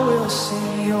soul will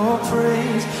sing your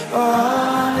praise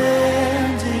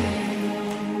unending.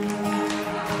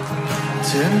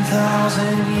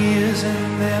 10,000 years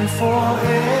and then forevermore.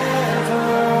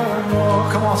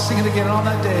 Come on, sing it again on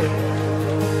that day.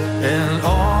 And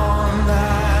on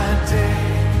that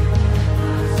day,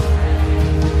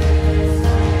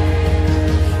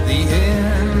 the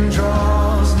end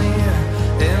draws near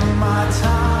and my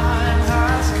time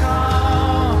has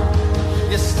come.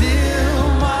 Yet still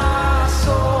my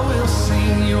soul will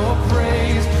sing your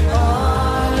praise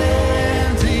unending.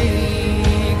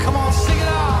 Come on, sing it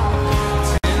out.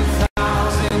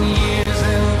 10,000 years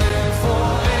and then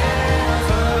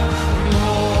forevermore.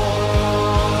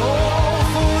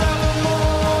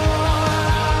 Forevermore.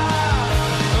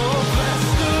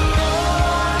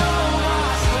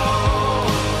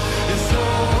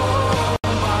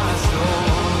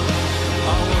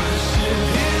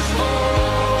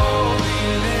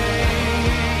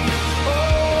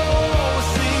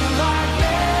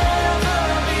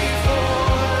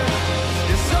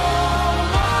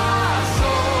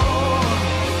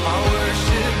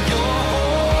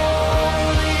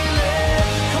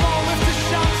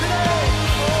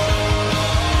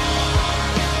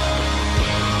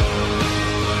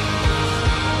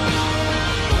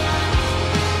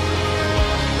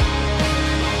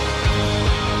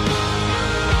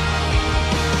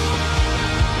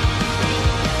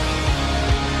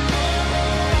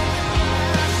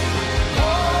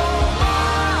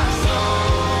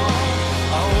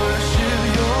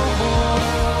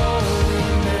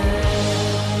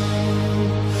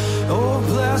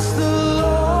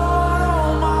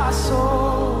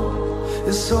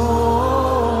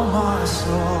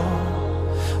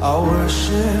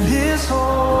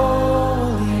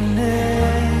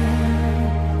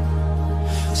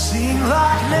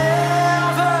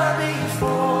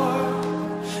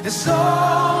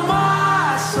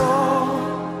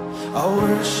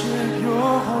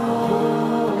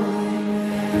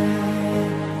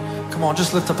 Come on,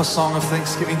 just lift up a song of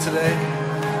thanksgiving today.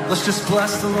 Let's just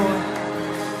bless the Lord.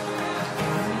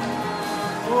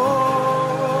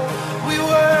 Oh, we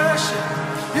worship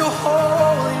your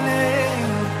holy name.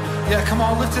 Yeah, come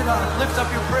on, lift it up. Lift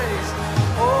up your praise.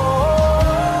 Oh,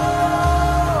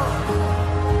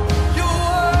 you're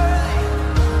worthy.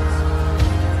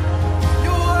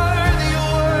 You're worthy,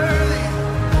 you're worthy.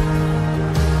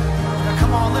 Yeah,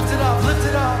 come on, lift it up, lift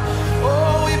it up.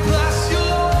 Oh, we bless you,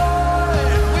 Lord.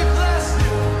 We bless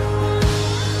you.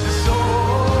 Yes, oh,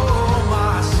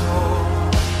 my soul,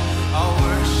 I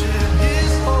worship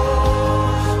his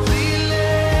holy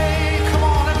name. Come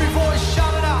on, every voice,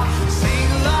 shout it out. Sing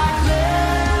like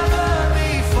never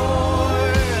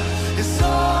before. Yes, oh,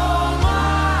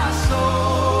 my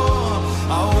soul,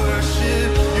 I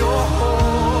worship your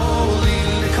holy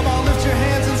name. Come on, lift your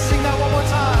hands and sing that one more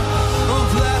time. Oh,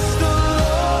 bless the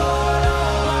Lord,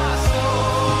 oh, my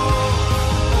soul.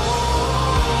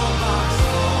 Oh, my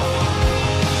soul,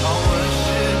 I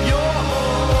worship your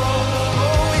holy.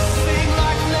 Oh, we sing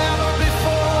like never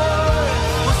before.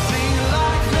 We'll sing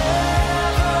like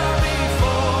never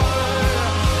before.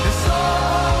 It's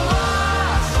all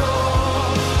my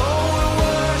soul. Oh, we'll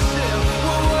worship,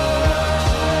 we'll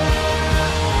worship.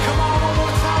 Come on, one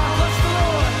more time. Bless the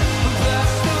Lord.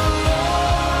 Bless the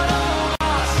Lord, oh,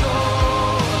 my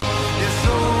soul. Yes,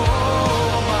 oh,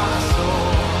 my soul,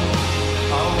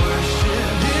 I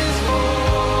worship his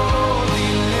holy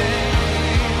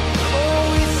name. Oh,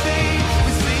 we sing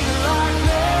like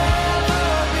never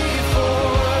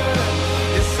before.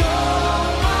 Yes, oh,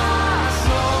 my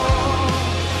soul,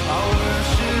 I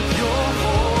worship your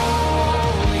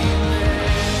holy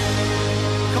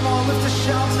name. Come on, lift a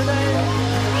shout today.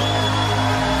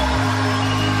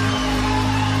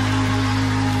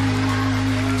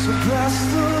 So bless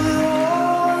the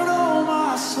Lord, oh,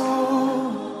 my soul.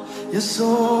 Yes,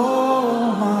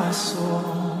 oh, my soul,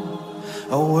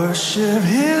 I worship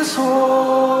his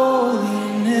holy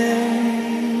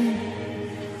name.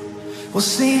 We'll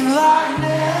sing like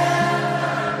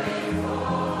never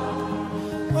before.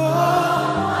 Oh,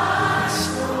 my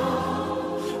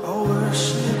soul, I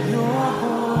worship your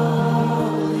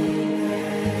holy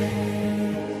name.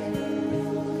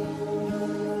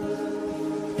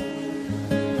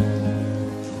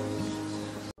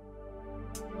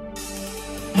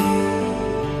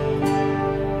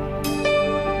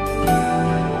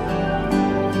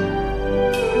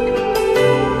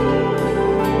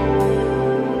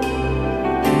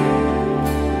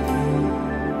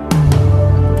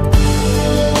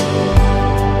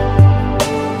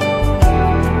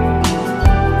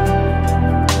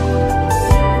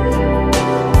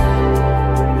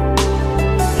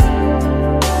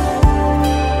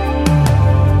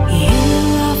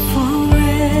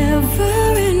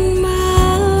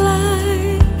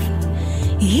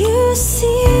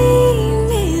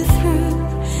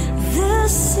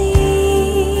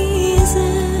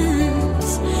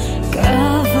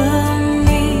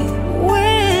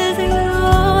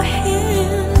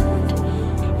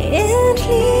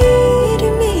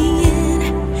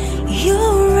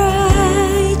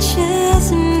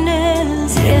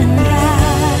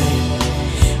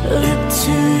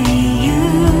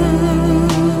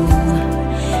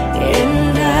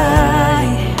 And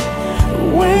I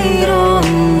wait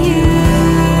on you.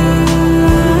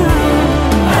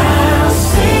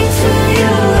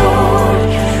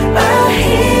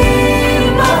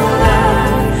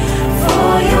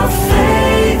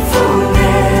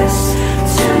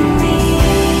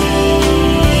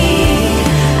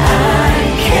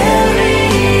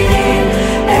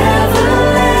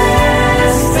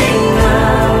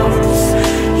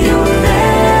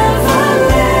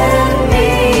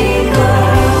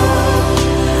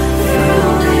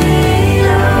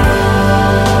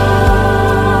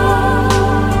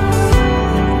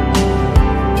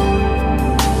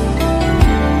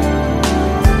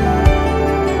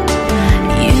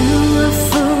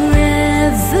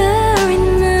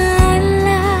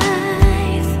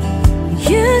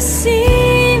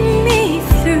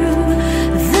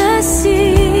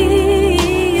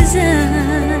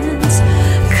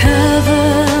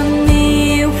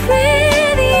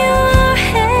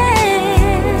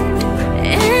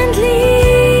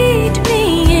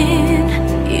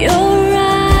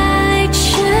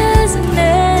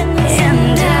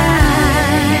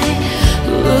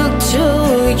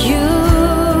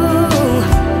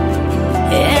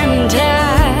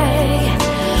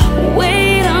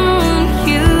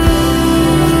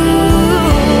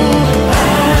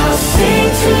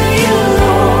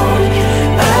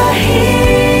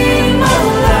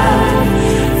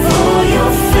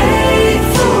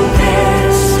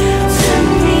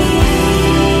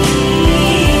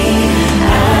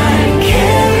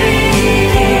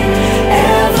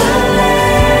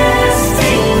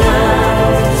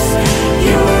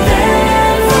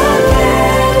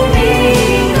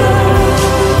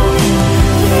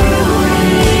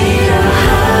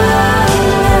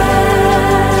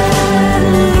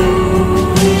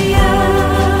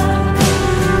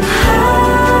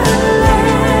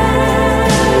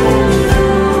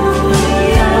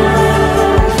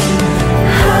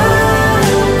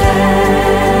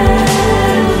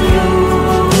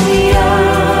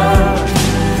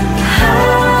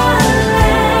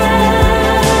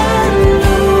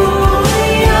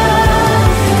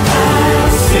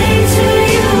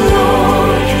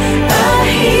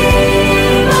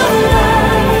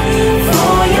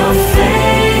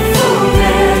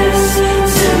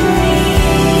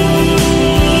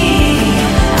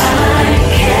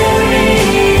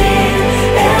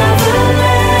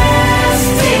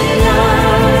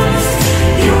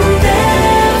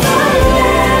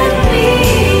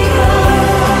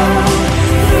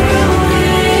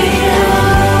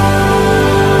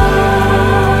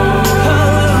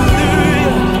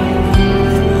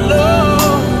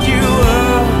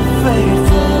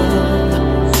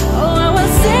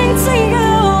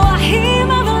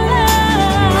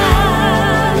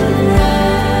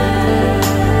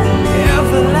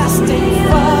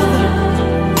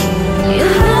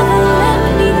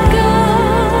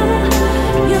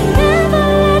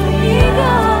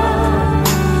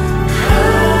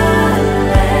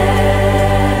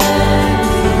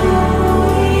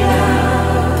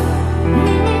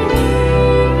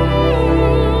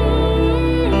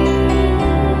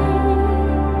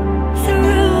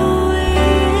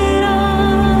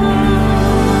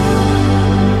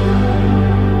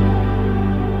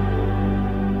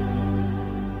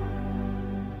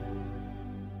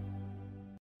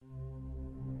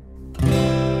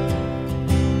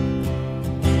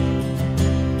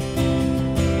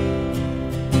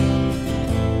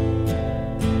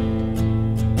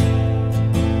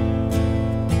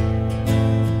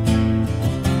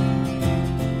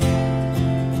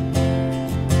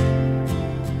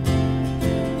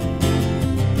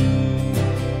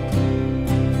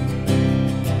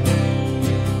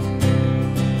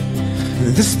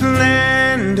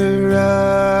 splendor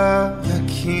of the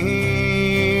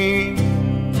King,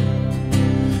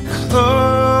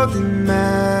 clothed in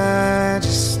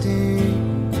majesty.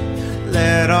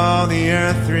 Let all the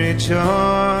earth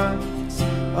rejoice,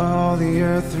 all the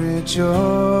earth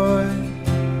rejoice.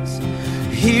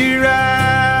 He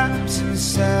wraps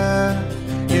himself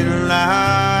in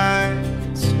light,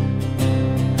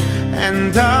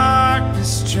 and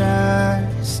darkness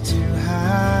tries to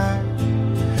hide,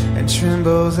 and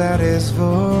trembles at his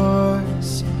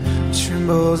voice,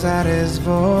 trembles at his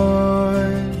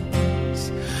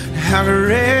voice. How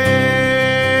great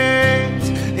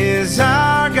is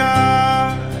our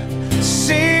God?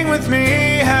 Sing with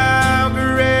me, how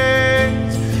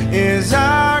great is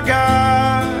our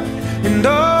God? And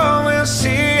oh, we'll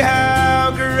see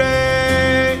how great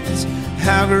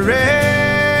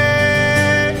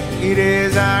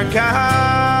is our God.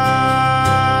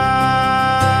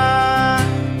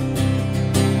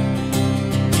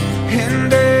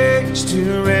 And age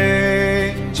to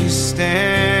age he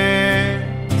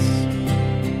stands,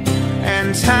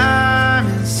 and time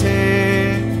is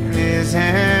in his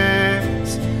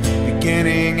hands.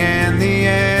 Beginning and the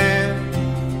end,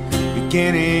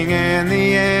 beginning and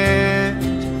the end.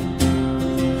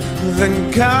 The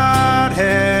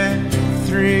Godhead,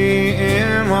 three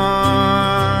in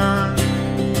one.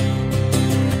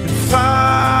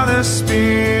 Father,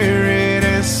 Spirit,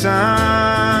 and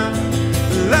Son.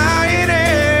 Lion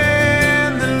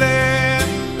and the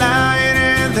Lamb, Lion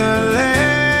and the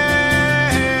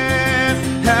Lamb.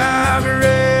 How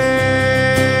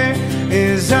great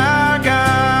is our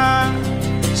God?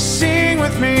 Sing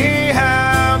with me,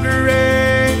 how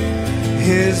great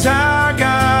is our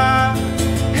God?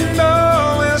 And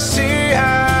oh, we'll see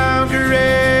how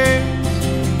great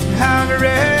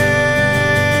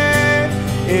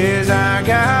is our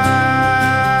God.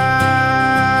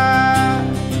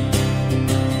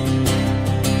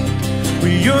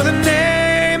 You're the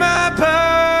name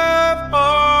above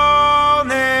all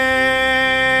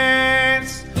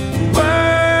names,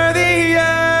 worthy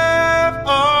of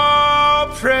all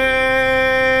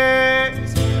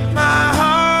praise. My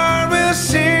heart will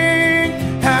sing,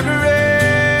 how great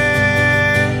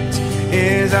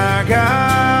is our God.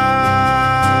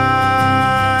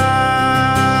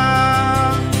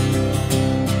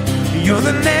 You're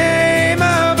the name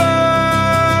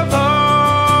above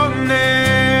all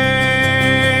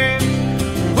names,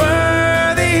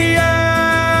 worthy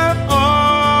of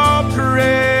all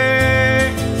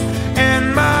praise.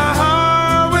 And my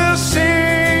heart will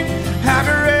sing, how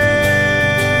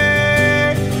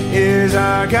great is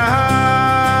our God.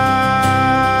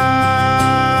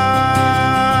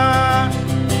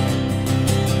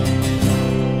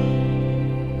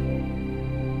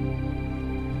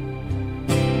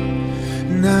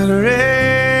 How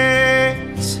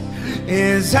great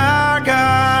is our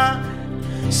God?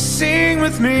 Sing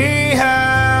with me,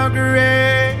 how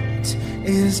great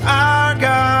is our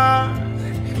God?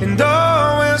 And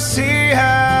oh, we'll see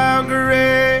how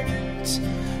great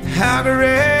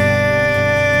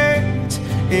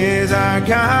is our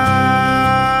God.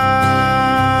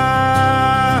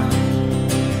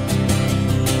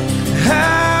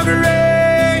 How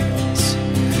great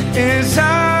is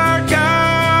our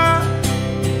God?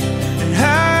 And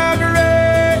how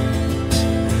great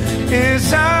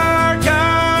is our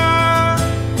God?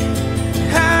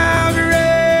 How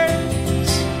great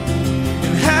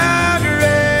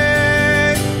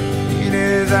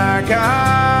is our God?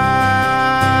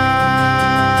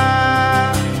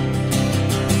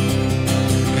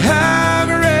 How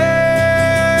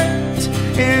great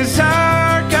is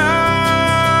our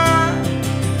God?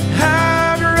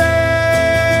 How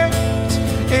great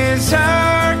is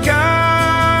our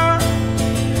God?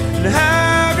 And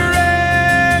how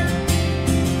great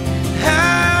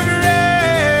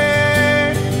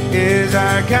is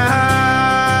our God?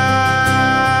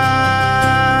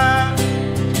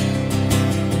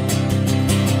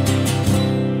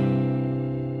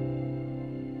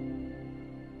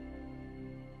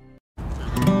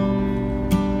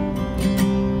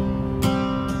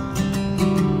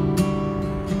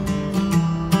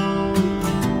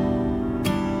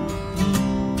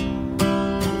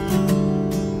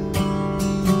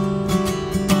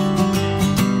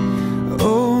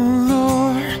 Oh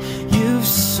Lord, you've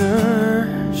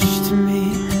searched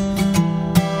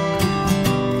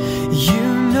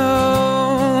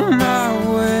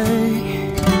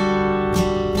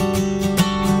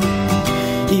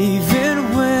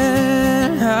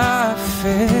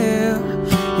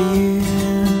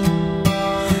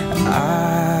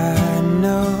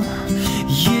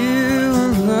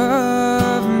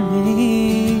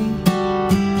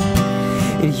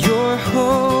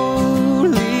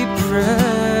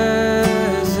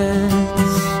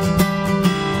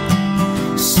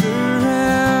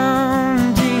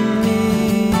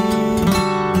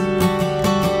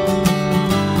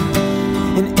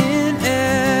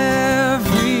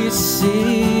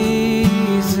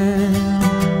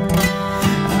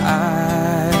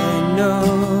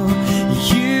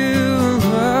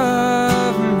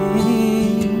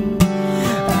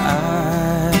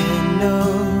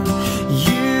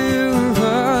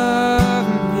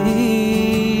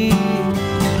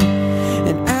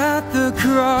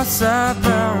cross I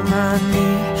bow my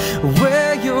knee.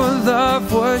 Where your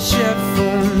love was shed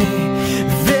for me,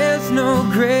 there's no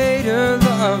greater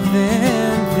love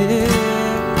than this.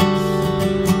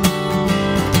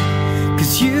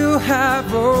 'Cause you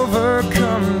have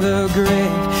overcome the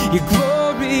grave. Your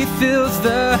glory fills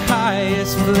the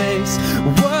highest place.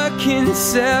 What can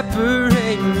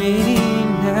separate me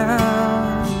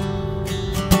now?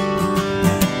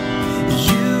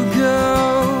 You go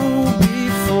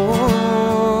before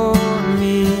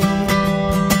me.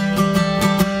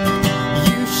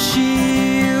 You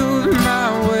shield my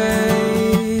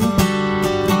way.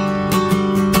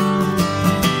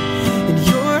 And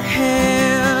your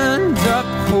hand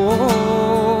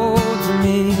upholds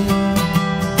me.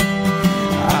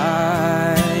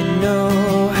 I know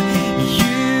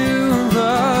you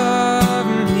love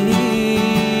me.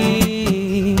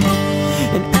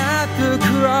 And at the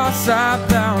cross I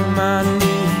bow my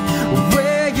knee,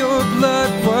 where your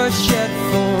blood was shed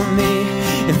for me.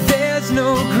 And there's no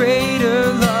greater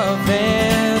love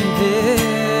than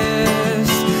this.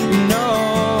 No,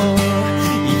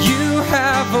 you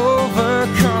have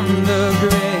overcome the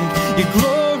grave. Your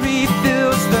glory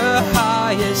fills the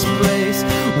highest place.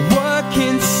 What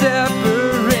can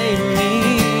separate me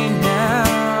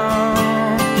now?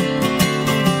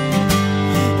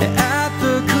 At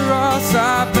the cross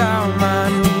I bow my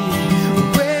knee,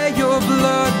 where your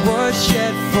blood was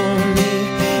shed for me.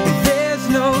 And there's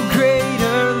no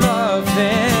greater love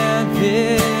than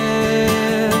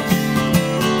this.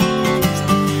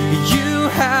 You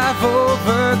have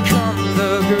overcome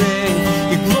the grave.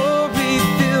 Your glory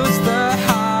fills the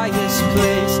highest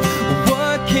place.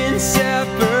 What can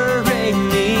separate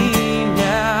me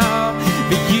now?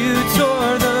 But you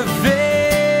tore the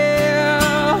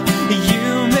veil. You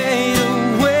made a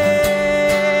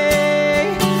way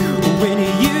when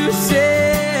you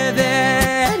said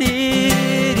that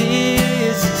it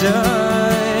is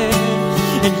done.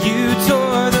 And you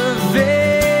tore the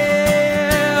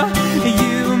veil.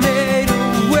 You made a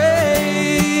way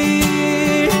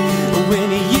when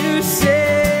you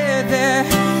said that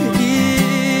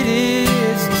it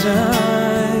is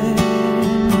done.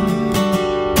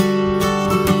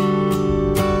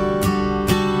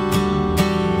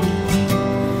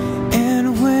 And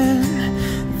when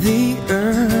the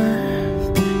earth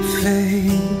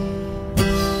fades,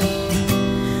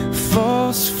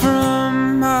 falls from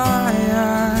my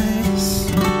eyes,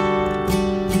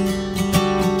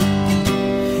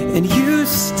 and you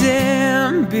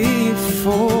stand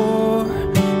before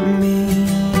me,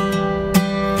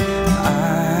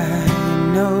 I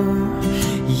know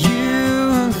you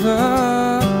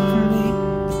love me.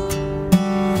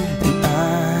 And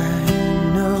I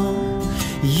know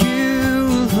you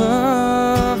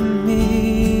love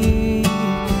me.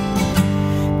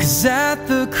 'Cause at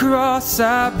the cross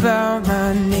I bow my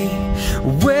knee,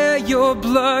 where your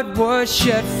blood was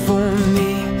shed for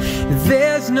me.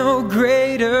 There's no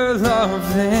greater love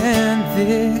than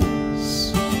this.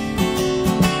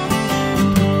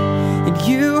 And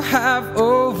you have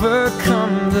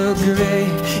overcome the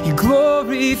grave. Your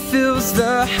glory fills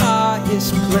the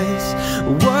highest place.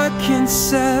 What can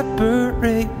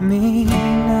separate me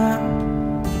now?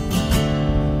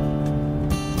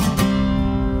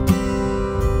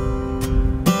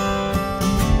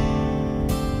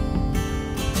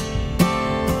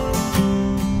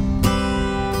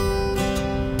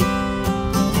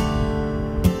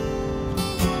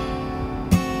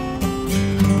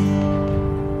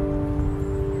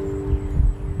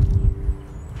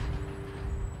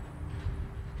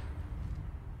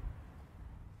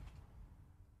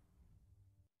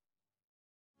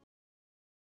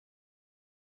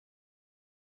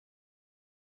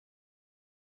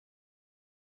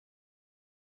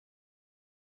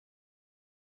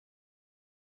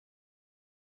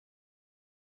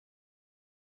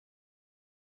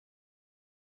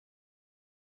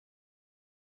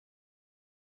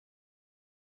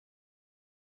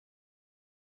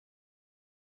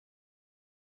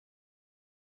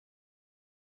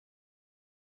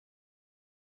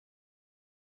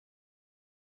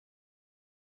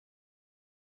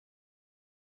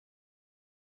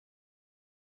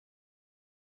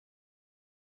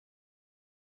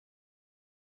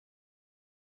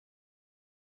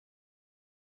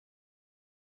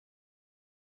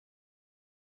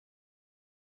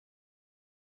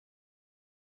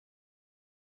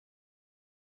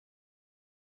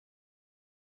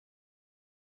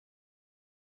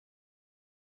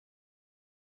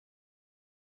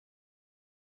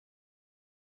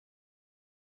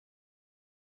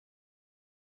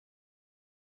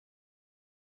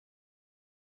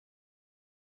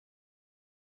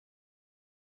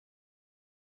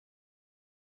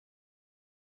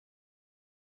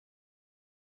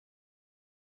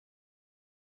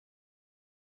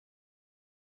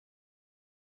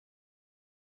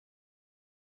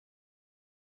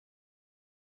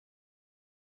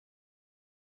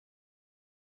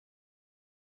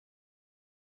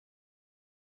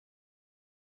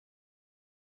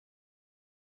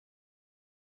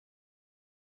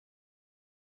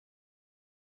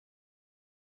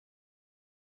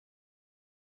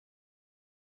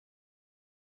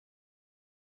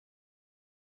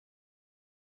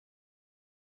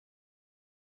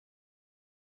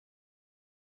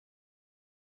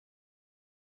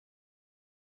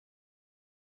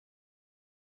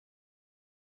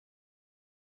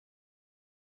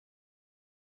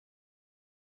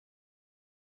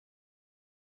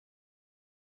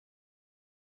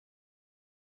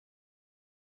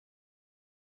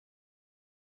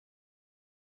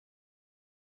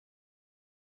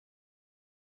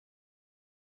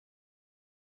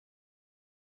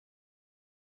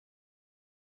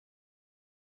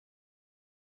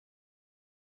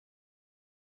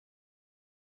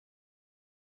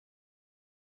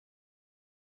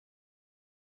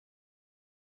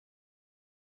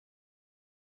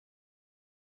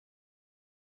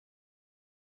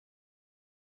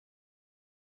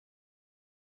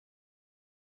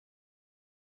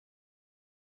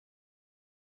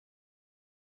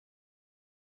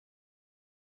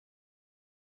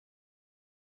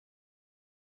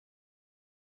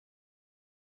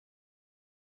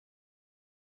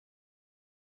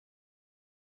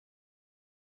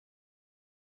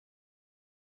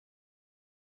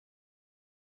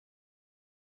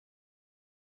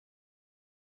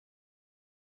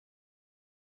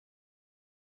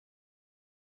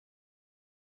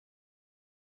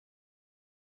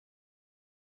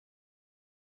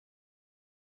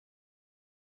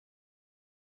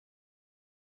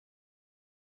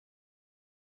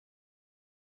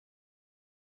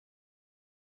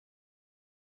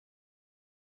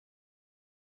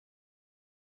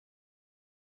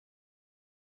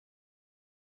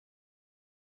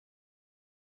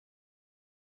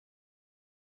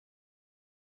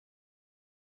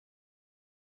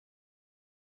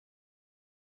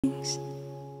 Thanks.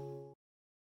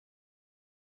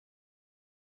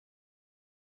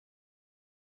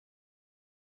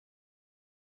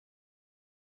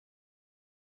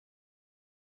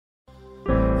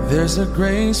 There's a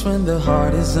grace when the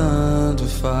heart is under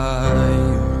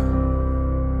fire.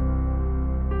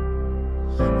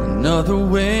 Another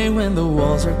way when the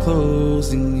walls are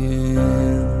closing in.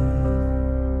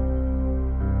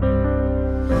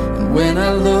 And when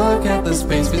I look at the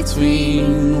space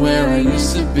between where I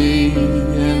used to be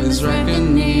and this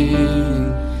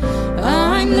reckoning,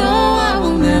 I know I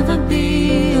will never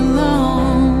be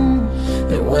alone.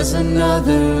 There was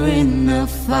another in the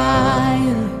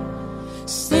fire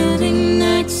standing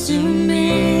next to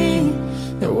me.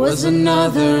 There was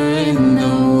another in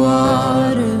the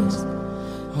waters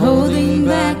holding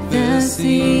back the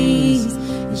seas.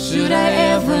 And should I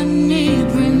ever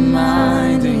need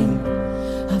reminding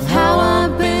of how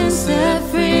I've been set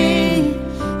free,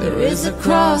 there is a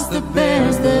cross that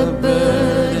bears the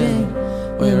burden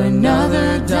where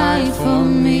another died for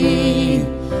me.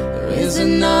 There is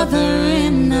another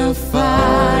in the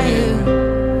fire.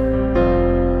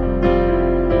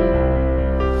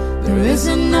 There is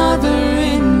another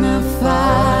in the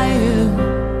fire.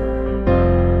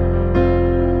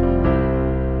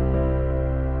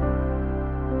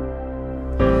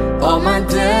 All my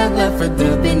dead left for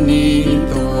dead beneath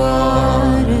the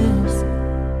waters.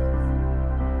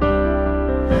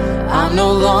 I'm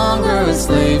no longer a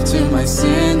slave to my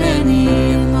sin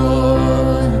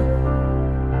anymore.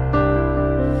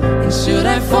 And should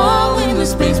I fall in the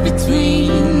space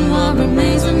between what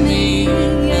remains of me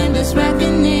and this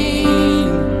reckoning,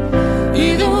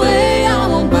 either way I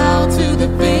won't bow to the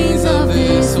things of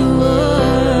this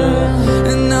world.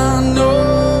 And I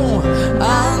know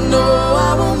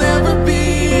I will never be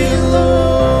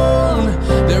alone.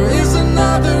 There is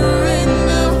another in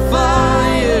the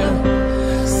fire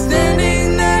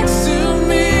standing next to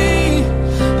me.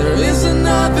 There is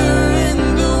another in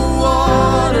the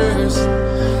waters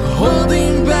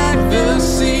holding back the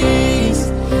seas.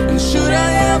 And should I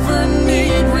ever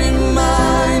need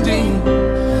reminding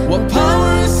what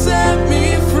power has set me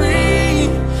free,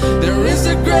 there is a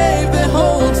grave that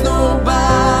holds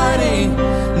nobody.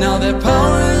 Now that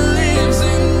power lives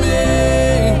in me.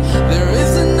 There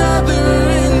is another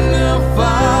in the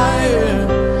fire.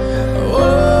 Oh,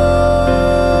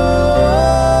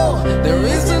 there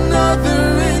is another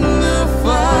in the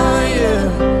fire.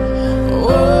 Oh,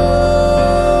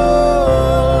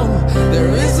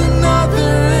 there is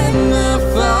another in the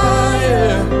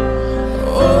fire.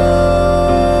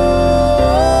 Oh,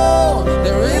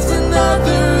 there is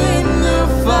another in the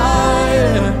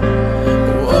fire.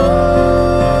 Oh,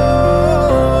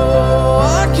 I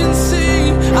can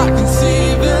see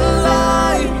the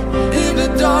light in the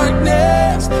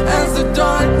darkness as the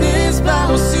darkness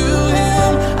bows to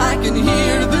him. I can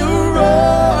hear the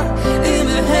roar in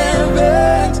the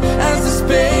heavens as the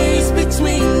space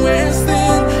between wears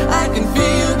thin. I can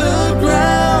feel the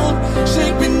ground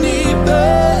shake beneath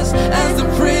us as the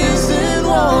prison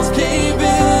walls cave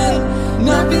in.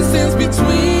 Nothing stands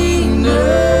between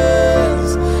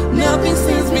us. Nothing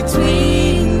stands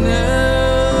between us.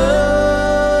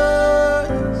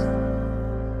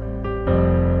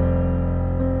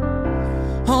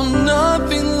 Oh,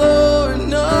 nothing, Lord,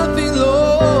 nothing,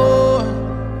 Lord.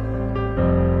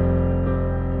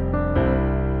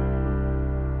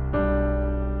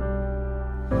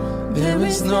 There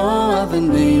is no other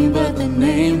name but the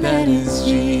name that is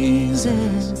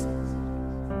Jesus.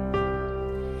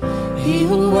 He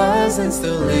who was and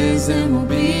still is and will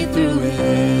be through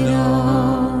it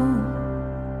all.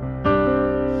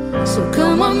 So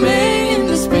come on, man, in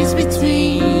the space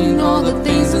between all the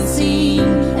things unseen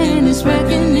and his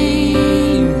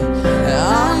reckoning.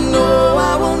 I know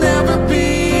I will never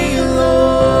be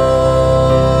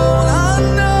alone.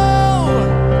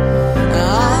 I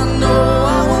know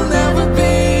I will never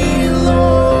be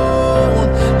alone.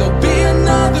 There'll be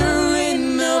another in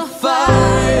the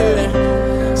fire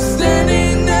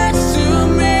standing next to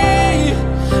me.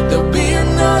 There'll be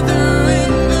another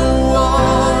in the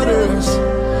waters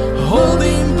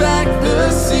holding back the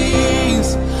seas.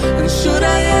 And should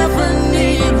I ever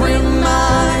need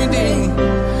reminding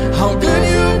how good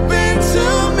you've been to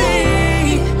me,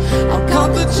 I'll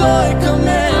count the joy come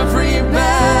every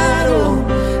battle,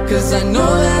 'cause I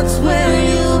know that's where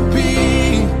you'll be.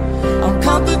 I'll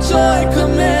count the joy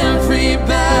come every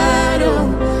battle,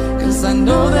 'cause I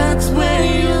know that's where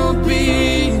you'll be.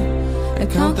 I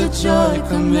count the joy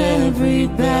come every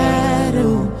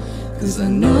battle, 'cause I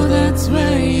know that's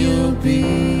where you'll be.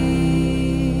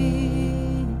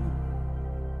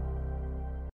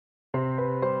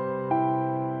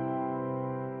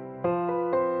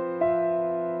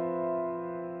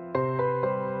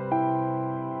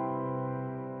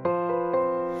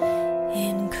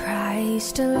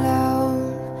 Christ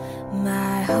alone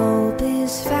my hope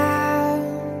is found.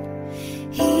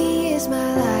 He is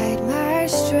my light, my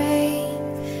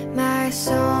strength, my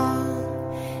song,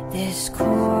 this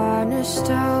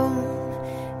cornerstone,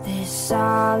 this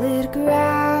solid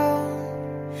ground,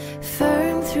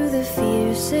 firm through the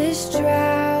fiercest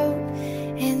drought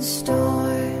and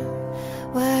storm.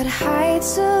 What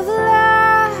heights of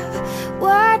love,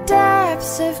 what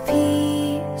depths of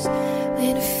peace,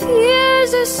 when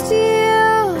fears are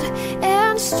stilled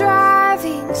and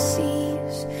striving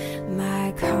cease.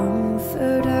 My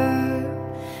comforter,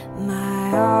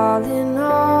 my all in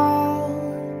all,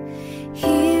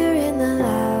 here in the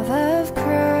love of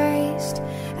Christ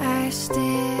I stand.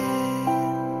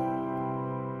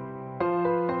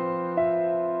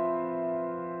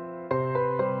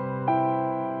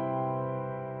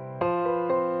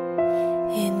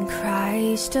 In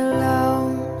Christ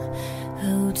alone,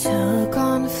 who took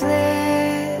on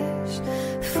flesh,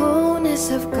 fullness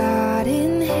of God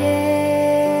in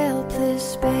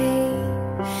helpless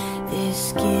babe,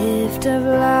 this gift of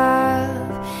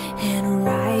love and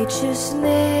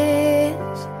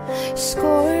righteousness,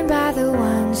 scorned by the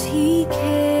ones he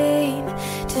came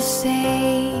to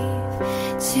save,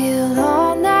 till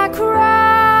on that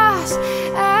cross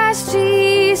as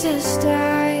Jesus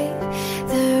died,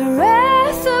 the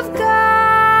wrath of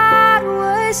God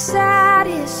was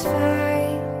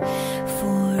satisfied.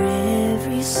 For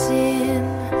every sin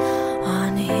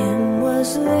on him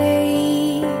was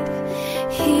laid.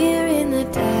 Here in the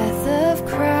death of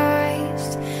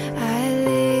Christ I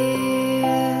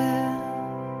live.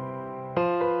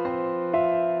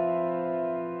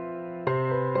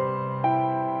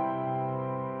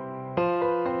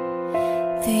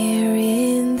 There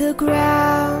in the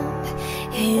ground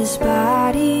his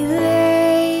body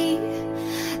lay,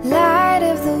 light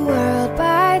of the world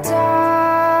by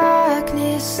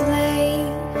darkness slain,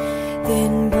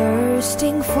 then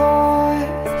bursting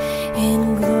forth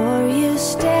in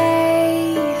glorious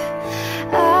day,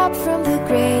 up from the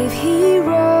grave he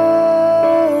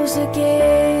rose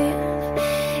again.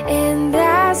 And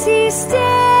as he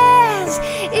stands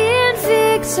in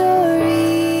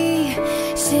victory,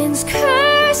 sin's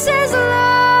curse has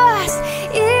lost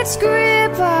its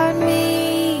grip on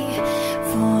me,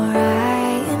 for I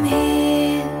am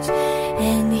his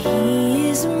and he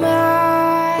is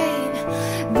mine,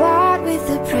 bought with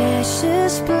the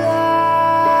precious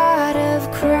blood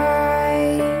of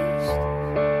Christ.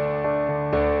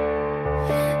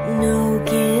 No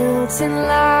guilt in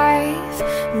life,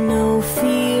 no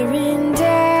fear in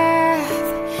death,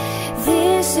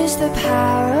 this is the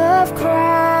power of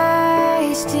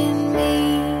Christ in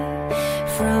me.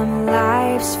 From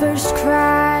life's first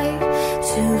cry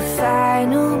to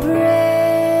final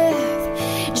breath,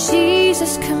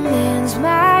 Jesus commands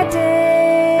my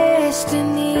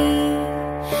destiny.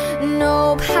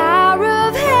 No power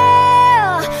of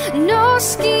hell, no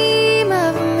scheme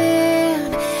of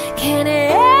man can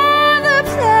ever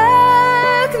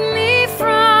pluck me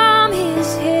from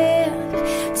his hand,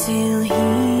 till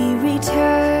he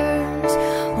returns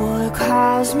or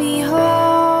calls me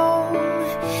home.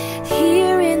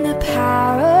 Here in the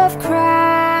power of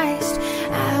Christ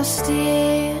I'll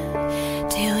stand,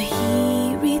 till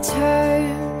he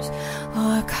returns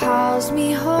or calls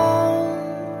me home.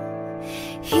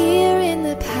 Here in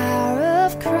the power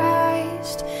of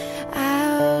Christ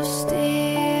I'll stand.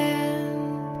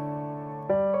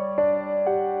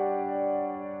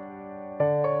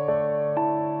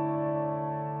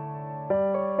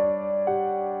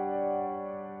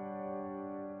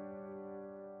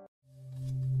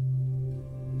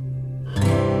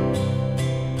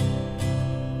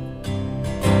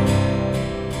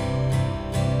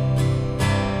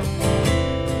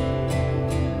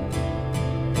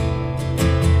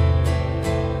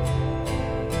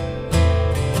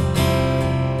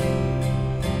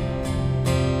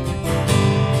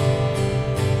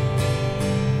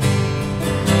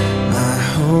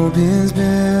 Hope is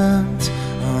built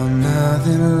on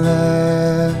nothing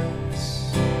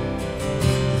less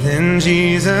than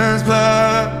Jesus'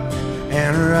 blood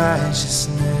and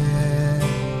righteousness.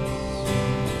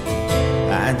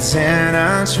 I dare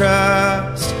not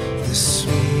trust the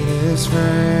sweetest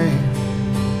frame,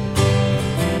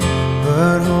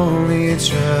 but only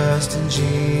trust in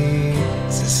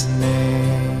Jesus'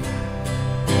 name.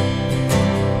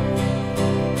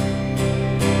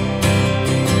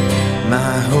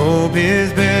 My hope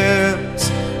is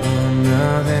built on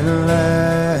nothing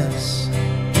less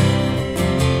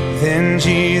than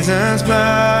Jesus'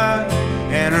 blood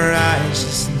and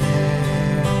righteousness.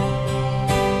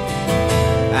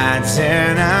 I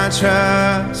dare not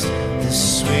trust the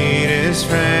sweetest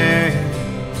frame,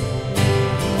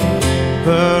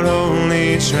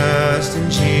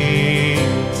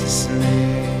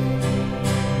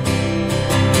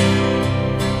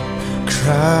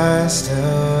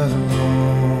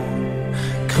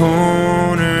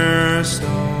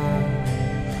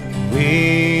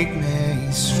 weak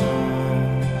made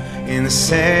strong in the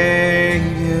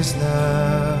Savior's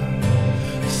love.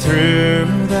 Through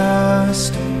the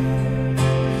storm,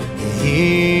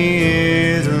 He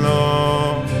is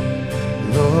Lord,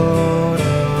 Lord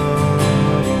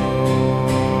of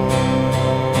all.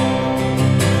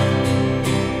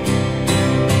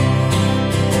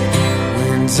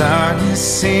 When darkness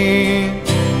seemed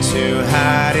to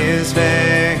hide His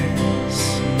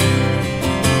face,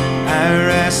 I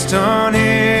rest on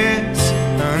His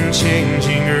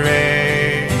unchanging grace.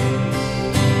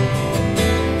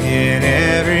 In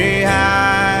every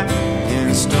high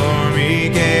and stormy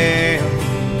gale,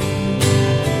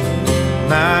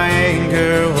 my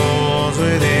anchor holds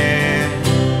within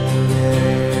the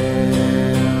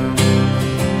veil.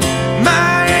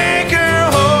 My anchor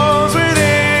holds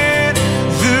within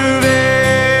the veil.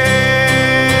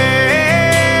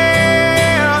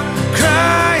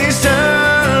 Christ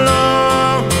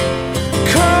alone,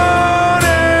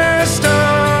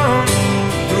 cornerstone,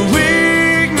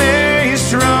 weak made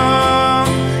strong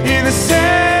in the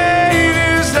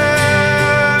Savior's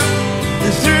love.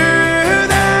 And through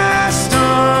the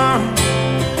storm,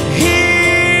 He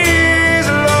is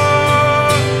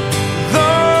Lord,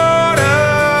 Lord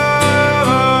of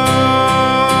all.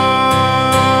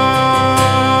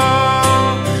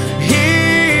 He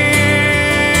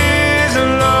is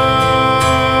Lord,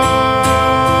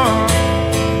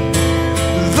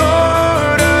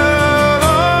 Lord of all.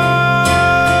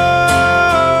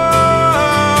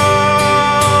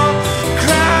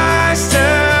 Christ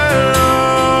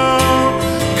alone,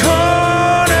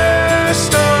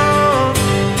 cornerstone,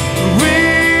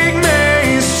 weak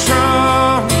made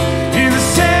strong in the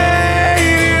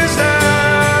Savior's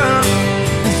love.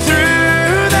 And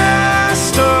through the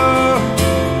storm,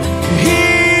 He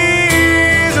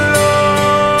is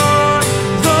Lord,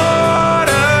 Lord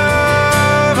of all.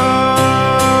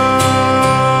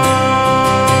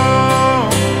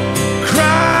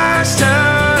 Christ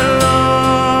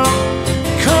alone,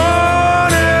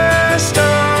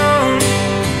 cornerstone,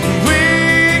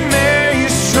 weak made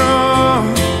strong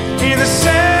in the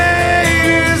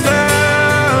Savior's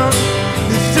love.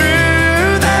 And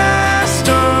through the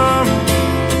storm,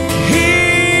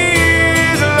 He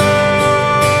is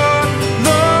Lord,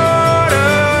 Lord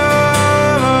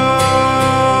of all.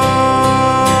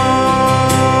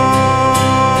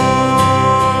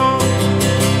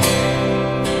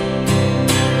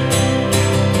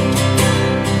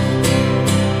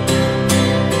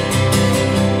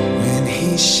 When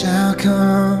He shall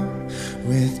come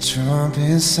with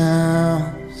trumpet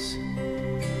sounds,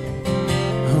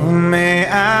 oh, may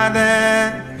I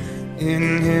then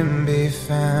in Him be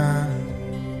found,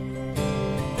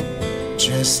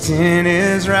 dressed in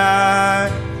His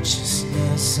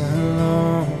righteousness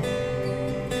alone,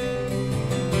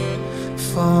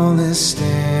 faultless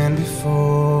stand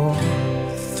before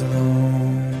the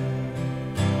throne.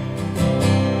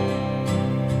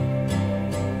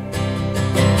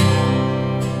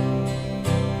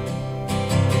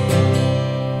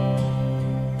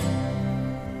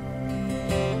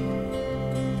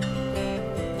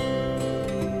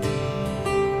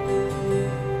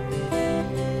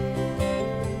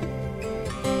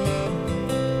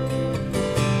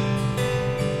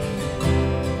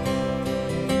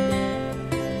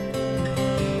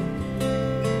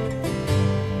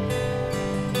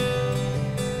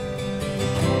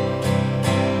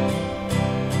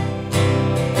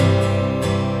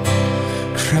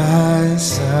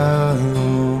 Christ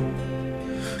alone,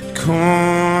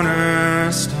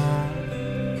 cornerstone,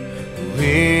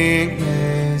 weak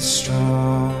made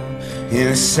strong in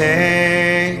the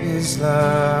Savior's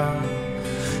love.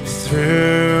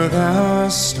 Through the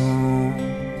storm,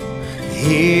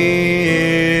 He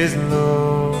is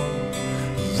Lord,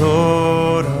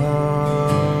 Lord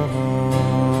of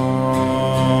all.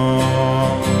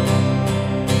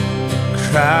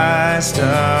 Christ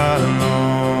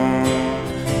alone,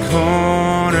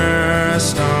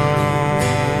 cornerstone,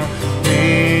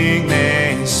 weak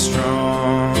made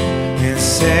strong in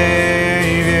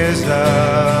Savior's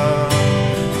love.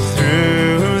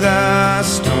 Through the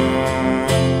storm,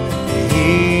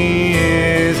 He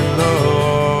is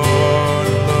Lord,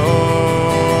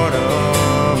 Lord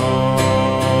of all.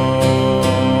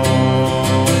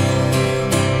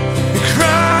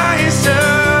 Christ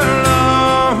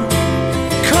alone,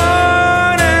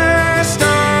 cornerstone,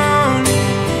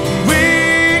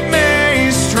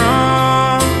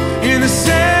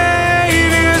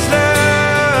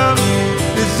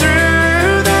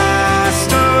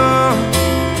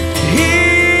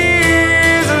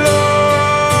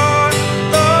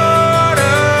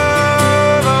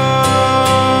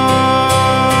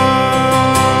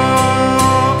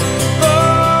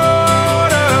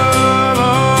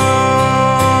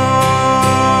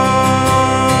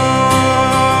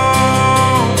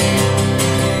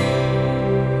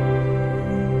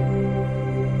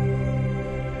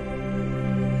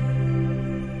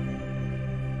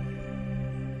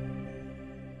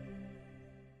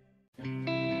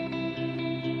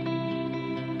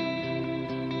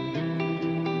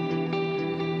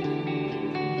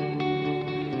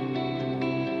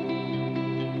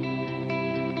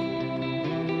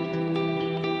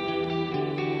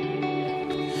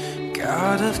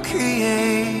 of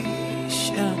creation,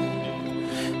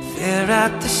 there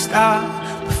at the start,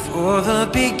 before the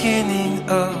beginning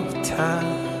of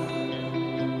time.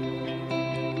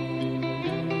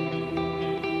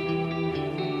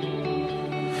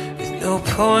 With no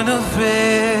point of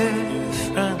reference,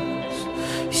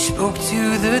 you spoke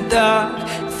to the dark,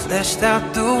 fleshed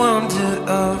out the wonder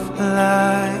of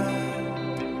life.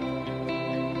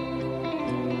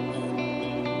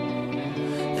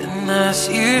 As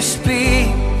you speak,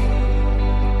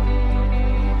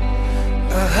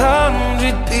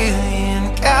 100 billion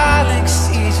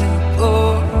galaxies are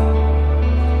born.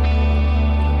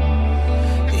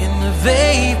 In the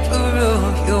vapor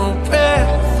of your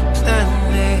breath,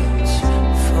 planets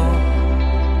form.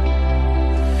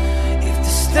 If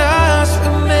the stars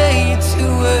were made to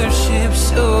worship,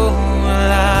 so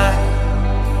will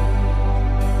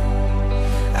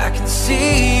I can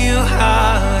see your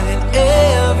heart in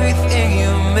everything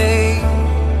you made.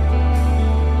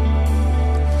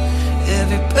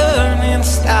 Every burning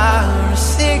star, a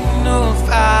signal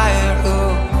fire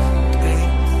of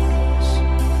grace.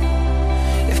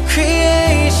 If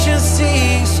creation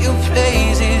sings your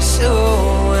praises, so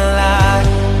will I.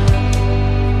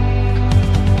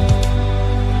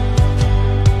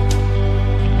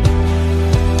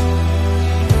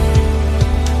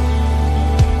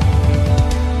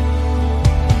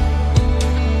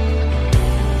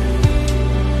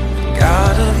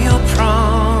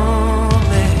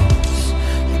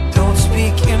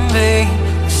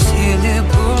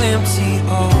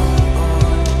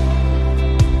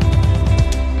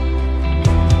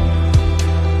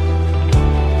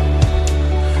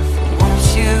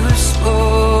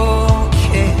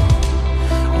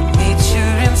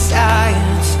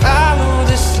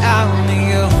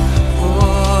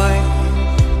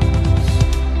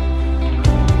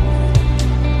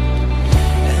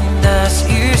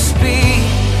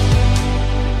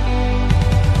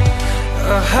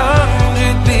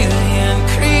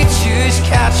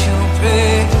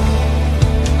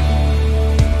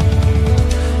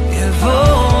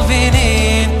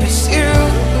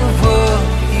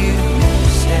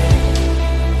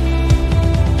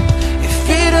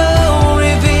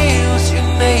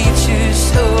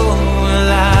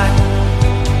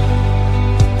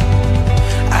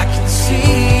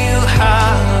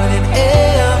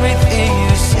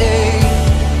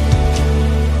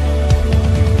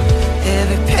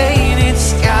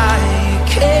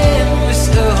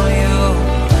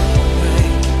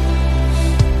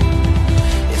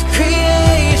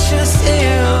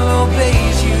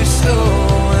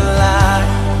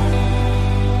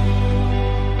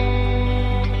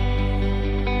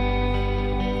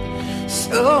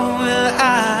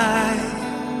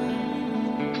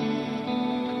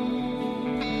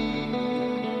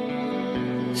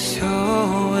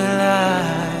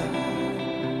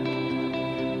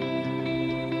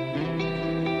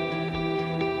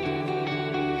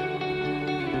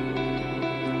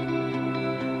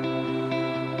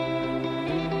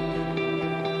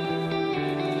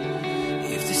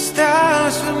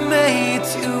 Stars were made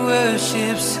to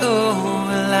worship, so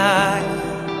will I.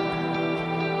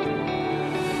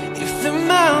 If the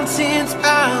mountains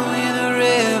bow in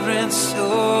reverence, so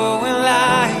will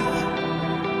I.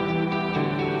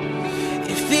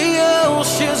 If the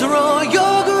oceans roar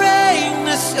your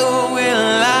greatness, so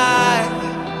will I.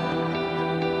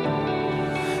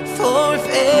 For if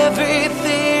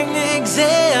everything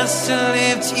exists to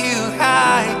lift you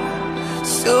high,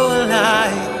 so will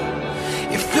I.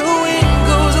 If the wind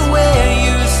goes where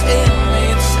you send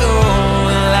it, so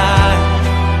will I.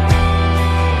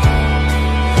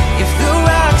 If the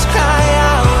rocks cry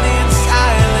out in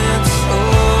silence, so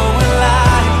will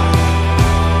I.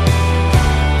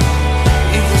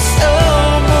 If the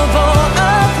sum of all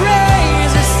our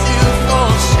praises still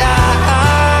falls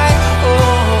shy,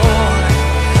 oh,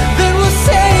 then we'll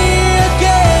say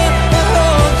again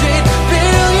 100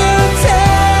 billion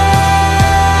times.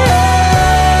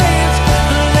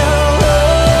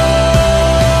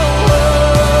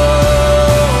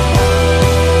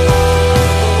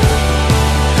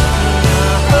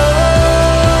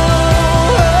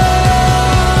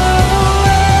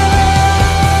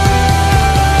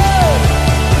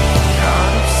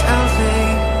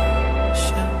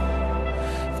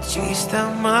 Chased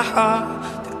out my heart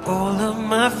through all of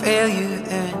my failure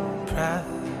and pride.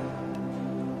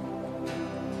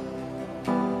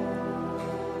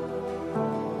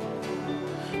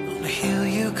 On the hill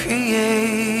you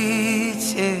created,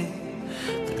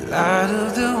 the light of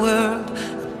the world,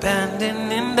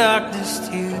 abandoned in darkness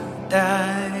to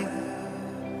die.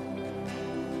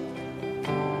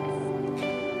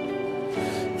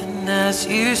 And as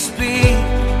you speak.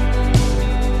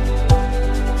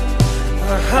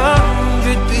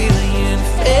 100 billion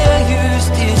failures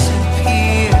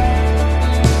disappear.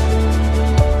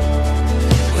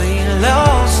 When you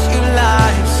lost your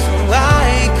life so I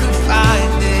could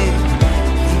find it.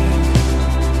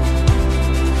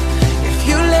 If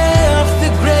you left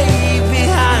the grave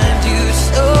behind you,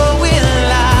 so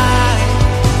will I.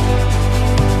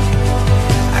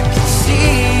 I can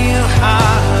see your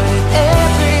heart in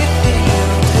everything you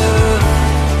do.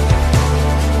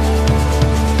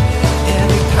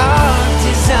 Every part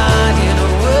designed in a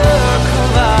work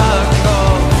of art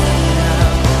called now.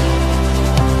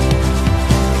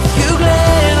 If you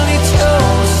gladly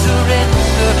chose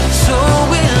surrender, so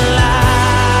will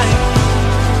I.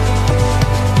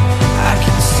 I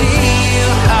can see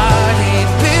your heart in a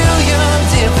billion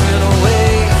different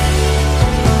ways.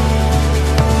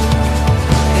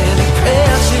 And the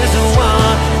precious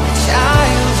one, the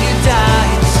child you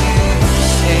died to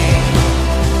save.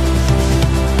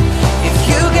 If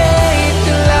you gave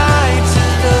your life to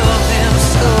love them,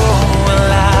 so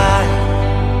will I.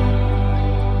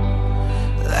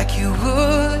 Like you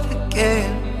would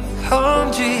again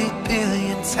 100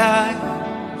 billion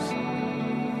times.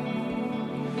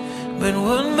 But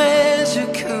what measure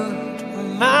could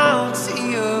amount to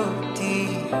your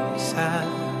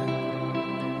desire?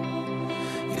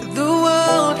 You're the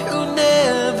one who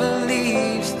never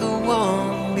leaves the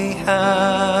one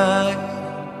behind.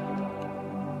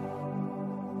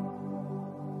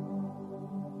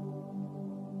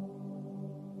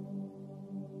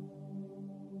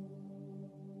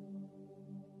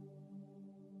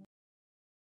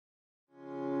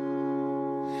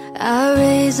 I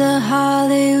raise a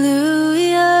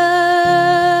hallelujah.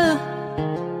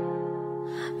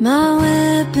 My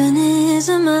weapon is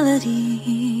a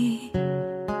melody.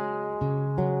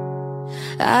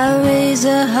 I raise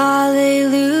a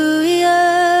hallelujah.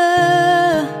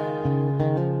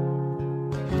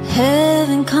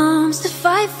 Heaven comes to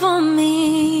fight for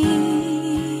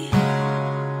me.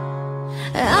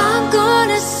 I'm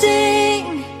gonna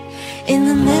sing in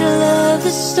the middle of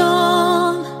the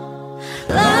storm.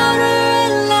 Louder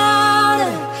and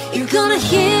louder, you're gonna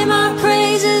hear my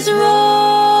praises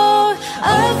roar.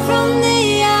 Up from the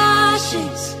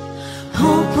ashes,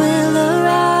 hope will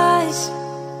arise.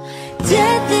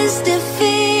 Death is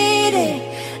defeated,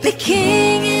 the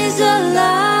King is alive.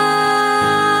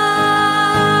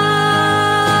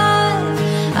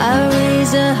 I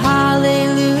raise a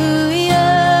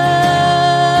hallelujah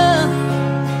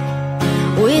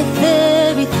with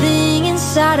everything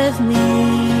inside of me.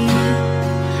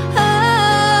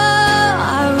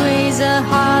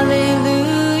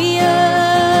 Hallelujah.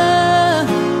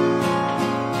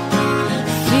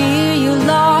 Fear you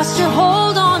lost your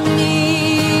hold on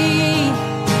me.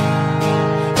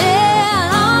 And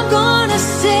I'm gonna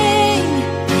sing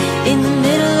in the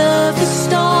middle of the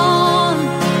storm.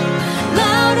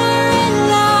 Louder and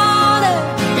louder,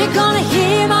 you're gonna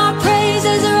hear my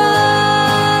praises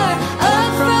roar. Up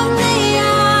from the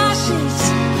ashes,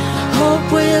 hope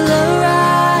will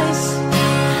arise.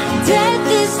 Death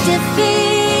is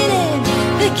defeated,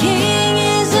 the King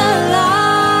is alive.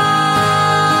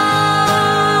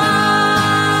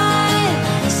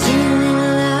 Sing a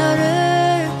little louder,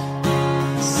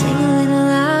 sing a little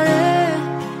louder,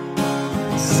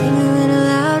 sing a little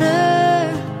louder.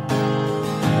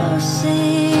 Oh,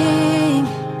 sing,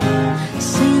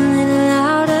 sing a little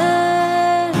louder.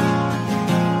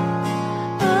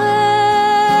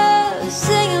 Oh,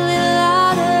 sing a little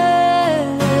louder.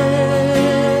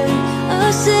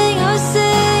 Oh, sing, oh,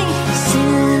 sing, sing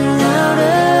a little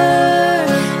louder.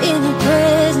 In the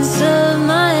presence of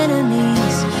my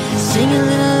enemies, sing a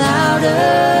little louder.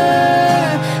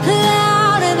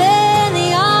 Louder than the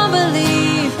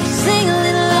unbelief, sing a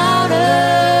little louder.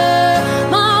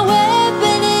 My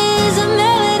weapon is a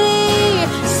melody,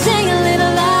 sing a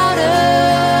little louder.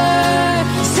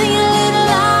 Sing a little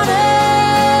louder.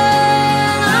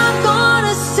 I'm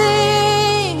gonna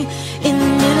sing in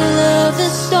the middle of the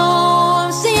storm.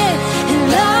 Sing it,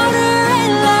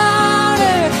 and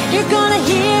louder, you're gonna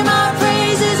hear my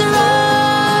praises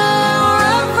roar.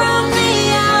 Up from the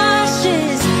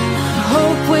ashes,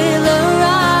 hope will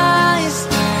arise.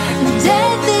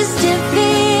 Death is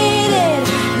defeated,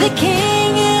 the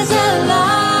King is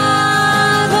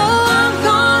alive. Oh, I'm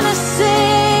gonna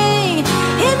sing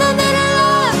in the middle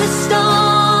of the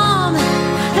storm.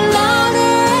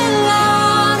 Louder and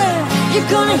louder, you're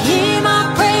gonna hear my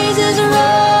praises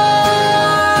roar.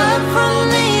 Up from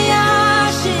the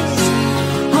ashes,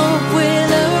 hope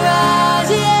will arise.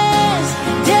 Yes,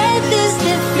 death is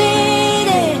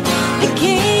defeated, the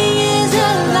King is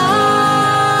alive.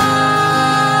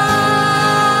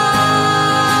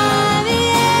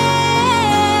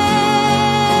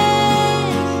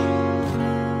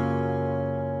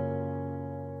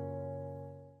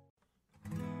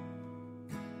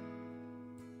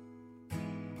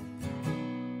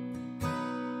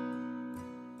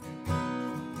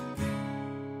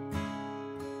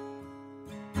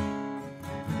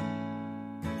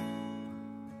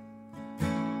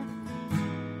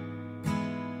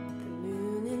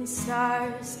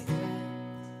 stars ahead,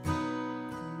 the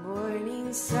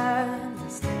morning sun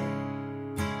is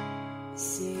dead. The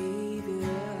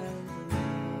Savior of the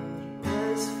world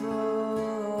was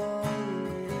fallen,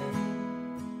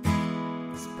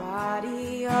 his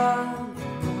body on the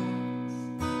cross,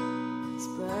 his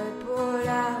blood poured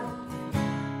out for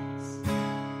us,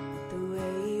 the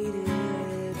weight of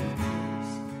every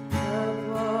curse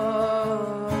upon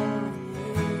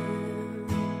him.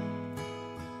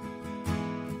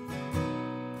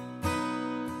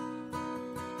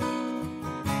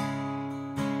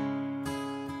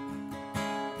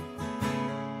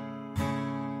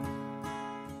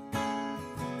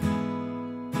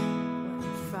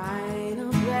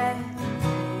 Final breath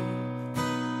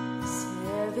as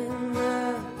heaven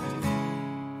looked away,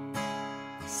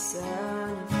 the Son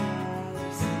of God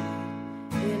was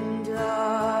in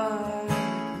darkness,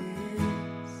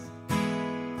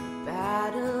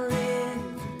 battle in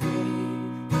the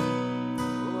grave,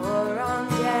 war on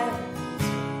death was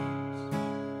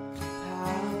waged,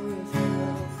 power of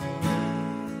hell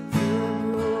forever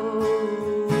broken,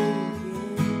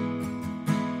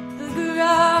 the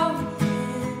ground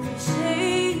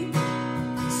shade,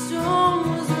 the storm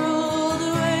was rolled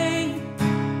away.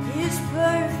 His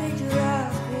perfect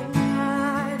love could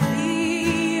not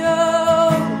be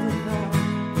overcome.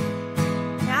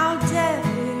 Now death,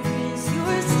 where is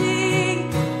your sting?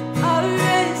 Our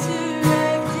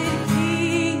resurrected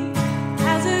King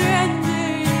has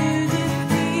rendered you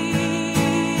defeated.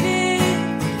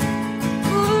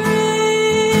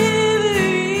 Forever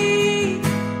he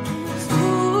is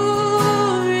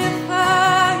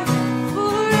glorified.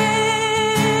 Forever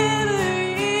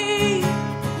he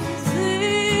is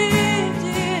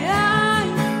lifted high.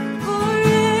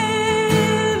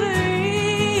 Forever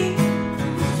he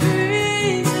is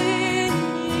risen.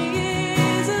 He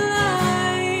is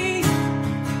alive.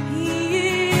 He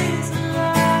is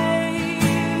alive.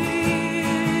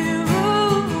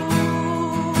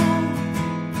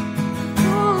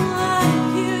 No like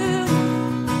you.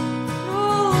 No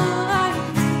like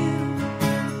you.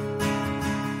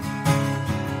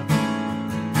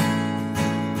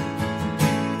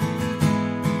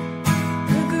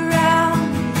 The ground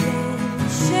began to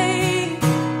shake,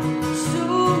 the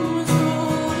storm was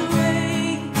rolled away.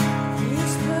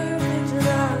 His perfect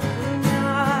love could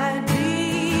not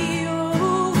be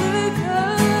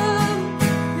overcome.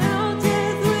 Now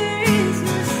death, where is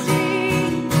your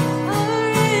sting? Our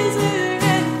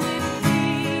resurrected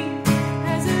King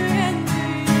has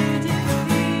rendered you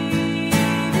defeated.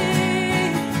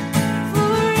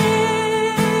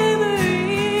 Forever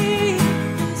he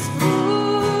is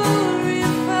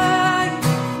glorified.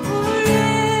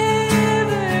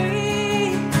 Forever he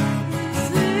is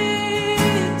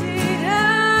lifted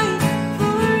high.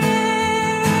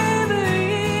 Forever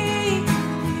he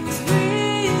is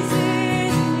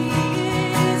risen. He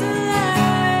is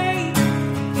alive.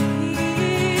 He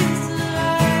is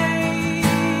alive.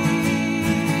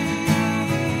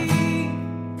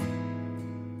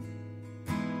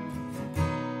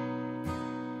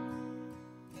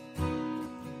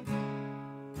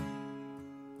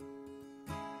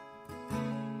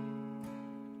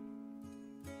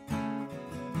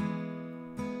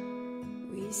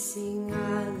 We sing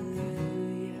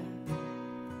hallelujah.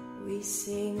 We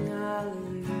sing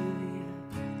hallelujah.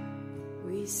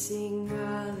 We sing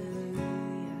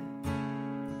hallelujah.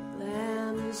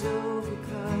 Lamb is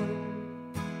overcome.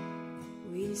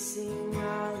 We sing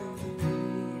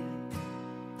hallelujah.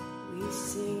 We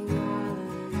sing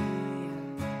hallelujah.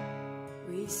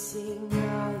 We sing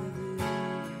hallelujah.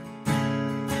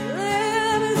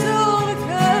 Lamb is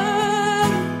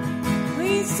overcome.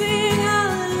 We sing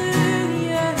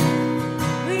hallelujah.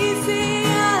 We sing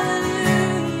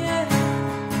hallelujah.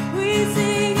 We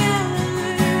sing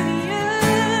hallelujah.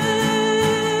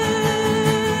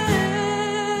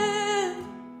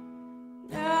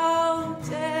 Now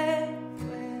death,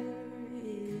 where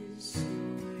is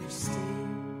your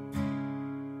sting?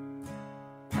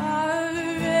 Our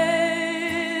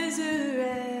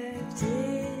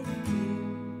resurrected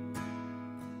King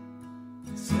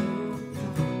is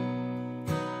overcome.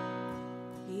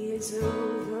 He is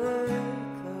overcome.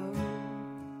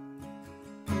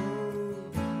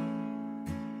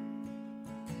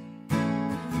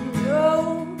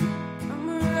 Oh, I'm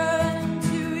running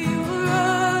to your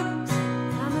arms.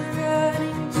 I'm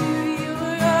running to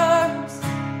your arms.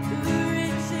 The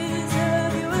riches of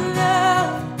your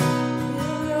love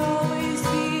will always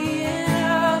be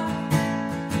enough.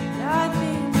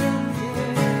 Nothing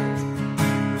compares.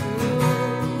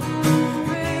 Oh,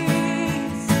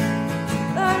 praise,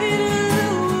 light of the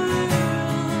world.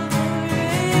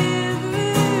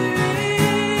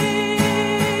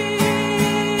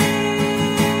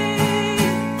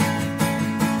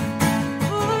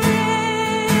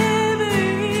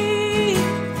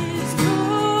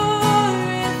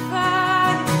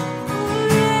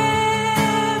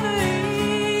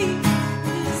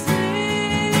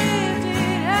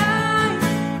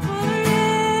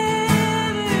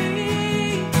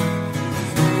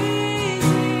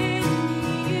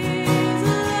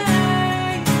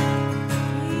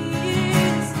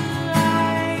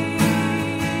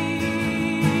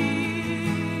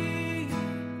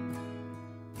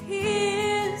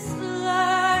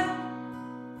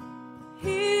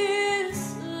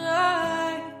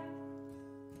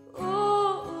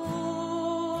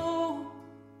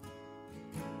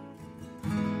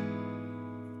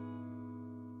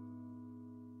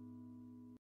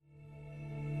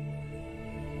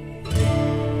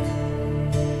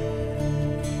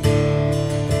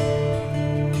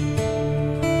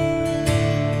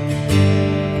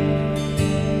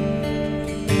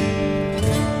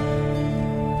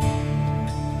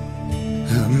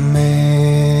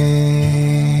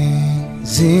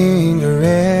 Amazing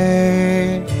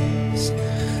grace,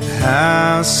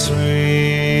 how sweet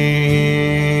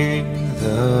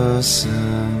the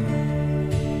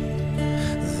sound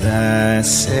that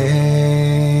saved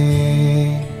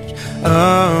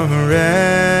a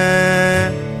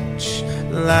wretch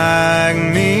like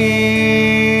me.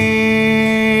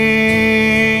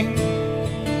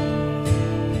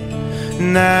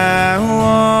 I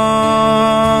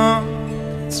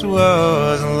once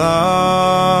was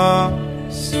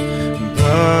lost,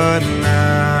 but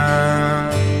now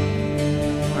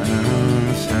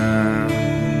I'm found.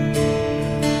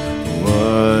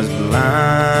 Was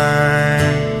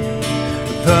blind,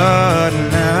 but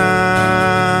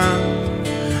now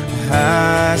I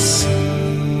see.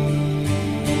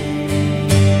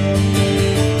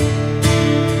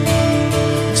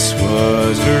 This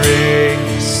was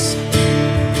grace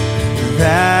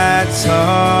that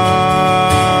taught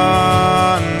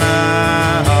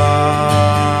my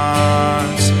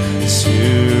heart to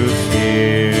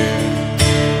fear,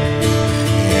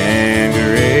 and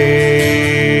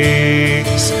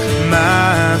grace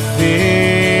my fears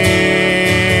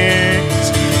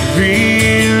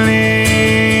relieved.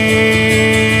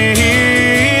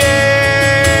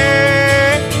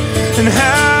 And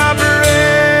how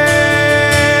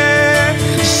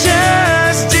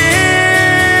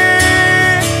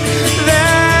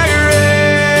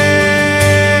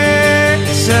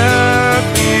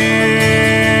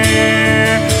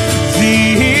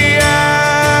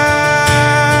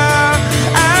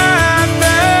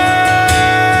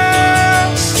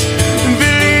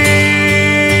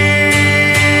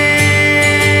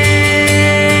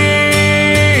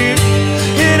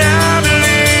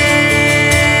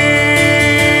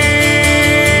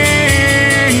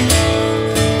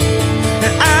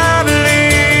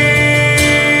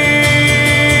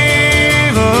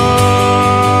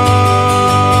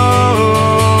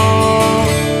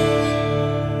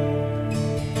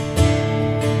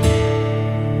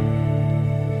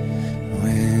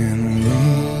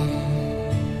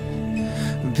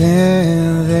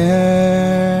been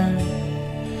there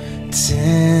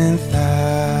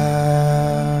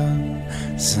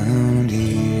 10,000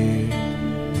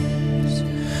 years,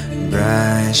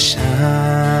 bright shining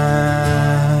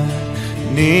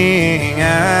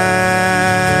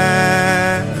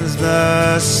as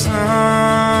the sun.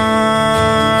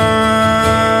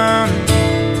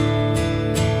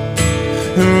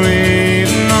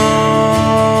 We've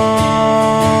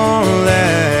known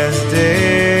less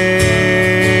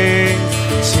days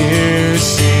to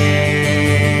sing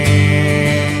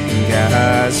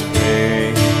God's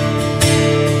praise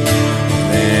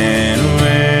than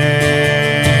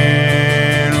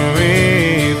when we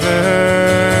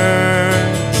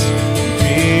first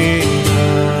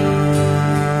begun.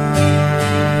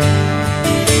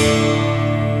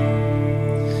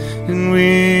 And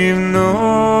we've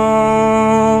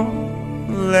known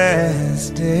less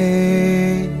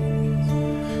days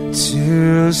to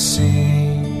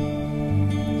sing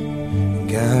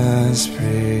God's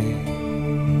praise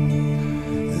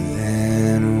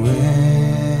than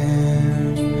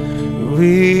when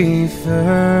we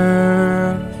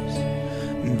first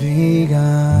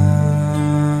begun.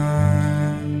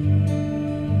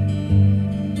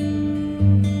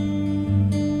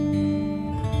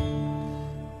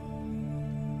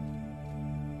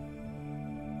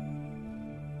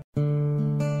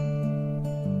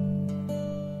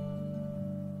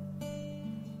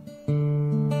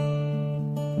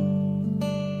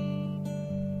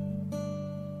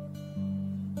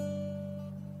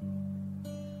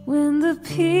 When the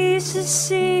pieces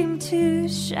seem to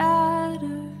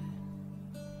shatter,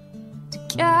 to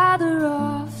gather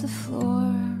off the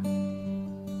floor,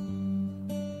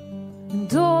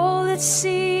 and all that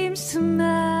seems to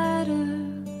matter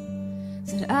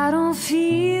is that I don't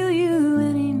feel you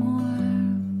anymore.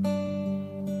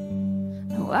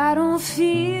 No, I don't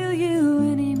feel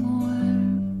you anymore.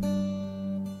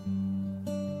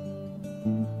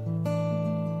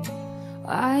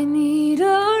 I need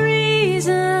a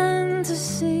reason to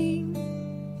sing.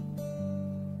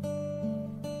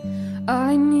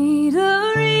 I need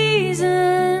a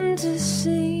reason to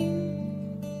sing.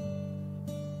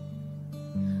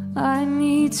 I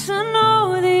need to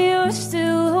know that you're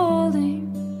still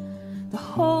holding the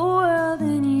whole world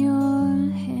in your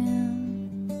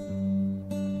hand.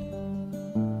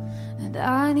 And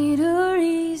I need a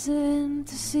reason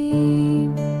to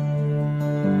sing.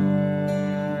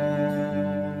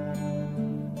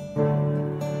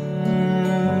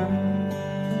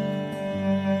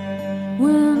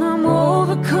 When I'm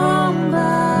overcome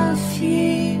by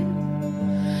fear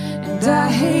and I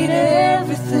hate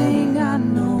everything I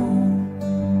know,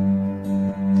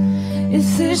 If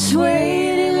this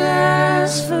waiting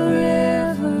lasts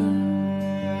forever,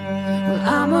 well,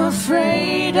 I'm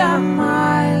afraid I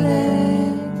might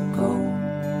let go.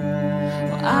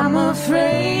 Well, I'm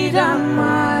afraid I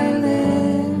might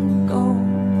let go.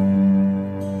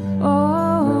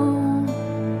 Oh,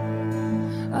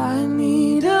 I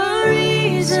need a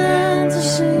reason to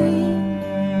sing.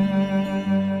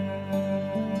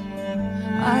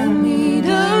 I need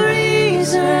a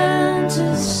reason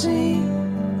to sing.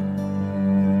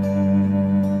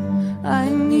 I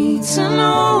need to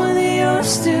know that you're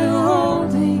still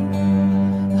holding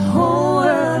the whole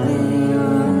world in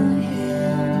your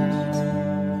hands.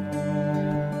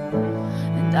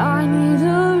 And I need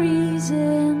a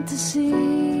reason to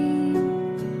sing.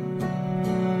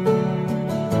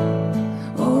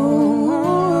 Oh,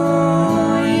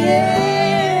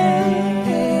 yeah,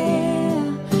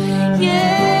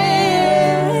 yeah.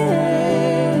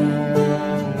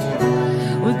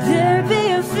 Would there be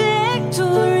a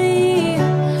victory?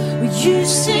 Would you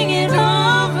sing it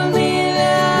over me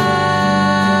now?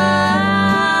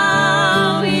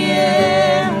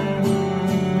 Yeah.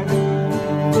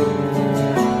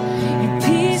 Your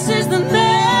peace is the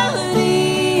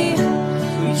melody.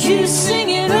 Would you sing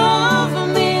it over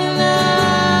me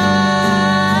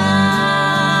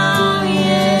now?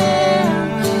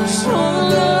 Yeah. So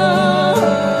Lord,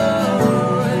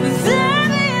 would there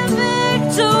be a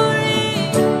victory?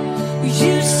 Would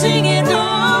you sing it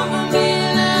over me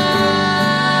now?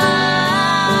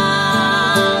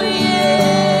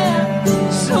 Yeah.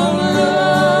 So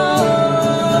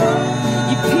Lord,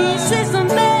 your peace is the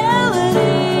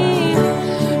melody.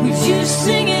 Would you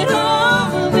sing it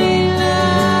over me now?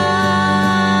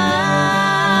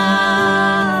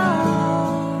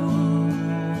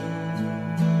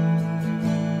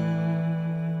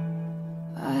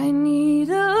 I need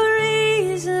a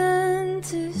reason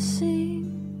to sing.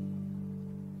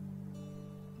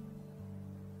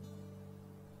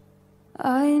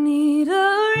 I need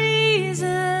a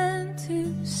reason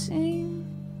to sing.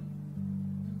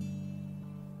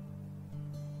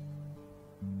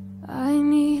 I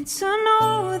need to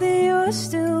know that you're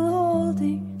still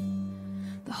holding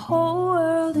the whole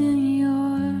world in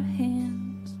your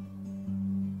hands.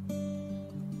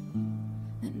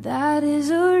 And that is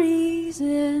a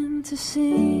reason to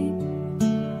sing.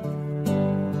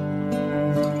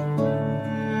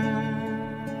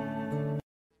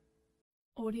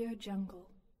 Audio Jungle.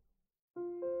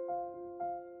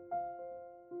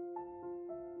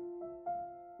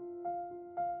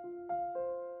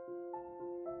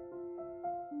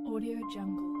 Audio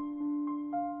Jungle.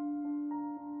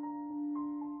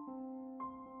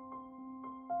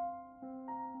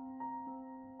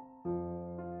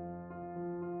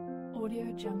 Audio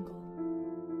Jungle.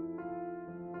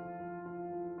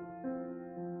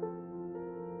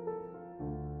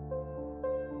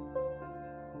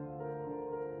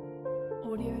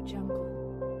 Audio Jungle.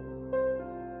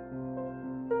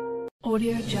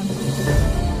 Audio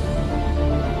Jungle.